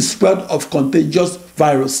the spread of contagious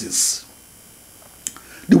viruses.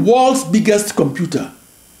 The world's biggest computer,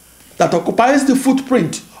 that occupies the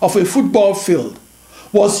footprint of a football field,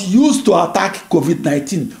 was used to attack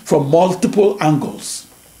COVID-19 from multiple angles.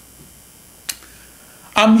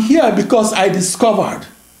 I'm here because I discovered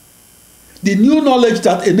the new knowledge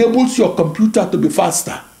that enables your computer to be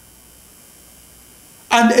faster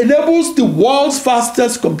and enables the world's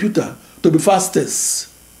fastest computer to be fastest.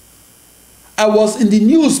 I was in the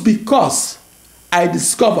news because I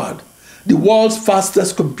discovered the world's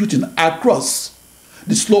fastest computing across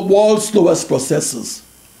the world's slowest processors.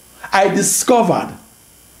 I discovered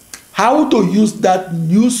how to use that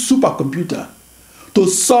new supercomputer to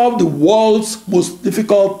solve the world's most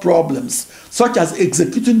difficult problems, such as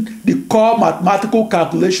executing the core mathematical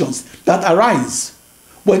calculations that arise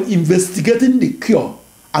when investigating the cure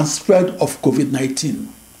and spread of COVID-19.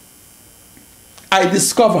 I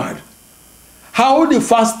discovered how the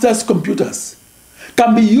fastest computers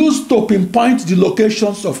can be used to pinpoint the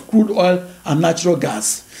locations of crude oil and natural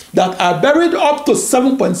gas that are buried up to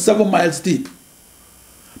 7.7 miles deep.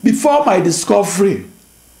 Before my discovery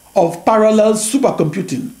of parallel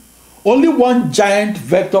supercomputing, only one giant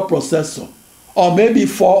vector processor, or maybe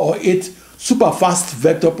 4 or 8 super-fast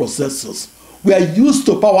vector processors were used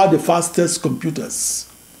to power the fastest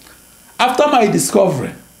computers. After my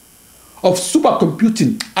discovery of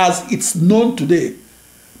supercomputing as it's known today,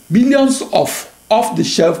 millions of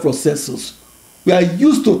off-the-shelf processors were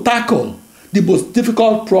used to tackle the most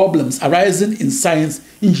difficult problems arising in science,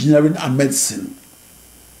 engineering, and medicine.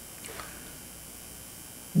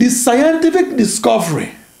 The scientific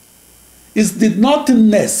discovery is the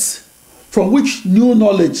nothingness from which new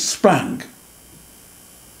knowledge sprang.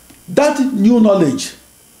 That new knowledge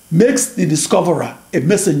makes the discoverer a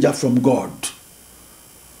messenger from God.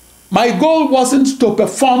 My goal wasn't to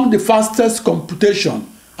perform the fastest computation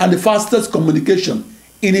and the fastest communication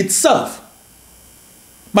in itself.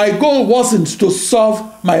 My goal wasn't to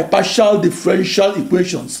solve my partial differential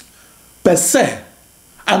equations per se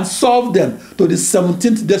and solve them to the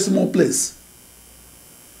 17th decimal place.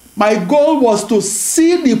 My goal was to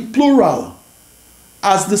see the plural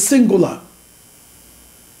as the singular.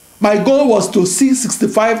 My goal was to see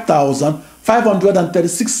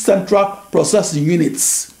 65,536 central processing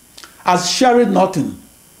units as sharing nothing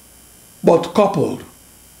but coupled,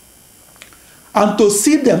 and to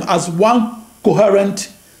see them as one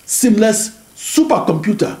coherent, seamless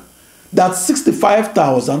supercomputer that's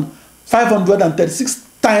 65,536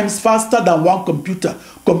 times faster than one computer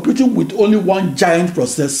computing with only one giant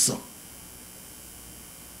processor.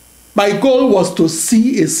 My goal was to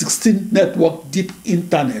see a 16-network deep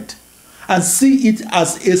internet and see it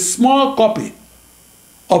as a small copy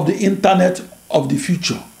of the internet of the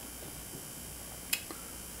future.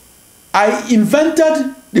 I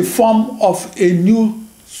invented the form of a new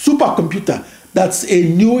supercomputer that's a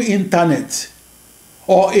new internet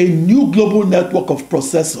or a new global network of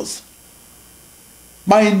processors.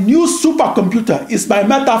 My new supercomputer is my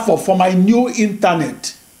metaphor for my new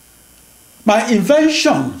internet. My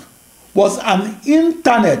invention was an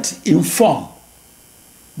internet in form,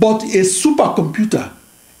 but a supercomputer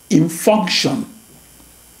in function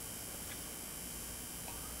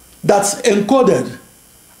that's encoded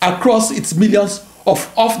across its millions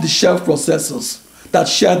of off-the-shelf processors that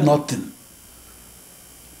shared nothing.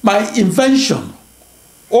 My invention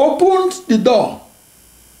opened the door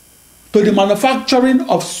to the manufacturing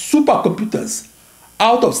of supercomputers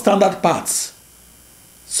out of standard parts,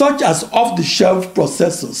 such as off-the-shelf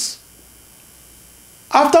processors.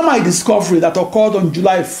 After my discovery that occurred on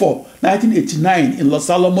July 4, 1989 in Los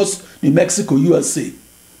Alamos, New Mexico, USA,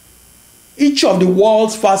 each of the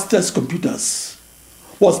world's fastest computers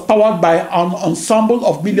was powered by an ensemble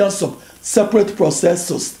of millions of separate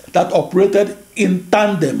processors that operated in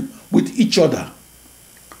tandem with each other.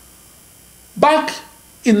 Back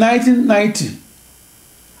in 1990,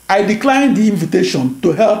 I declined the invitation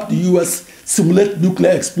to help the US simulate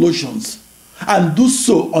nuclear explosions and do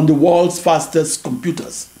so on the world's fastest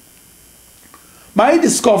computers. My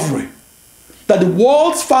discovery that the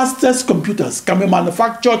world's fastest computers can be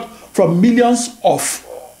manufactured from millions of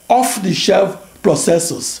off-the-shelf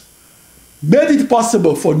processors made it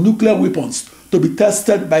possible for nuclear weapons to be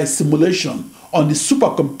tested by simulation on the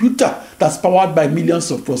supercomputer that's powered by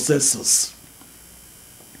millions of processors.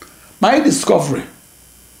 My discovery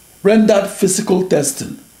rendered physical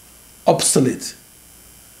testing obsolete.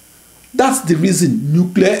 That's the reason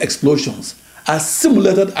nuclear explosions are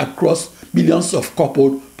simulated across millions of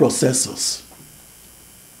coupled processors.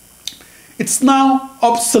 It's now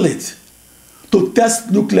obsolete to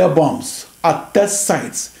test nuclear bombs at test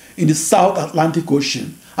sites in the South Atlantic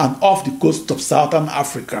Ocean and off the coast of Southern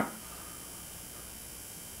Africa.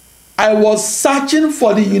 I was searching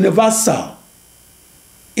for the universal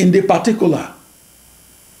in the particular.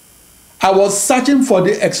 I was searching for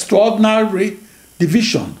the extraordinary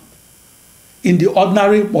division in the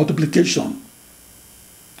ordinary multiplication.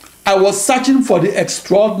 I was searching for the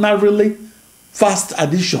extraordinarily fast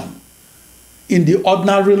addition in the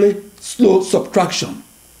ordinarily slow subtraction.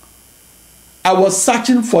 I was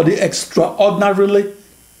searching for the extraordinarily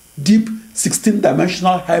deep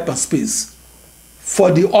 16-dimensional hyperspace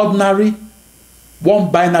for the ordinary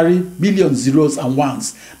one binary million zeros and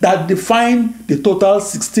ones that define the total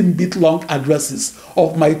 16-bit long addresses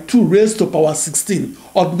of my 2 raised to power 16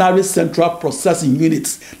 ordinary central processing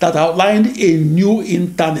units that outlined a new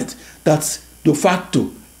internet that's de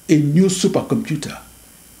facto a new supercomputer.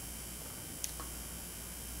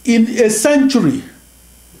 In a century,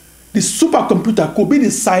 the supercomputer could be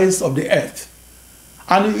the size of the Earth,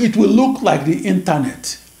 and it will look like the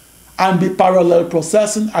internet and be parallel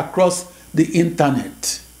processing across the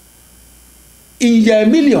internet. In year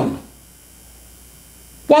million,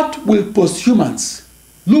 what will posthumans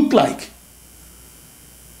look like?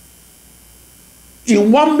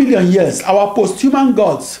 In 1 million years, our posthuman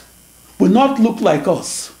gods will not look like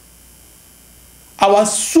us. Our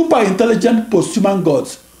super intelligent posthuman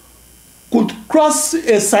gods could cross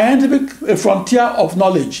a scientific frontier of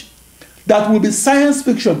knowledge that will be science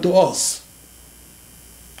fiction to us.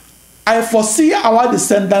 I foresee our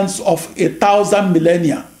descendants of 1,000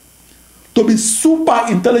 millennia to be super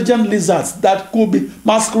intelligent lizards that could be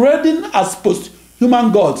masquerading as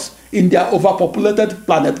post-human gods in their overpopulated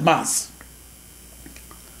planet Mars.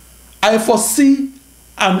 I foresee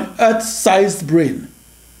an Earth-sized brain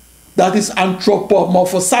that is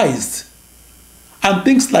anthropomorphized and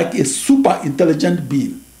thinks like a super intelligent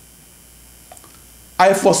being.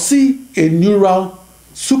 I foresee a neural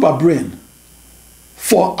super brain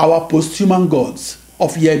for our post-human gods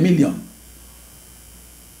of year million.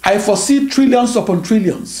 I foresee trillions upon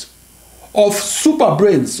trillions of super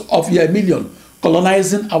brains of year million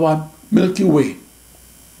colonizing our Milky Way.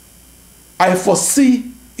 I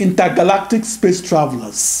foresee intergalactic space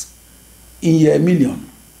travelers in year million.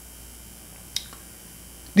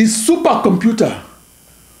 The supercomputer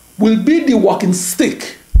will be the walking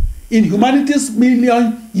stick in humanity's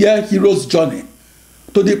million-year hero's journey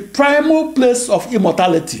to the primal place of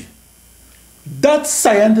immortality. That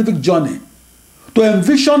scientific journey to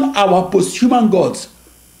envision our post-human gods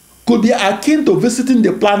could be akin to visiting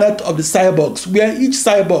the planet of the cyborgs, where each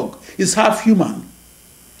cyborg is half human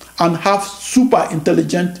and half super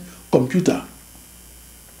intelligent computer.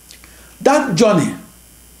 That journey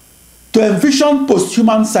to envision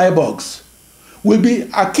post-human cyborgs will be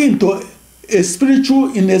akin to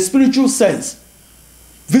in a spiritual sense,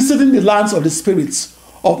 visiting the lands of the spirits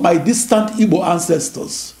of my distant Igbo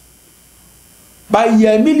ancestors. By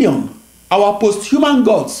year million, our post-human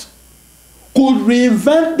gods could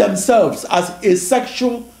reinvent themselves as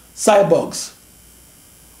asexual cyborgs.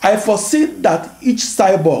 I foresee that each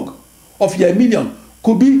cyborg of year million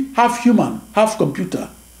could be half human, half computer.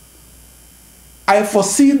 I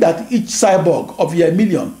foresee that each cyborg of year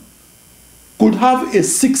million could have a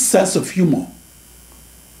sixth sense of humor.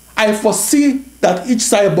 I foresee that each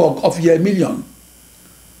cyborg of year million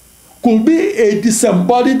could be a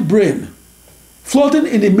disembodied brain floating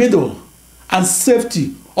in the middle and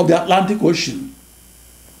safety of the Atlantic Ocean.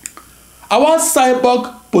 Our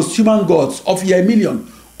cyborg posthuman gods of year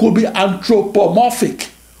million could be anthropomorphic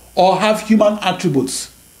or have human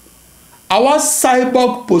attributes. Our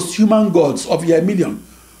cyborg posthuman gods of year million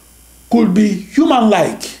could be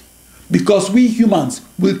human-like because we humans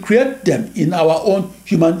will create them in our own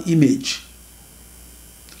human image.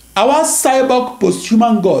 Our cyborg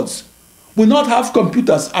posthuman gods will not have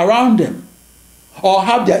computers around them or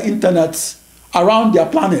have their internets around their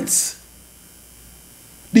planets.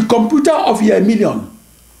 The computer of year million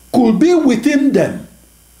could be within them.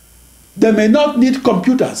 They may not need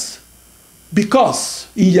computers because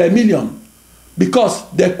in year million, because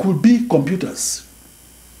there could be computers.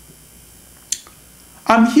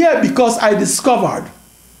 I'm here because I discovered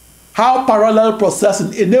how parallel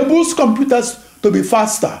processing enables computers to be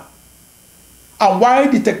faster and why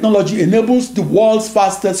the technology enables the world's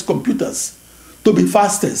fastest computers to be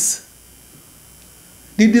fastest.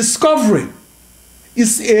 The discovery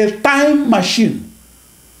is a time machine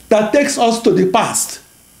that takes us to the past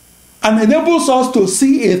and enables us to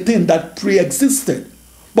see a thing that pre-existed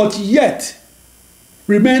but yet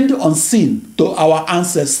remained unseen to our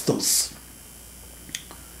ancestors.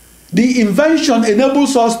 The invention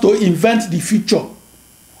enables us to invent the future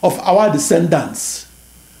of our descendants.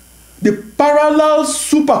 The parallel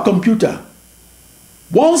supercomputer,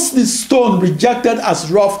 once the stone rejected as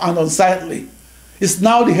rough and unsightly, is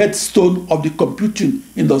now the headstone of the computing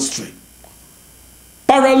industry.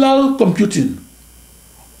 Parallel computing,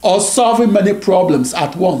 or solving many problems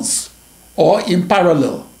at once or in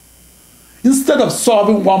parallel, instead of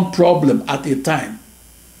solving one problem at a time,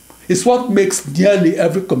 is what makes nearly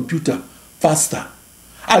every computer faster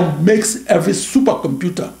and makes every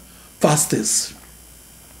supercomputer fastest.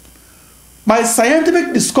 My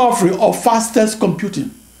scientific discovery of fastest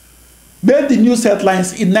computing made the news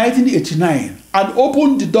headlines in 1989 and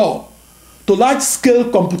opened the door to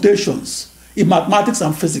large-scale computations in mathematics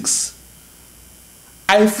and physics.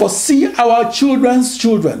 I foresee our children's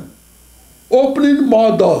children opening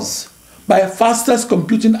more doors by fastest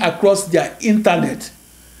computing across their internet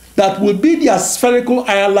that will be their spherical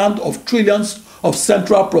island of trillions of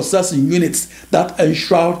central processing units that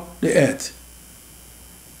enshroud the Earth.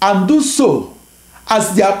 And do so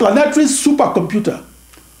as their planetary supercomputer.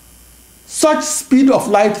 Such speed of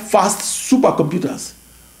light fast supercomputers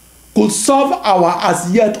could solve our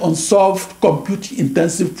as yet unsolved compute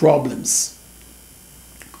intensive problems.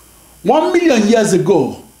 1 million years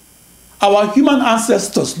ago, our human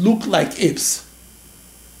ancestors looked like apes.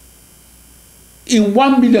 in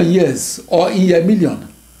 1 million years or in a million,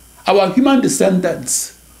 our human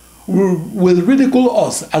descendants will ridicule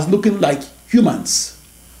us as looking like humans.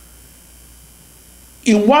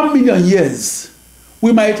 In 1 million years,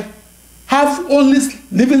 we might have only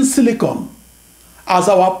living silicon as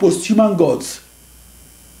our posthuman gods.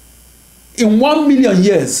 In 1 million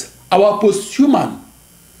years, our posthuman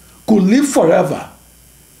could live forever.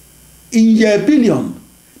 In a billion,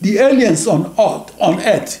 the aliens on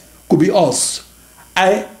Earth could be us.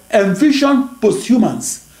 I envision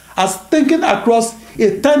posthumans as thinking across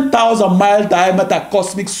a 10,000-mile diameter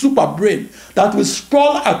cosmic superbrain that will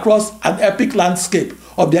sprawl across an epic landscape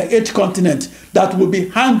of their 8 continents that will be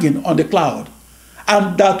hanging on the cloud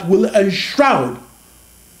and that will enshroud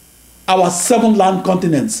our 7 land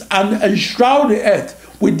continents and enshroud the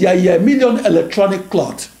Earth with their million electronic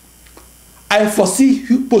cloth. I foresee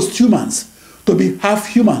posthumans to be half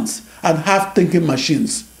humans and half thinking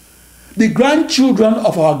machines. The grandchildren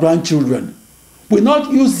of our grandchildren will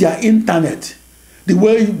not use their internet the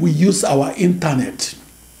way we use our internet.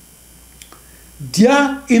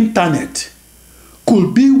 Their internet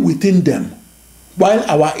could be within them while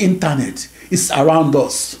our internet is around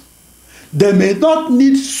us. They may not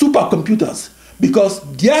need supercomputers because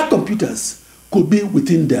their computers could be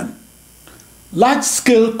within them.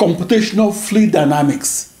 Large-scale computational fluid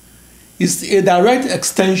dynamics is a direct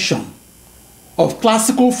extension of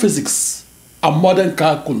classical physics and modern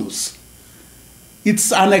calculus.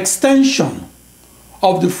 It's an extension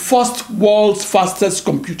of the first world's fastest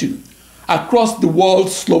computing across the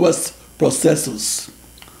world's slowest processors.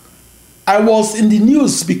 I was in the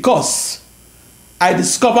news because I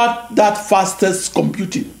discovered that fastest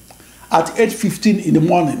computing at 8:15 in the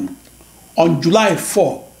morning on July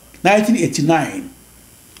 4, 1989.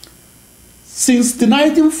 Since the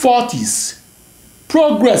 1940s,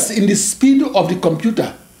 progress in the speed of the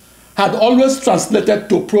computer had always translated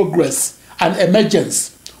to progress and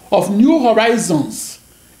emergence of new horizons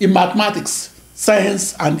in mathematics,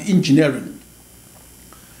 science, and engineering.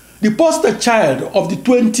 The poster child of the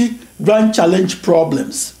 20 Grand Challenge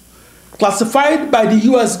problems classified by the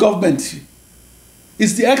US government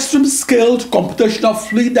is the extreme-scaled computational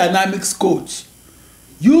fluid dynamics codes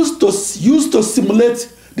used to simulate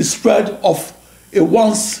the spread of a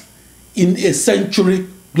once-in-a-century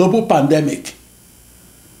global pandemic.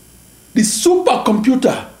 The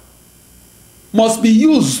supercomputer must be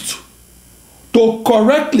used to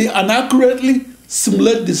correctly and accurately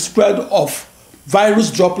simulate the spread of virus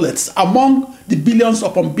droplets among the billions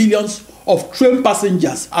upon billions of train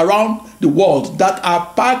passengers around the world that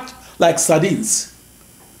are packed like sardines.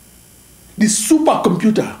 The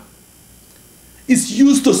supercomputer is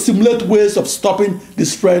used to simulate ways of stopping the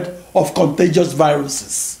spread of contagious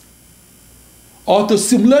viruses, or to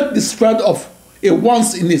simulate the spread of a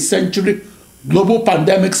once-in-a-century global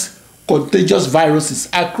pandemic's contagious viruses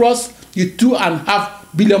across the 2.5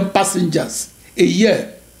 billion passengers a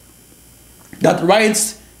year that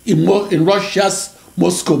rides in Russia's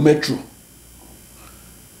Moscow metro.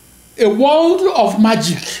 A world of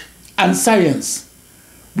magic and science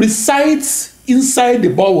resides inside the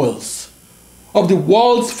bowels of the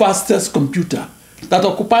world's fastest computer that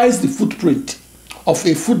occupies the footprint of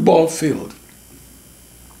a football field.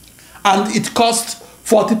 And it costs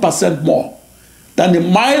 40% more than the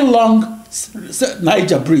mile-long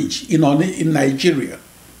Niger Bridge in Nigeria.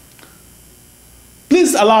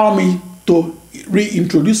 Please allow me to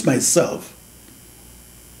reintroduce myself.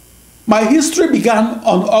 My history began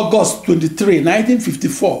on August 23,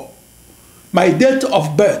 1954, my date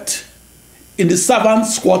of birth in the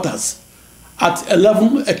servants' quarters at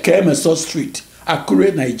 11 Ekemeso Street,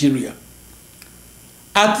 Akure, Nigeria.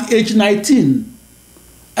 At age 19,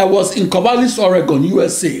 I was in Corvallis, Oregon,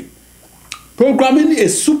 USA, programming a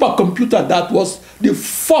supercomputer that was the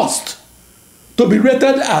first to be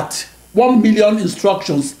rated at 1 million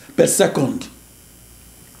instructions per second.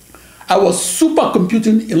 I was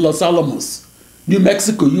supercomputing in Los Alamos, New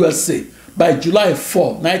Mexico, USA by July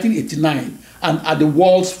 4, 1989, and at the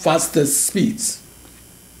world's fastest speeds.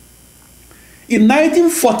 In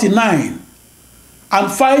 1949,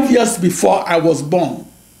 and 5 years before I was born,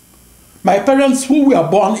 my parents, who were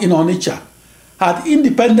born in Onitsha, had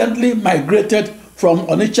independently migrated from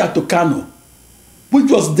Onitsha to Kano,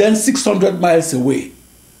 which was then 600 miles away.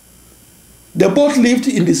 They both lived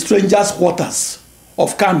in the strangers' quarters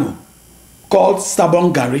of Kano, called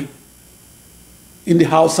Sabongari in the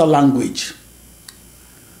Hausa language.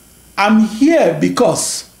 I'm here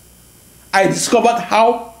because I discovered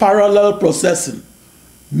how parallel processing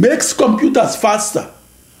makes computers faster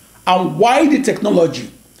and why the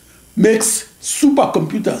technology makes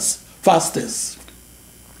supercomputers fastest.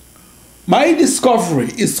 My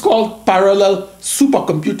discovery is called parallel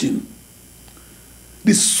supercomputing.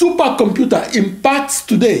 The supercomputer impacts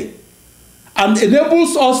today and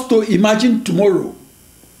enables us to imagine tomorrow.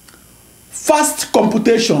 Fast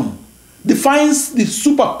computation defines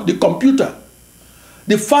the computer.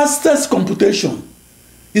 The fastest computation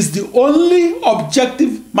is the only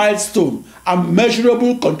objective milestone and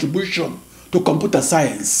measurable contribution to computer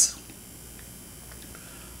science.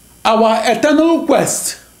 Our eternal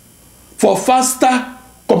quest for faster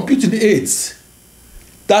computing aids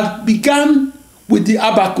that began with the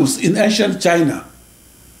abacus in ancient China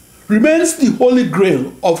remains the holy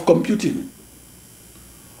grail of computing.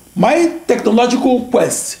 My technological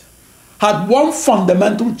quest had one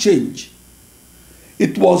fundamental change.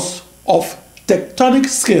 It was of tectonic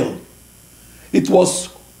scale. It was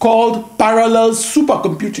called parallel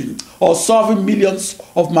supercomputing, or solving millions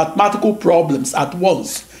of mathematical problems at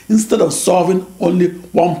once instead of solving only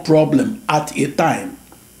one problem at a time.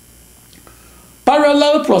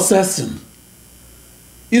 Parallel processing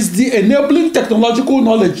is the enabling technological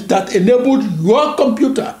knowledge that enabled your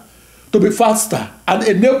computer to be faster and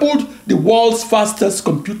enabled the world's fastest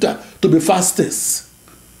computer to be fastest.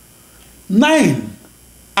 9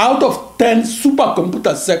 out of 10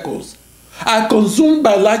 supercomputer cycles are consumed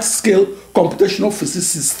by large-scale computational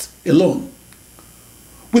physicists alone.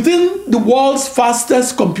 Within the world's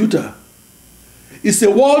fastest computer is a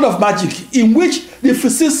world of magic in which the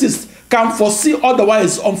physicists can foresee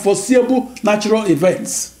otherwise unforeseeable natural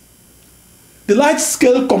events. The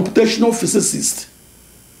large-scale computational physicist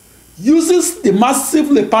uses the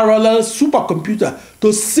massively parallel supercomputer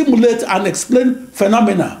to simulate and explain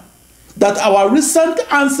phenomena that our recent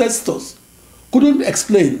ancestors couldn't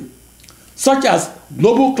explain, such as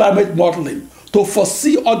global climate modeling, to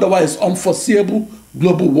foresee otherwise unforeseeable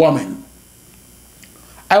global warming.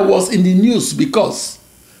 I was in the news because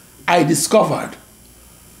I discovered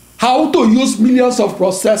how to use millions of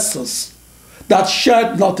processors that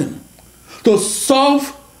shared nothing to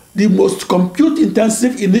solve the most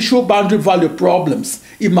compute-intensive initial boundary value problems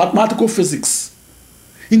in mathematical physics,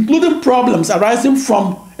 including problems arising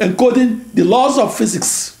from encoding the laws of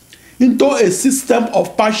physics into a system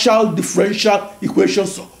of partial differential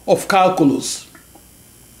equations of calculus.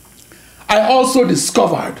 I also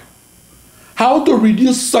discovered how to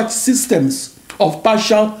reduce such systems of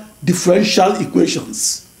partial differential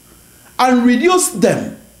equations and reduce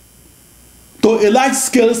them to a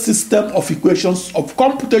large-scale system of equations of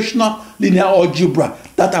computational linear algebra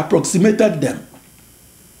that approximated them.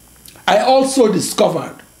 I also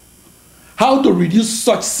discovered how to reduce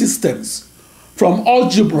such systems from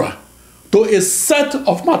algebra to a set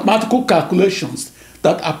of mathematical calculations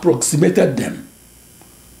that approximated them.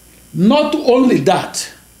 Not only that,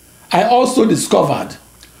 I also discovered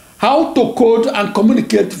how to code and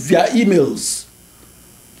communicate via emails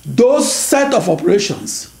those set of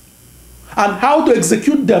operations and how to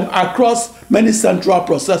execute them across many central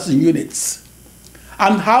processing units,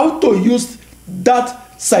 and how to use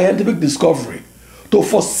that scientific discovery to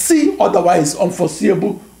foresee otherwise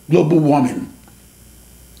unforeseeable global warming,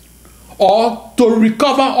 or to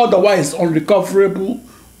recover otherwise unrecoverable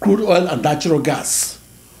crude oil and natural gas,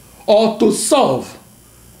 or to solve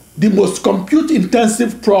the most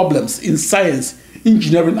compute-intensive problems in science,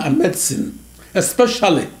 engineering, and medicine,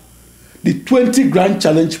 especially the 20 grand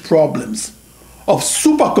challenge problems of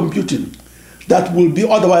supercomputing that will be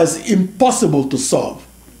otherwise impossible to solve.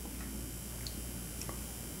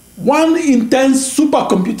 1 in 10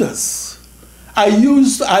 supercomputers are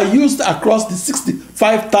used across the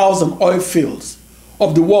 65,000 oil fields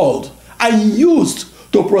of the world and used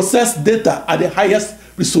to process data at the highest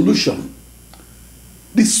resolution.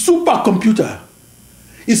 The supercomputer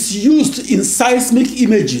is used in seismic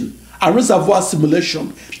imaging and reservoir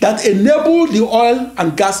simulation that enable the oil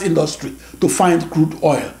and gas industry to find crude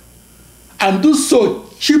oil and do so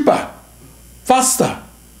cheaper, faster,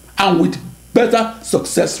 and with better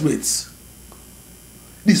success rates.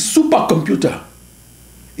 The supercomputer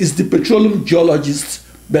is the petroleum geologist's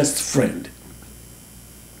best friend.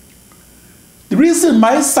 The reason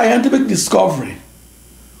my scientific discovery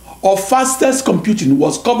of fastest computing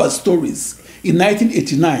was cover stories in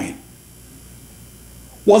 1989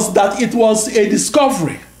 was that it was a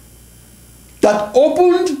discovery that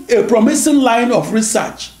opened a promising line of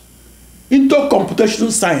research into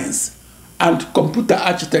computational science and computer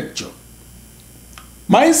architecture.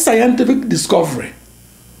 My scientific discovery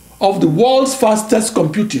of the world's fastest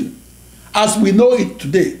computing, as we know it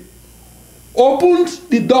today, opened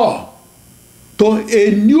the door to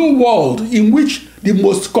a new world in which the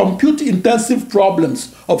most compute-intensive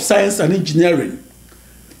problems of science and engineering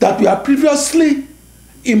that were previously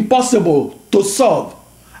impossible to solve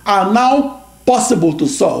are now possible to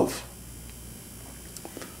solve.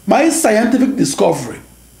 My scientific discovery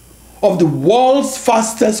of the world's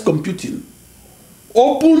fastest computing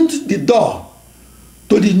opened the door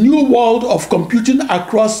to the new world of computing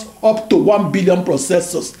across up to 1 billion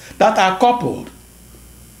processors that are coupled.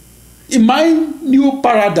 In my new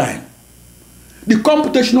paradigm, the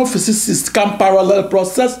computational physicist can parallel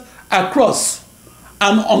process across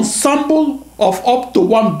an ensemble of up to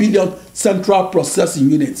 1 billion central processing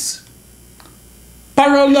units.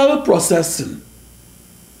 Parallel processing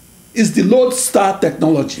is the lodestar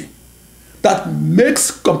technology that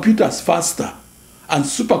makes computers faster and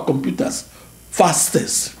supercomputers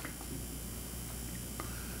fastest.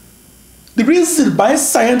 The reason my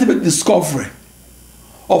scientific discovery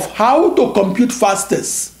of how to compute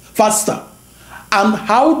faster and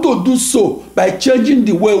how to do so by changing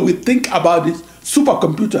the way we think about the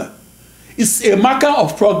supercomputer is a marker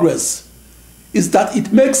of progress is that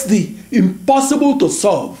it makes the impossible to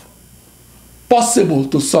solve possible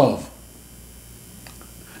to solve.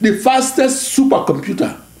 The fastest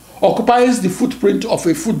supercomputer occupies the footprint of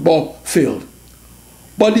a football field.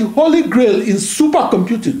 But the holy grail in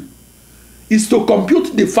supercomputing is to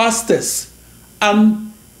compute the fastest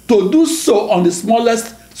and to do so on the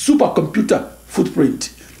smallest supercomputer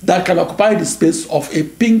footprint that can occupy the space of a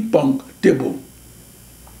ping-pong table.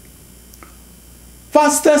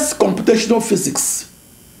 Fastest computational physics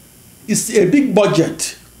is a big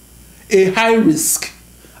budget, a high risk,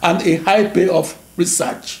 and a high payoff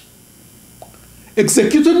research.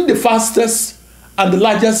 Executing the fastest and the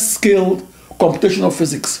largest scale computational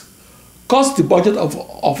physics costs the budget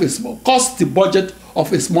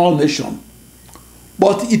of a small nation,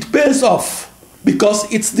 but it pays off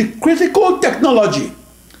because it's the critical technology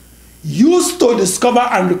used to discover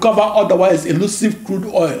and recover otherwise elusive crude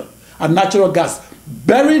oil and natural gas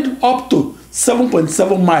buried up to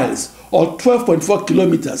 7.7 miles or 12.4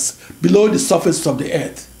 kilometers below the surface of the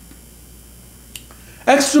earth.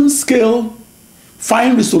 Extreme scale,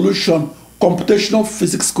 fine resolution computational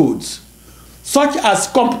physics codes, such as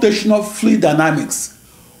computational fluid dynamics,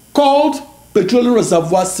 called petroleum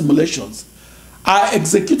reservoir simulations, are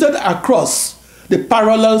executed across the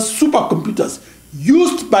parallel supercomputers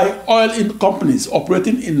used by oil companies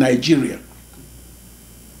operating in Nigeria.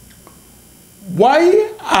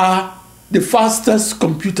 Why are the fastest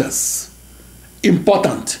computers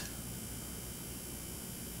important?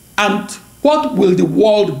 And what will the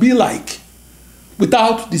world be like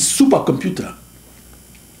without the supercomputer?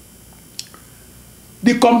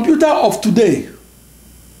 The computer of today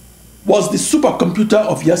was the supercomputer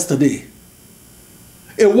of yesterday.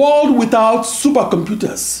 A world without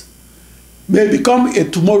supercomputers may become a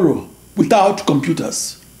tomorrow without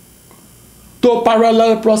computers. To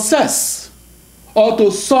parallel process or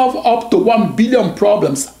to solve up to 1 billion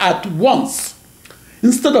problems at once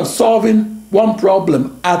instead of solving one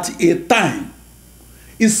problem at a time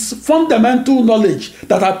is fundamental knowledge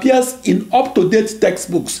that appears in up-to-date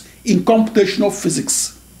textbooks in computational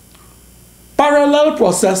physics. Parallel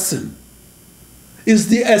processing is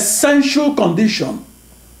the essential condition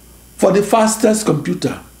for the fastest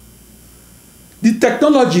computer. The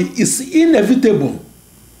technology is inevitable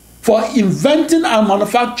for inventing and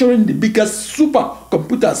manufacturing the biggest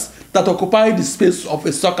supercomputers that occupy the space of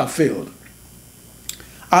a soccer field.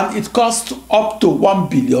 And it costs up to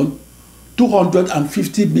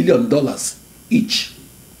 $1.25 billion each.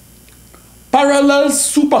 Parallel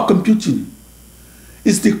supercomputing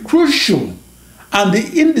is the crucial and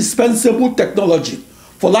the indispensable technology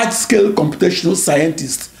for large-scale computational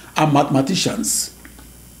scientists and mathematicians.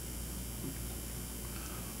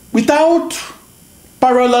 Without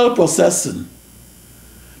parallel processing,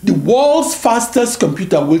 the world's fastest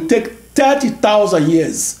computer will take 30,000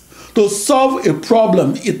 years to solve a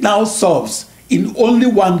problem it now solves in only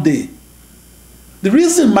one day. The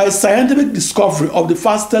reason my scientific discovery of the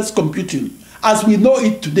fastest computing as we know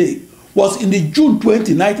it today was in the June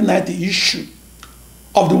 20, 1990 issue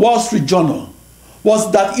of the Wall Street Journal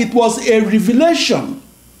was that it was a revelation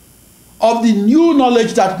of the new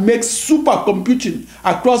knowledge that makes supercomputing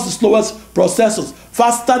across the slowest processors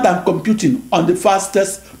faster than computing on the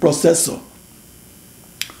fastest processor.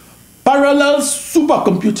 Parallel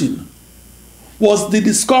supercomputing was the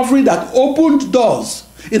discovery that opened doors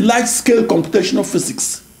in large-scale computational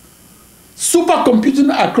physics.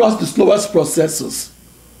 Supercomputing across the slowest processors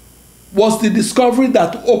was the discovery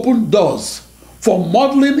that opened doors for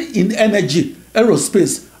modeling in energy,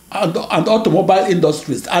 aerospace, and automobile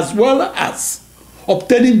industries, as well as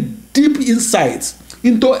obtaining deep insights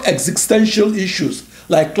into existential issues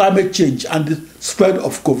like climate change and the spread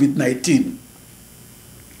of COVID-19.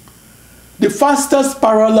 The fastest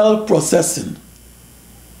parallel processing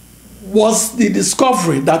was the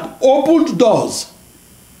discovery that opened doors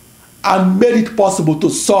and made it possible to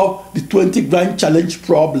solve the 20 grand challenge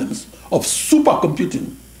problems of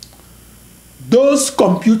supercomputing. Those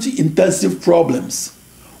compute-intensive problems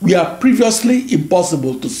were previously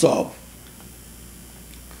impossible to solve.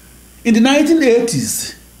 In the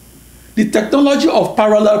 1980s, the technology of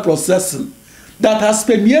parallel processing that has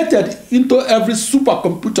permeated into every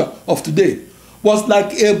supercomputer of today was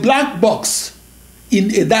like a black box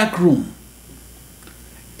in a dark room.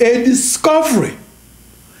 A discovery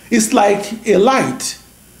is like a light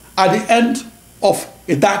at the end of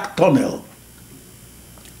a dark tunnel.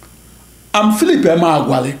 I'm Philip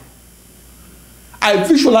Emeagwali. I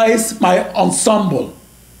visualize my ensemble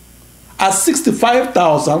as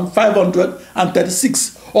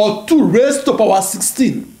 65,536 or 2 raised to power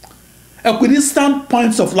 16 equidistant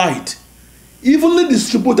points of light evenly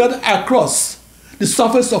distributed across the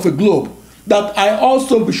surface of a globe that I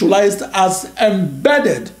also visualized as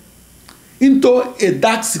embedded into a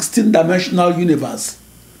dark 16-dimensional universe.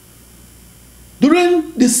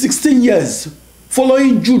 During the 16 years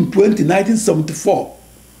following June 20, 1974,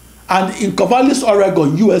 and in Corvallis,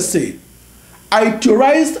 Oregon, USA, I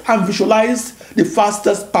theorized and visualized the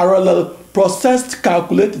fastest parallel processed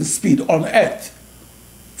calculating speed on Earth.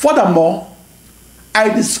 Furthermore, I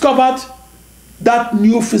discovered that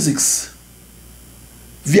new physics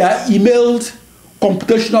via emailed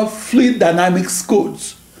computational fluid dynamics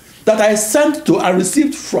codes that I sent to and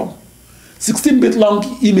received from 16-bit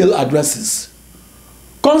long email addresses.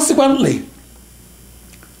 Consequently,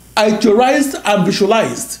 I theorized and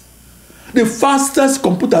visualized the fastest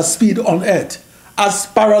computer speed on Earth as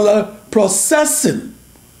parallel processing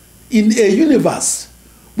in a universe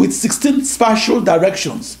with 16 spatial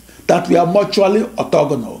directions that were mutually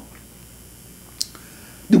orthogonal.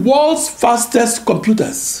 The world's fastest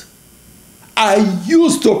computers are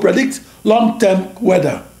used to predict long-term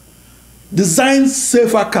weather, design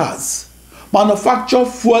safer cars, manufacture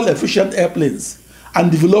fuel-efficient airplanes, and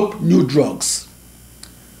develop new drugs.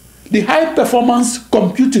 The high-performance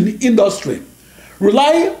computing industry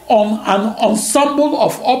relies on an ensemble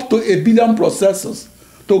of up to 1 billion processors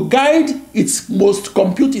to guide its most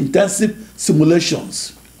compute-intensive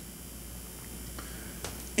simulations.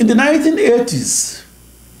 In the 1980s,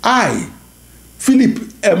 I, Philip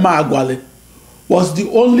Emeagwali, was the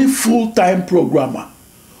only full-time programmer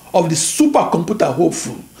of the supercomputer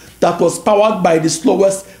Hopeful that was powered by the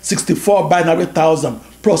slowest 64 binary thousand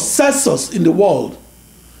processors in the world.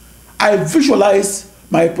 I visualize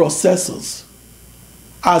my processors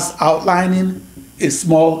as outlining a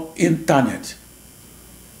small internet.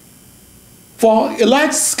 For a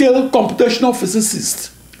large-scale computational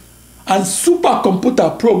physicist and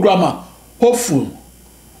supercomputer programmer Hopeful,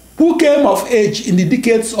 who came of age in the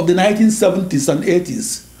decades of the 1970s and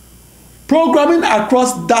 80s, programming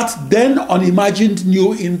across that then unimagined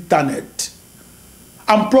new internet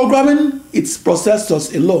and programming its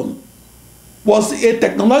processors alone was a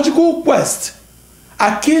technological quest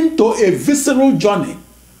akin to a visceral journey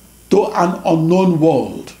to an unknown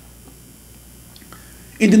world.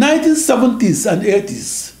 In the 1970s and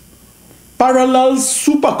 80s, parallel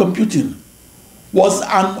supercomputing was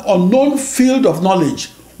an unknown field of knowledge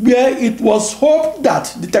where it was hoped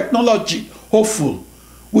that the technology Hopeful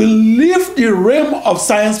will leave the realm of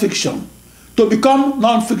science fiction to become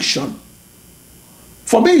non-fiction.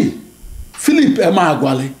 For me, Philip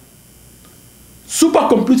Emeagwali,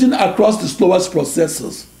 supercomputing across the slowest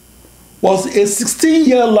processors was a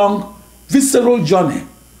 16-year-long visceral journey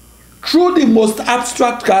through the most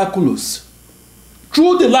abstract calculus,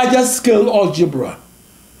 through the largest scale algebra,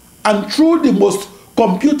 and through the most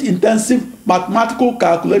compute-intensive mathematical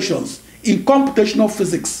calculations in computational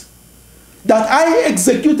physics that I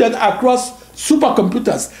executed across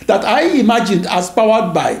supercomputers that I imagined as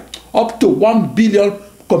powered by up to 1 billion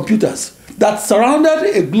computers that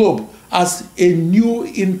surrounded a globe as a new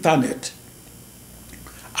internet.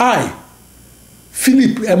 I,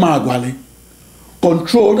 Philip Emeagwali,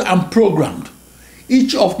 controlled and programmed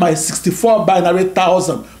each of my 64 binary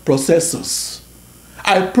thousand processors.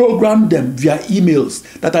 I programmed them via emails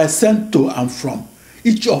that I sent to and from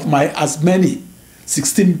each of my as many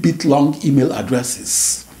 16-bit long email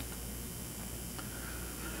addresses.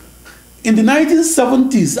 In the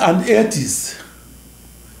 1970s and 80s,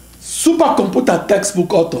 supercomputer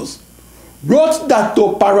textbook authors wrote that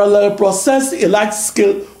to parallel process a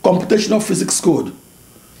large-scale computational physics code,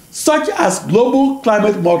 such as global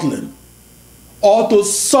climate modeling, or to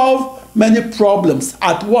solve many problems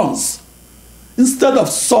at once, instead of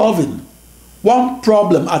solving one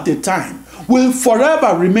problem at a time, will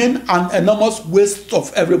forever remain an enormous waste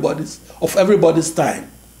of everybody's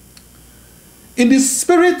time. In the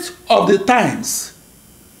spirit of the times,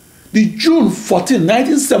 the June 14,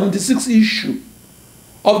 1976 issue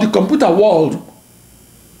of the Computer World,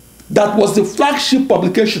 that was the flagship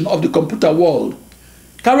publication of the Computer World,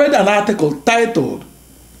 carried an article titled,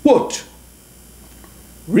 quote,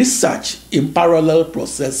 "Research in Parallel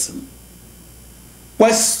Processing,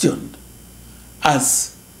 questioned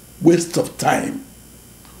as waste of time,"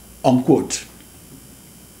 unquote.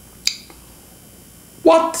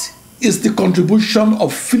 What is the contribution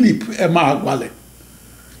of Philip Emeagwali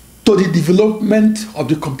to the development of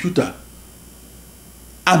the computer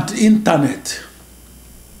and the internet?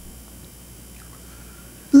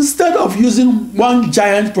 Instead of using one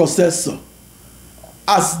giant processor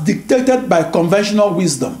as dictated by conventional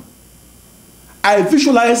wisdom, I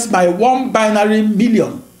visualize my one binary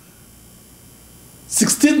million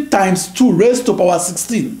 16 times 2 raised to power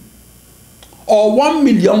 16, or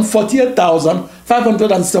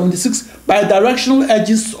 1,048,576 bidirectional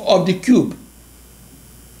edges of the cube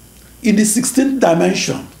in the 16th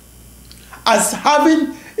dimension, as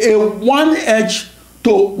having a one edge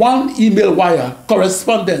to one email wire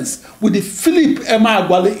correspondence with the Philip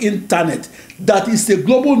Emeagwali internet, that is a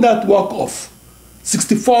global network of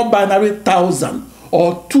 64 binary thousand,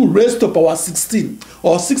 or 2 raised to power 16,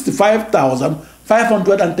 or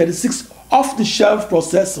 65,536 off-the-shelf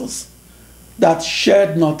processors that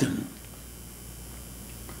shared nothing.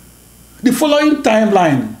 The following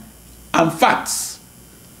timeline and facts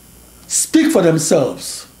speak for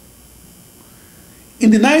themselves. In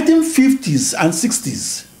the 1950s and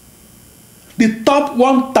 60s, the top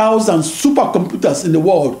 1,000 supercomputers in the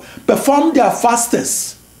world performed their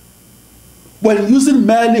fastest when using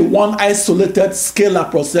merely one isolated scalar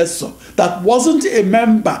processor that wasn't a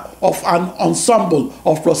member of an ensemble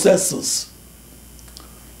of processors.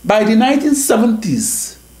 By the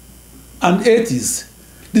 1970s and 80s,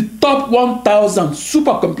 the top 1,000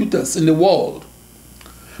 supercomputers in the world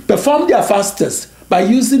performed their fastest by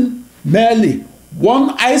using merely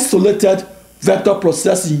one isolated vector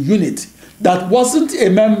processing unit that wasn't a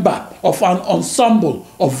member of an ensemble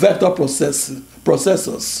of vector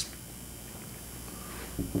processors.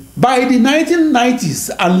 By the 1990s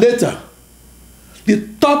and later, the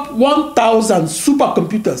top 1,000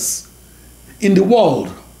 supercomputers in the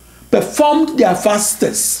world performed their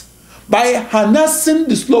fastest by harnessing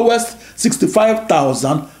the slowest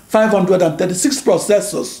 65,536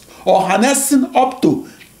 processors, or harnessing up to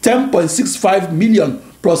 10.65 million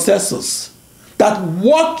processors that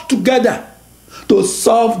work together to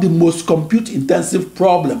solve the most compute-intensive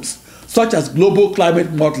problems, such as global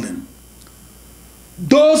climate modeling.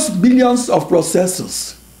 Those millions of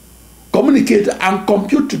processors communicate and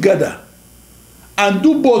compute together and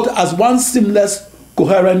do both as one seamless,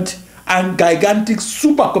 coherent, and gigantic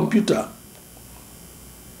supercomputer.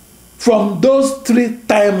 From those three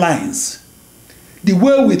timelines, the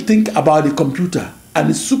way we think about the computer and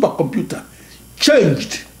the supercomputer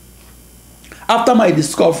changed after my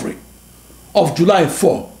discovery of July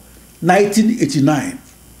 4, 1989.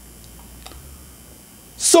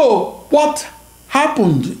 So, what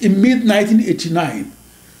happened in mid-1989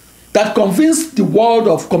 that convinced the world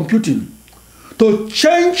of computing to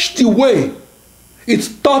change the way it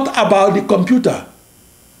thought about the computer,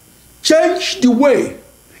 change the way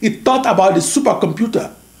it thought about the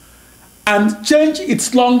supercomputer, and change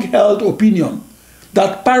its long-held opinion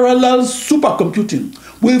that parallel supercomputing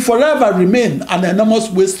will forever remain an enormous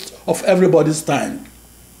waste of everybody's time?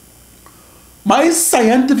 My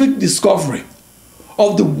scientific discovery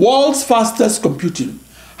of the world's fastest computing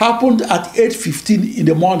happened at 8:15 in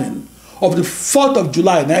the morning of the 4th of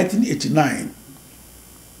July 1989.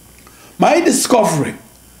 My discovery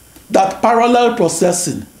that parallel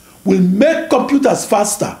processing will make computers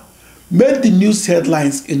faster made the news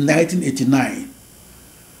headlines in 1989.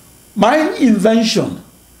 My invention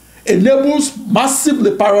enables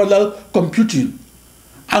massively parallel computing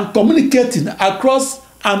and communicating across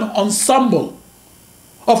an ensemble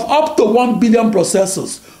of up to 1 billion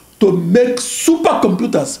processors to make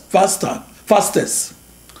supercomputers fastest.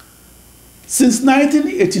 Since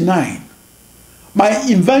 1989, my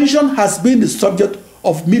invention has been the subject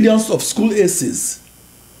of millions of school essays.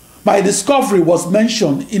 My discovery was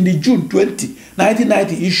mentioned in the June 20,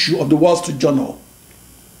 1990 issue of the Wall Street Journal.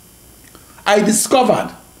 I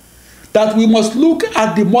discovered that we must look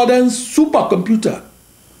at the modern supercomputer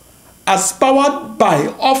as powered by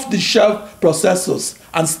off-the-shelf processors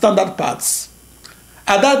and standard parts.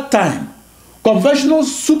 At that time, conventional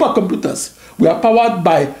supercomputers were powered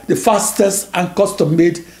by the fastest and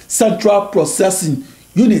custom-made central processing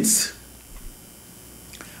units.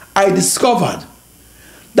 I discovered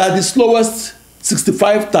that the slowest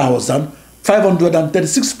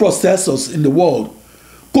 65,536 processors in the world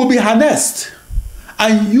could be harnessed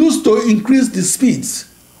and used to increase the speeds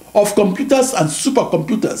of computers and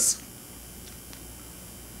supercomputers.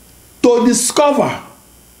 To discover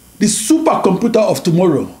the supercomputer of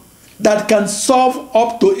tomorrow that can solve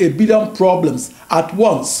up to 1 billion problems at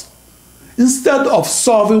once, instead of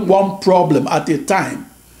solving one problem at a time,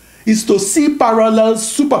 is to see parallel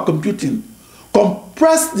supercomputing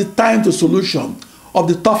compress the time to solution of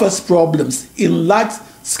the toughest problems in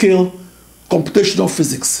large-scale computational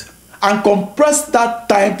physics and compress that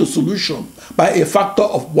time to solution by a factor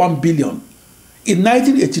of 1 billion. In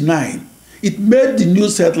 1989, it made the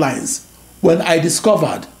news headlines when I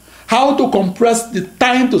discovered how to compress the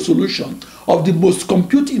time to solution of the most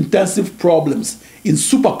compute-intensive problems in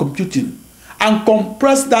supercomputing and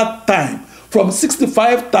compress that time from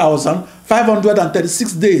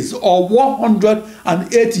 65,536 days or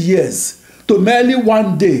 108 years to merely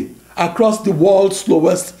 1 day across the world's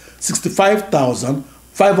slowest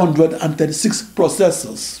 65,536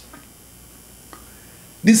 processors.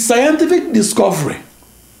 The scientific discovery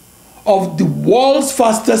of the world's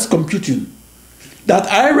fastest computing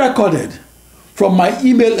that I recorded from my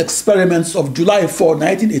email experiments of July 4,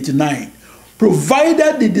 1989,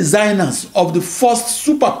 provided the designers of the first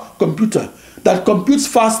supercomputer that computes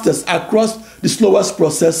fastest across the slowest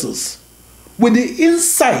processors with the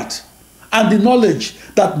insight and the knowledge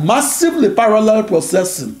that massively parallel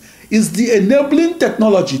processing is the enabling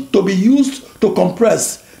technology to be used to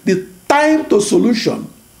compress the time to solution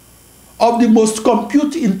of the most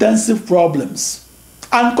compute-intensive problems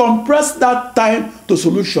and compress that time to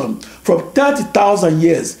solution from 30,000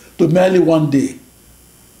 years to merely 1 day.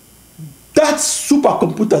 That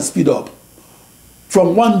supercomputer speed up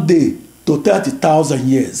from 1 day to 30,000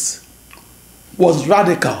 years was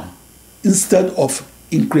radical instead of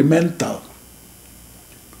incremental.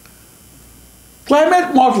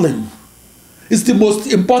 Climate modeling is the most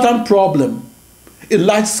important problem in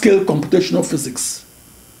large-scale computational physics.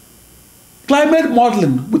 Climate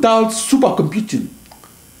modeling without supercomputing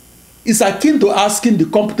is akin to asking the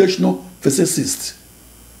computational physicist,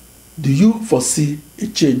 do you foresee a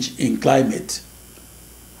change in climate?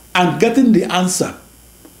 And getting the answer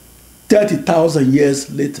 30,000 years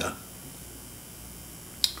later.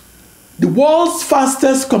 The world's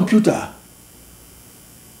fastest computer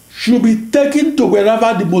should be taken to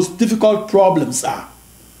wherever the most difficult problems are.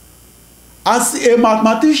 As a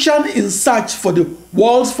mathematician in search for the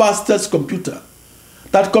world's fastest computer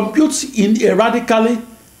that computes in a radically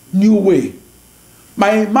new way,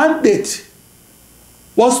 my mandate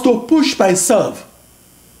was to push myself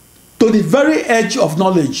to the very edge of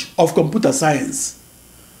knowledge of computer science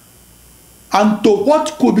and to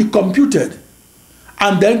what could be computed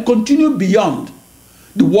and then continue beyond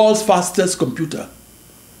the world's fastest computer.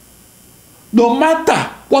 No matter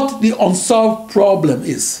what the unsolved problem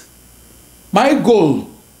is, my goal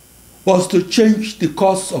was to change the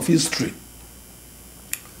course of history.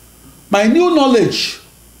 My new knowledge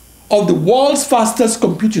of the world's fastest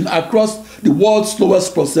computing across the world's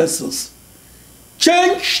slowest processors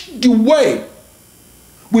changed the way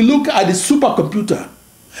we look at the supercomputer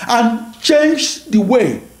and changed the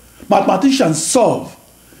way mathematicians solve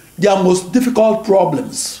their most difficult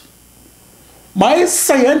problems. My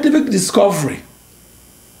scientific discovery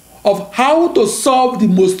of how to solve the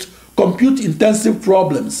most compute-intensive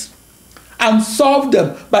problems and solve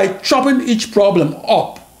them by chopping each problem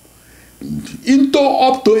up into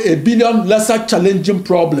up to 1 billion lesser challenging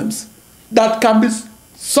problems that can be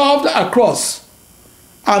solved across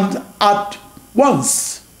and at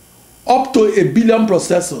once up to 1 billion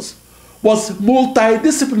processors was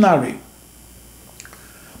multidisciplinary.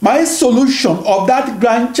 My solution of that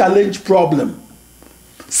grand challenge problem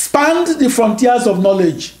spanned the frontiers of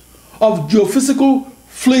knowledge of geophysical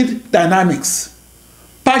fluid dynamics,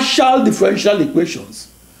 partial differential equations,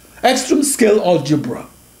 extreme scale algebra,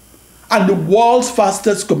 and the world's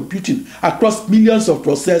fastest computing across millions of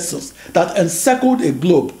processors that encircled a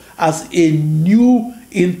globe as a new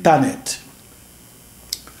internet.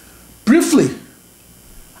 Briefly,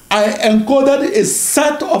 I encoded a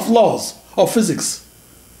set of laws of physics.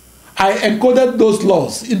 I encoded those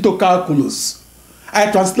laws into calculus.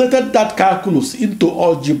 I translated that calculus into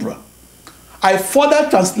algebra. I further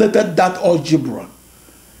translated that algebra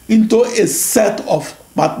into a set of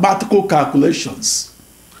mathematical calculations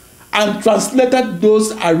and translated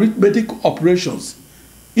those arithmetic operations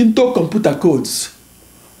into computer codes.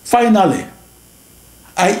 Finally,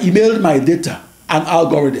 I emailed my data and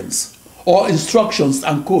algorithms or instructions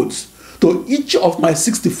and codes to each of my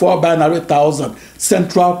 64 binary thousand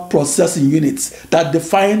central processing units that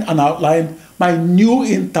define and outline my new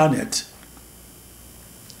internet.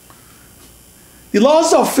 The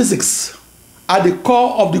laws of physics are the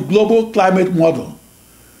core of the global climate model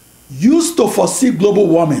used to foresee global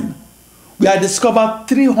warming were discovered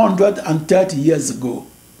 330 years ago.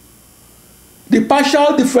 The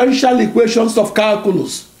partial differential equations of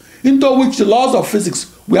calculus into which the laws of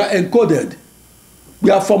physics were encoded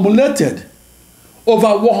were formulated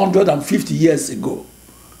over 150 years ago.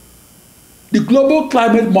 The global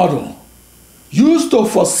climate model used to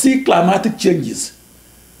foresee climatic changes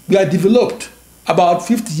were developed about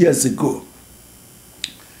 50 years ago.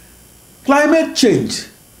 Climate change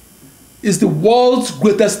is the world's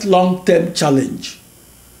greatest long-term challenge.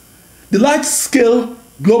 The large-scale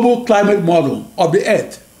global climate model of the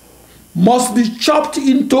Earth must be chopped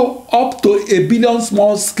into up to 1 billion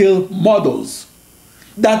small-scale models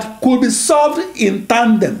that could be solved in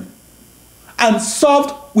tandem and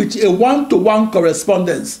solved with a one-to-one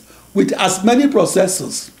correspondence with as many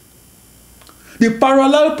processors. The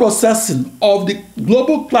parallel processing of the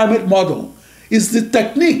global climate model is the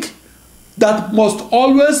technique that must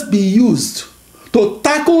always be used to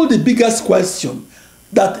tackle the biggest question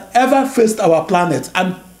that ever faced our planet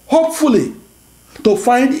and hopefully to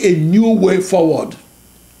find a new way forward.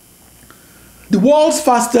 The world's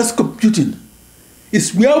fastest computing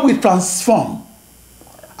is where we transform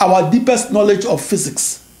our deepest knowledge of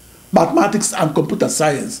physics, mathematics, and computer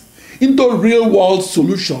science into real-world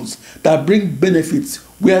solutions that bring benefits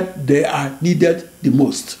where they are needed the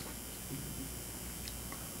most.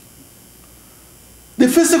 The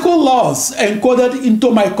physical laws encoded into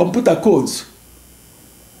my computer codes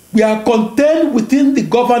were contained within the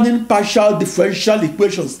governing partial differential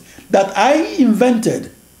equations that I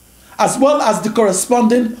invented, as well as the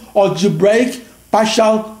corresponding algebraic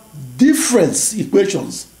partial difference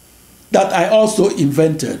equations that I also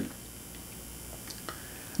invented.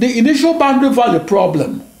 The initial boundary value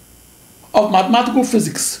problem of mathematical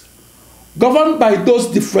physics, governed by those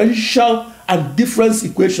differential and difference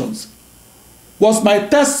equations, was my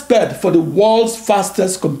test bed for the world's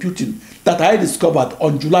fastest computing that I discovered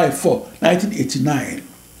on July 4, 1989.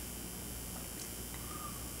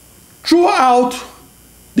 Throughout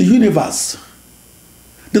the universe,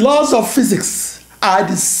 the laws of physics are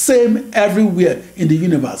the same everywhere in the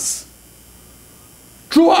universe.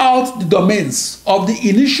 Throughout the domains of the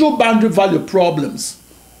initial boundary value problems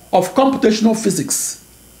of computational physics,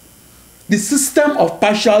 the system of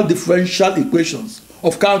partial differential equations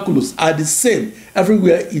of calculus are the same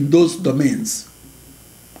everywhere in those domains.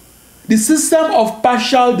 The system of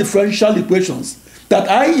partial differential equations that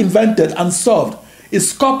I invented and solved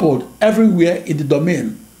is coupled everywhere in the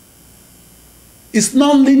domain. It's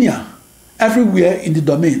nonlinear everywhere in the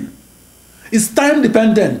domain. It's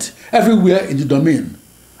time-dependent everywhere in the domain.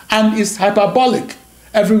 And is hyperbolic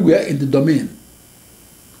everywhere in the domain.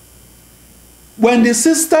 When the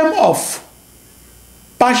system of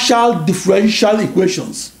partial differential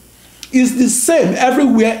equations is the same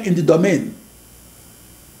everywhere in the domain,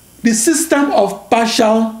 the system of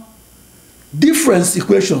partial difference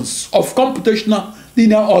equations of computational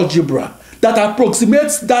linear algebra that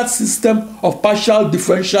approximates that system of partial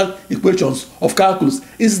differential equations of calculus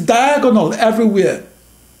is diagonal everywhere,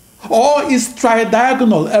 or is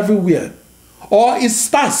tridiagonal everywhere, or is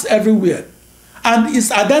sparse everywhere, and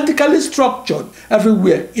is identically structured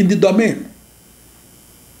everywhere in the domain.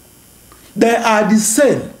 They are the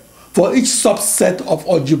same for each subset of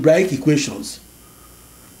algebraic equations.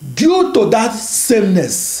 Due to that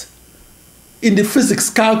sameness in the physics,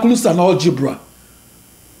 calculus, and algebra,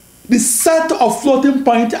 the set of floating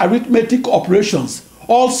point arithmetic operations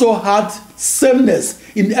also had sameness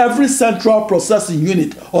in every central processing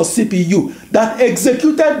unit or CPU that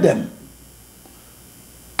executed them.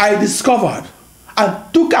 I discovered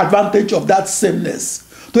and took advantage of that sameness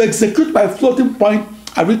to execute my floating point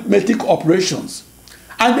arithmetic operations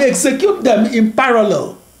and execute them in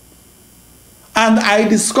parallel. And I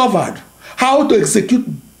discovered how to execute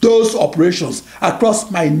those operations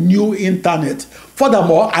across my new internet.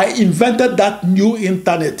 Furthermore, I invented that new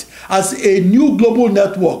internet as a new global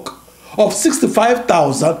network of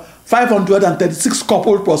 65,536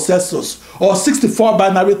 coupled processors or 64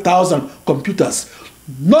 binary thousand computers.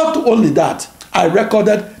 Not only that, I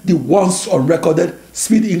recorded the once unrecorded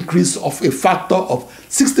speed increase of a factor of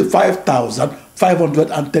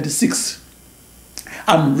 65,536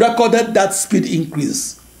 and recorded that speed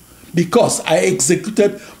increase because I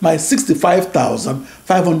executed my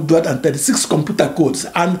 65,536 computer codes,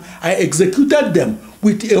 and I executed them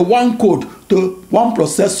with a one code to one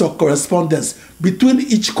processor correspondence between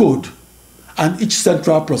each code and each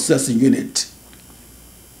central processing unit.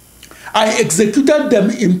 I executed them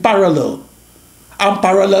in parallel and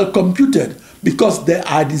parallel computed because they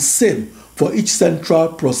are the same for each central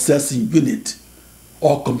processing unit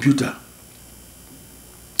or computer.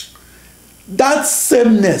 That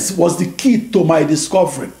sameness was the key to my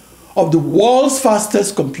discovery of the world's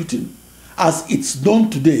fastest computing as it's known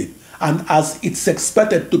today and as it's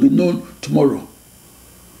expected to be known tomorrow.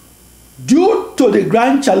 Due to the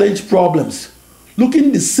grand challenge problems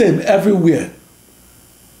looking the same everywhere,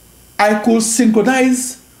 I could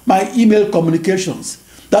synchronize my email communications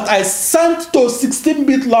that I sent to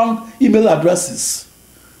 16-bit long email addresses.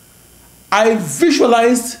 I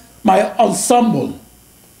visualized my ensemble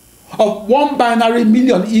of 1 binary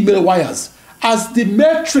million email wires as the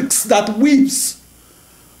matrix that weaves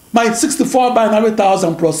my 64 binary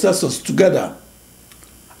thousand processors together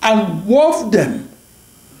and wove them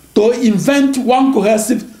to invent one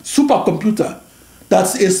cohesive supercomputer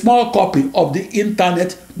that's a small copy of the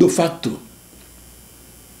internet de facto.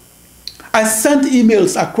 I sent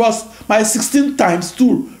emails across my 16 times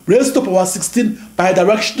 2 raised to power 16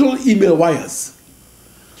 bidirectional email wires.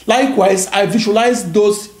 Likewise, I visualized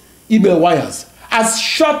those email wires as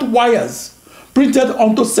short wires printed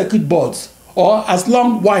onto circuit boards or as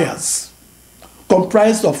long wires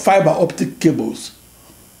comprised of fiber optic cables.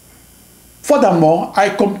 Furthermore, I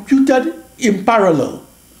computed in parallel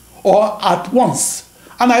or at once,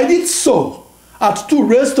 and I did so at 2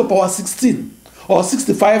 raised to power 16 or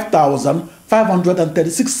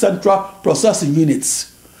 65,536 central processing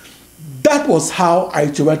units. That was how I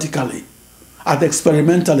theoretically and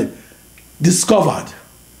experimentally discovered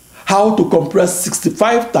how to compress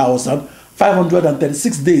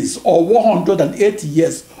 65,536 days or 180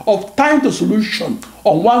 years of time to solution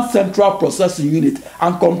on one central processing unit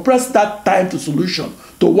and compress that time to solution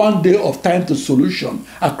to 1 day of time to solution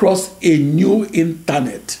across a new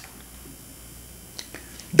internet.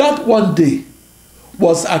 That 1 day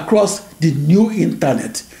was across the new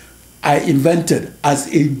internet I invented as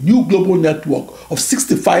a new global network of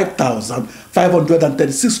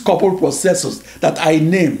 65,536 coupled processors that I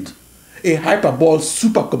named a hyperbole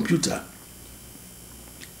supercomputer.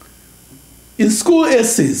 In school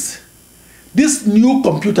essays, this new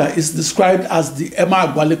computer is described as the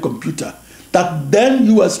Emeagwali computer that then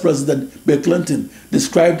US President Bill Clinton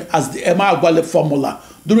described as the Emeagwali formula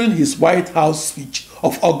during his White House speech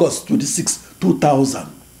of August 26, 2000.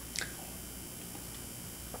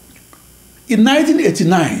 In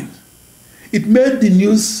 1989, it made the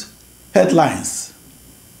news headlines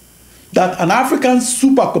that an African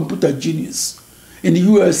supercomputer genius in the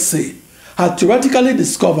USA had theoretically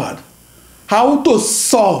discovered how to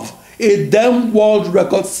solve a then world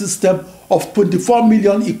record system of 24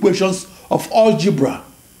 million equations of algebra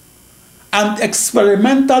and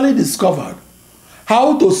experimentally discovered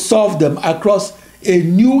how to solve them across a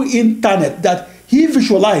new internet that he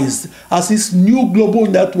visualized as his new global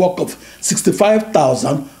network of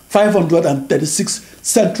 65,536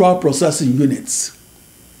 central processing units.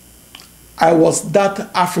 I was that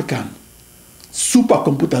African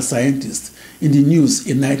supercomputer scientist in the news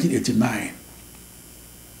in 1989.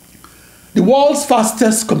 The world's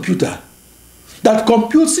fastest computer that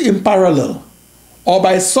computes in parallel or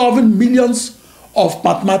by solving millions of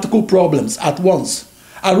mathematical problems at once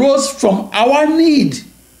arose from our need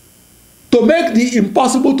to make the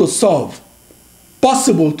impossible to solve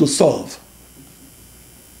possible to solve.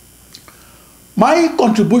 My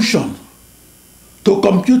contribution to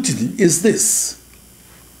computing is this: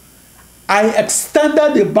 I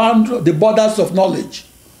extended the borders of knowledge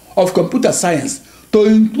of computer science to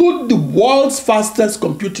include the world's fastest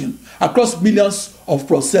computing across millions of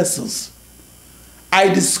processors. I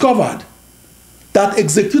discovered that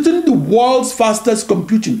executing the world's fastest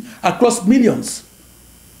computing across millions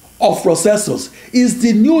of processors is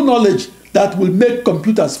the new knowledge that will make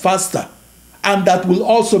computers faster and that will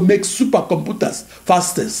also make supercomputers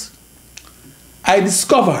fastest. I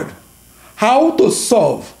discovered how to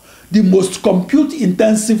solve the most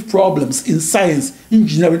compute-intensive problems in science,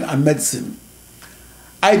 engineering, and medicine.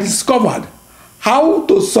 I discovered how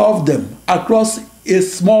to solve them across a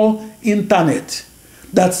small internet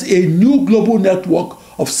that's a new global network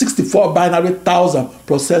of 64 binary thousand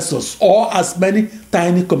processors or as many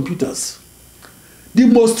tiny computers. The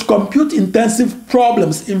most compute-intensive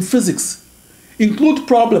problems in physics include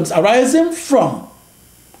problems arising from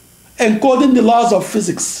encoding the laws of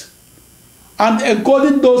physics and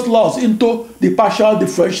encoding those laws into the partial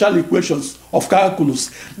differential equations of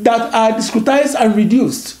calculus that are discretized and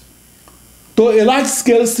reduced to a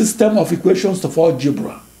large-scale system of equations of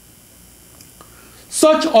algebra.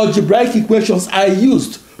 Such algebraic equations are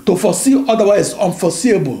used to foresee otherwise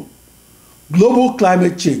unforeseeable global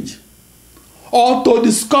climate change, or to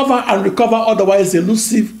discover and recover otherwise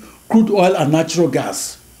elusive crude oil and natural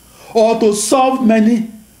gas, or to solve many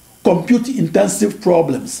compute-intensive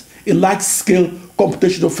problems in large-scale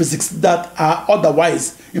computational physics that are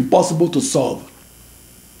otherwise impossible to solve.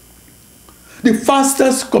 The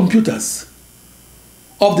fastest computers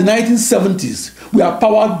of the 1970s were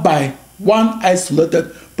powered by one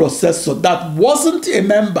isolated processor that wasn't a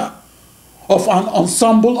member of an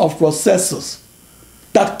ensemble of processors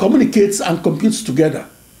that communicates and computes together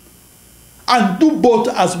and do both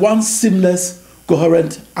as one seamless,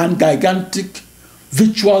 coherent, and gigantic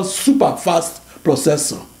virtual super-fast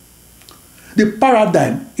processor. The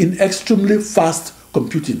paradigm in extremely fast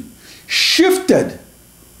computing shifted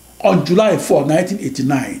on July 4,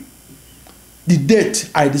 1989, the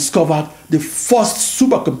date I discovered the first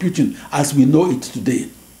supercomputing as we know it today.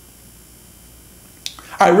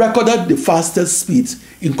 I recorded the fastest speeds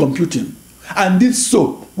in computing and did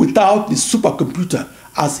so without the supercomputer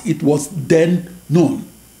as it was then known.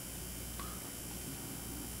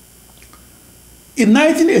 In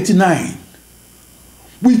 1989,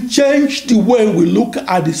 we changed the way we look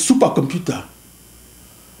at the supercomputer.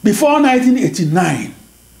 Before 1989,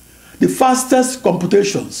 the fastest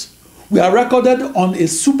computations were recorded on a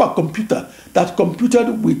supercomputer that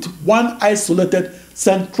computed with one isolated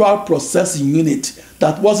central processing unit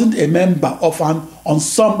that wasn't a member of an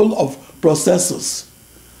ensemble of processors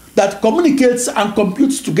that communicates and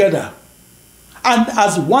computes together and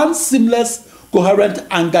as one seamless, coherent,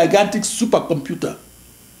 and gigantic supercomputer.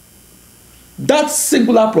 That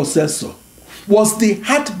singular processor was the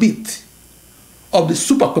heartbeat of the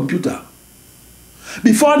supercomputer.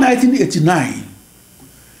 Before 1989,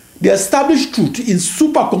 the established truth in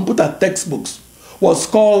supercomputer textbooks was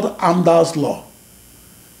called Amdahl's law.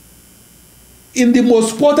 In the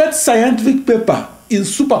most quoted scientific paper in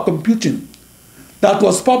supercomputing that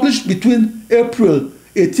was published between April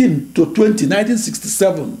 18 to 20,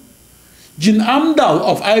 1967, Gene Amdahl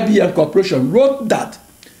of IBM Corporation wrote that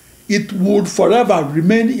it would forever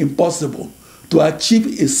remain impossible to achieve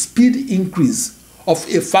a speed increase of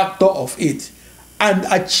a factor of 8 and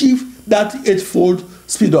achieve that 8-fold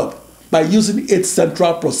speed up by using 8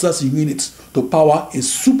 central processing units to power a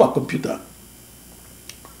supercomputer.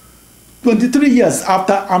 23 years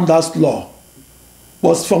after Amdahl's law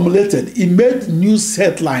was formulated, it made news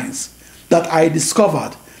headlines that I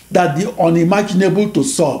discovered that the unimaginable to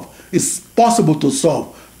solve is possible to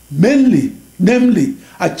solve, namely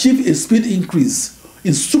achieve a speed increase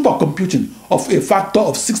in supercomputing of a factor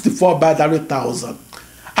of 64 binary thousand,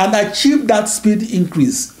 and achieve that speed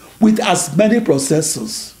increase with as many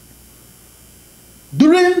processors.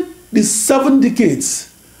 During the 7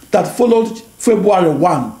 decades that followed February 1,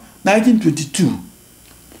 1922,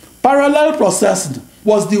 parallel processing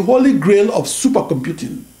was the holy grail of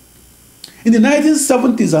supercomputing. In the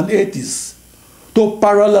 1970s and 80s, to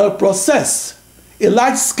parallel process a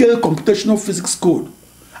large-scale computational physics code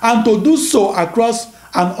and to do so across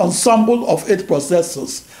an ensemble of 8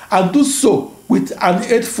 processors and do so with an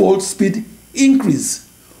 8-fold speed increase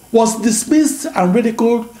was dismissed and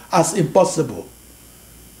ridiculed as impossible.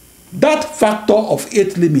 That factor of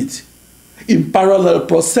 8 limit in parallel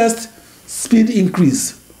processed speed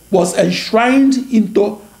increase was enshrined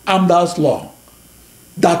into Amdahl's law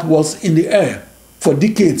that was in the air for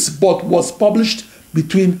decades but was published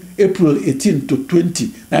between April 18 to 20,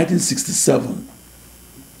 1967.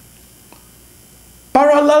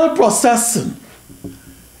 Parallel processing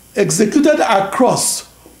executed across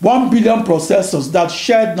 1 billion processors that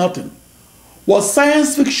shared nothing was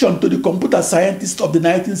science fiction to the computer scientists of the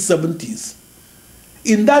 1970s.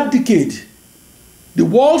 In that decade, the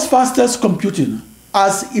world's fastest computing,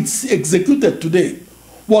 as it's executed today,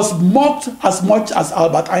 was mocked as much as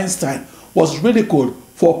Albert Einstein was ridiculed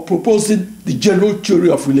for proposing the general theory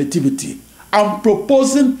of relativity and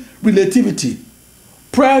proposing relativity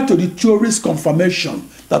prior to the theory's confirmation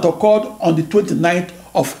that occurred on the 29th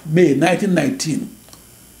of May 1919.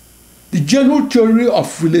 The general theory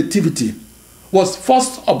of relativity was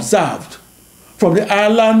first observed from the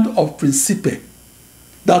island of Principe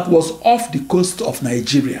that was off the coast of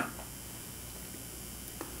Nigeria.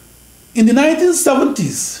 In the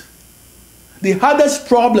 1970s, the hardest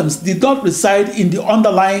problems did not reside in the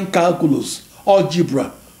underlying calculus,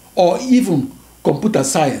 algebra, or even computer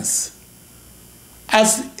science.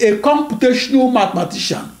 As a computational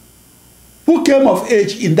mathematician who came of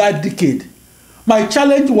age in that decade, my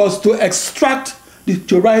challenge was to extract the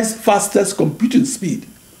theorized fastest computing speed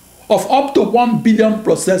of up to 1 billion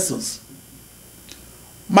processors.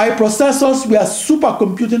 My processors were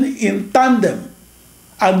supercomputing in tandem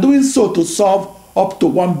and doing so to solve up to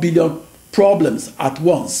 1 billion problems at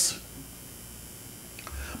once.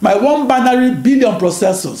 My 1 binary billion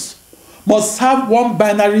processors must have 1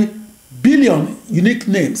 binary billion unique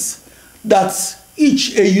names, that's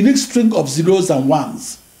each a unique string of zeros and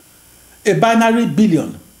ones. A binary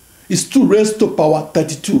billion is 2 raised to power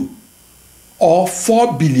 32, or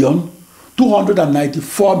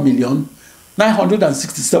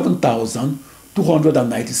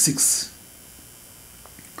 4,294,967,296.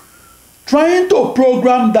 Trying to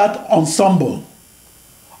program that ensemble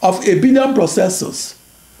of a billion processors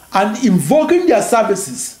and invoking their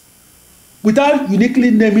services without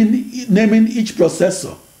uniquely naming each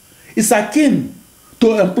processor is akin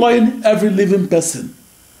to employing every living person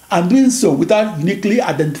and doing so without uniquely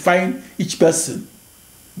identifying each person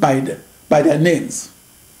by their names.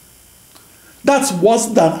 That's worse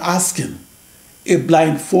than asking a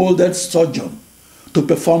blindfolded surgeon to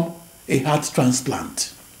perform a heart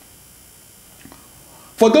transplant.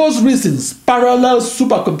 For those reasons, parallel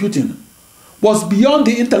supercomputing was beyond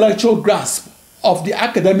the intellectual grasp of the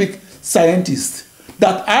academic scientists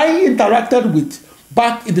that I interacted with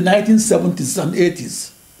back in the 1970s and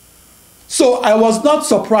 80s. So I was not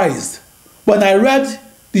surprised when I read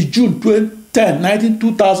the June 10,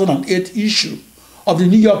 2008 issue of the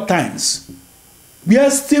New York Times,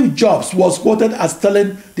 where Steve Jobs was quoted as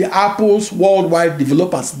telling the Apple's worldwide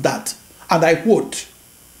developers that, and I quote,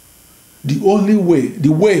 the way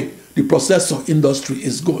the processor industry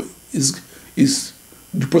is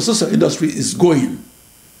going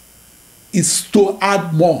is to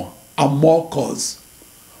add more and more cores,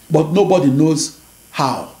 but nobody knows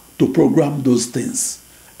how to program those things.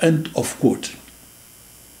 End of quote.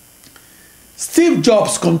 Steve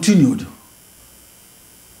Jobs continued,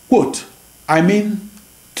 quote, I mean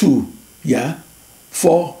 2, yeah,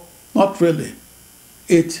 4, not really,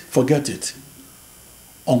 8, forget it,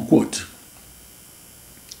 unquote.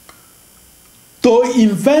 To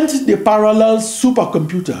invent the parallel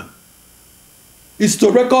supercomputer is to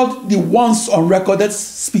record the once unrecorded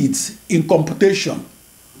speeds in computation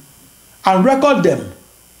and record them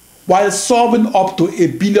while solving up to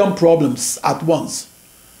 1 billion problems at once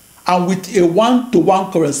and with a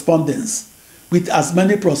 1-to-1 correspondence with as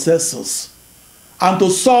many processors, and to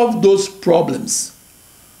solve those problems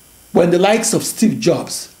when the likes of Steve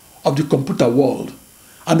Jobs of the computer world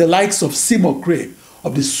and the likes of Seymour Cray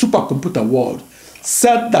of the supercomputer world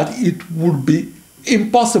said that it would be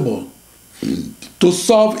impossible to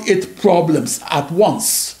solve 8 problems at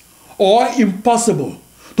once, or impossible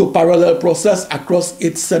to parallel process across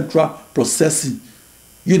 8 central processing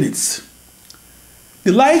units.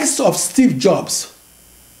 The likes of Steve Jobs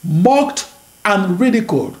mocked and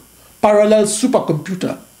ridiculed parallel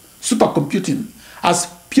supercomputing as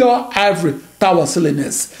pure ivory tower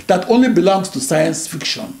silliness that only belongs to science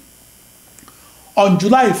fiction. On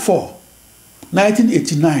July 4,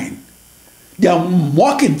 1989, their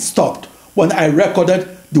mocking stopped when I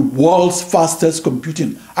recorded the world's fastest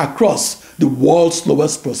computing across the world's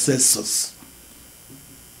slowest processors.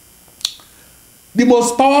 The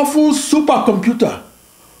most powerful supercomputer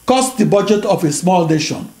cost the budget of a small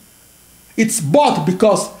nation. It's bought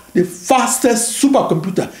because the fastest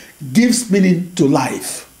supercomputer gives meaning to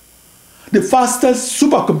life. The fastest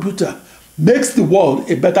supercomputer makes the world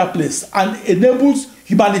a better place and enables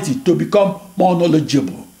humanity to become more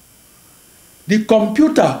knowledgeable. The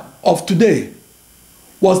computer of today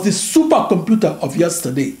was the supercomputer of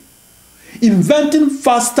yesterday. Inventing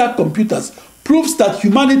faster computers proves that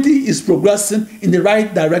humanity is progressing in the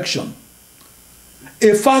right direction.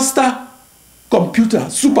 A faster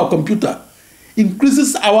supercomputer,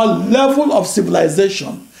 increases our level of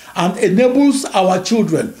civilization and enables our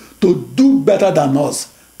children to do better than us.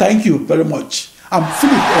 Thank you very much. I'm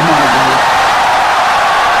Philip Emeagwali.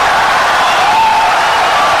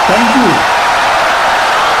 Thank you.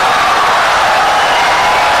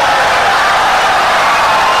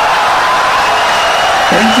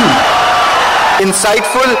 Thank you.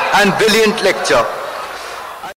 Insightful and brilliant lecture.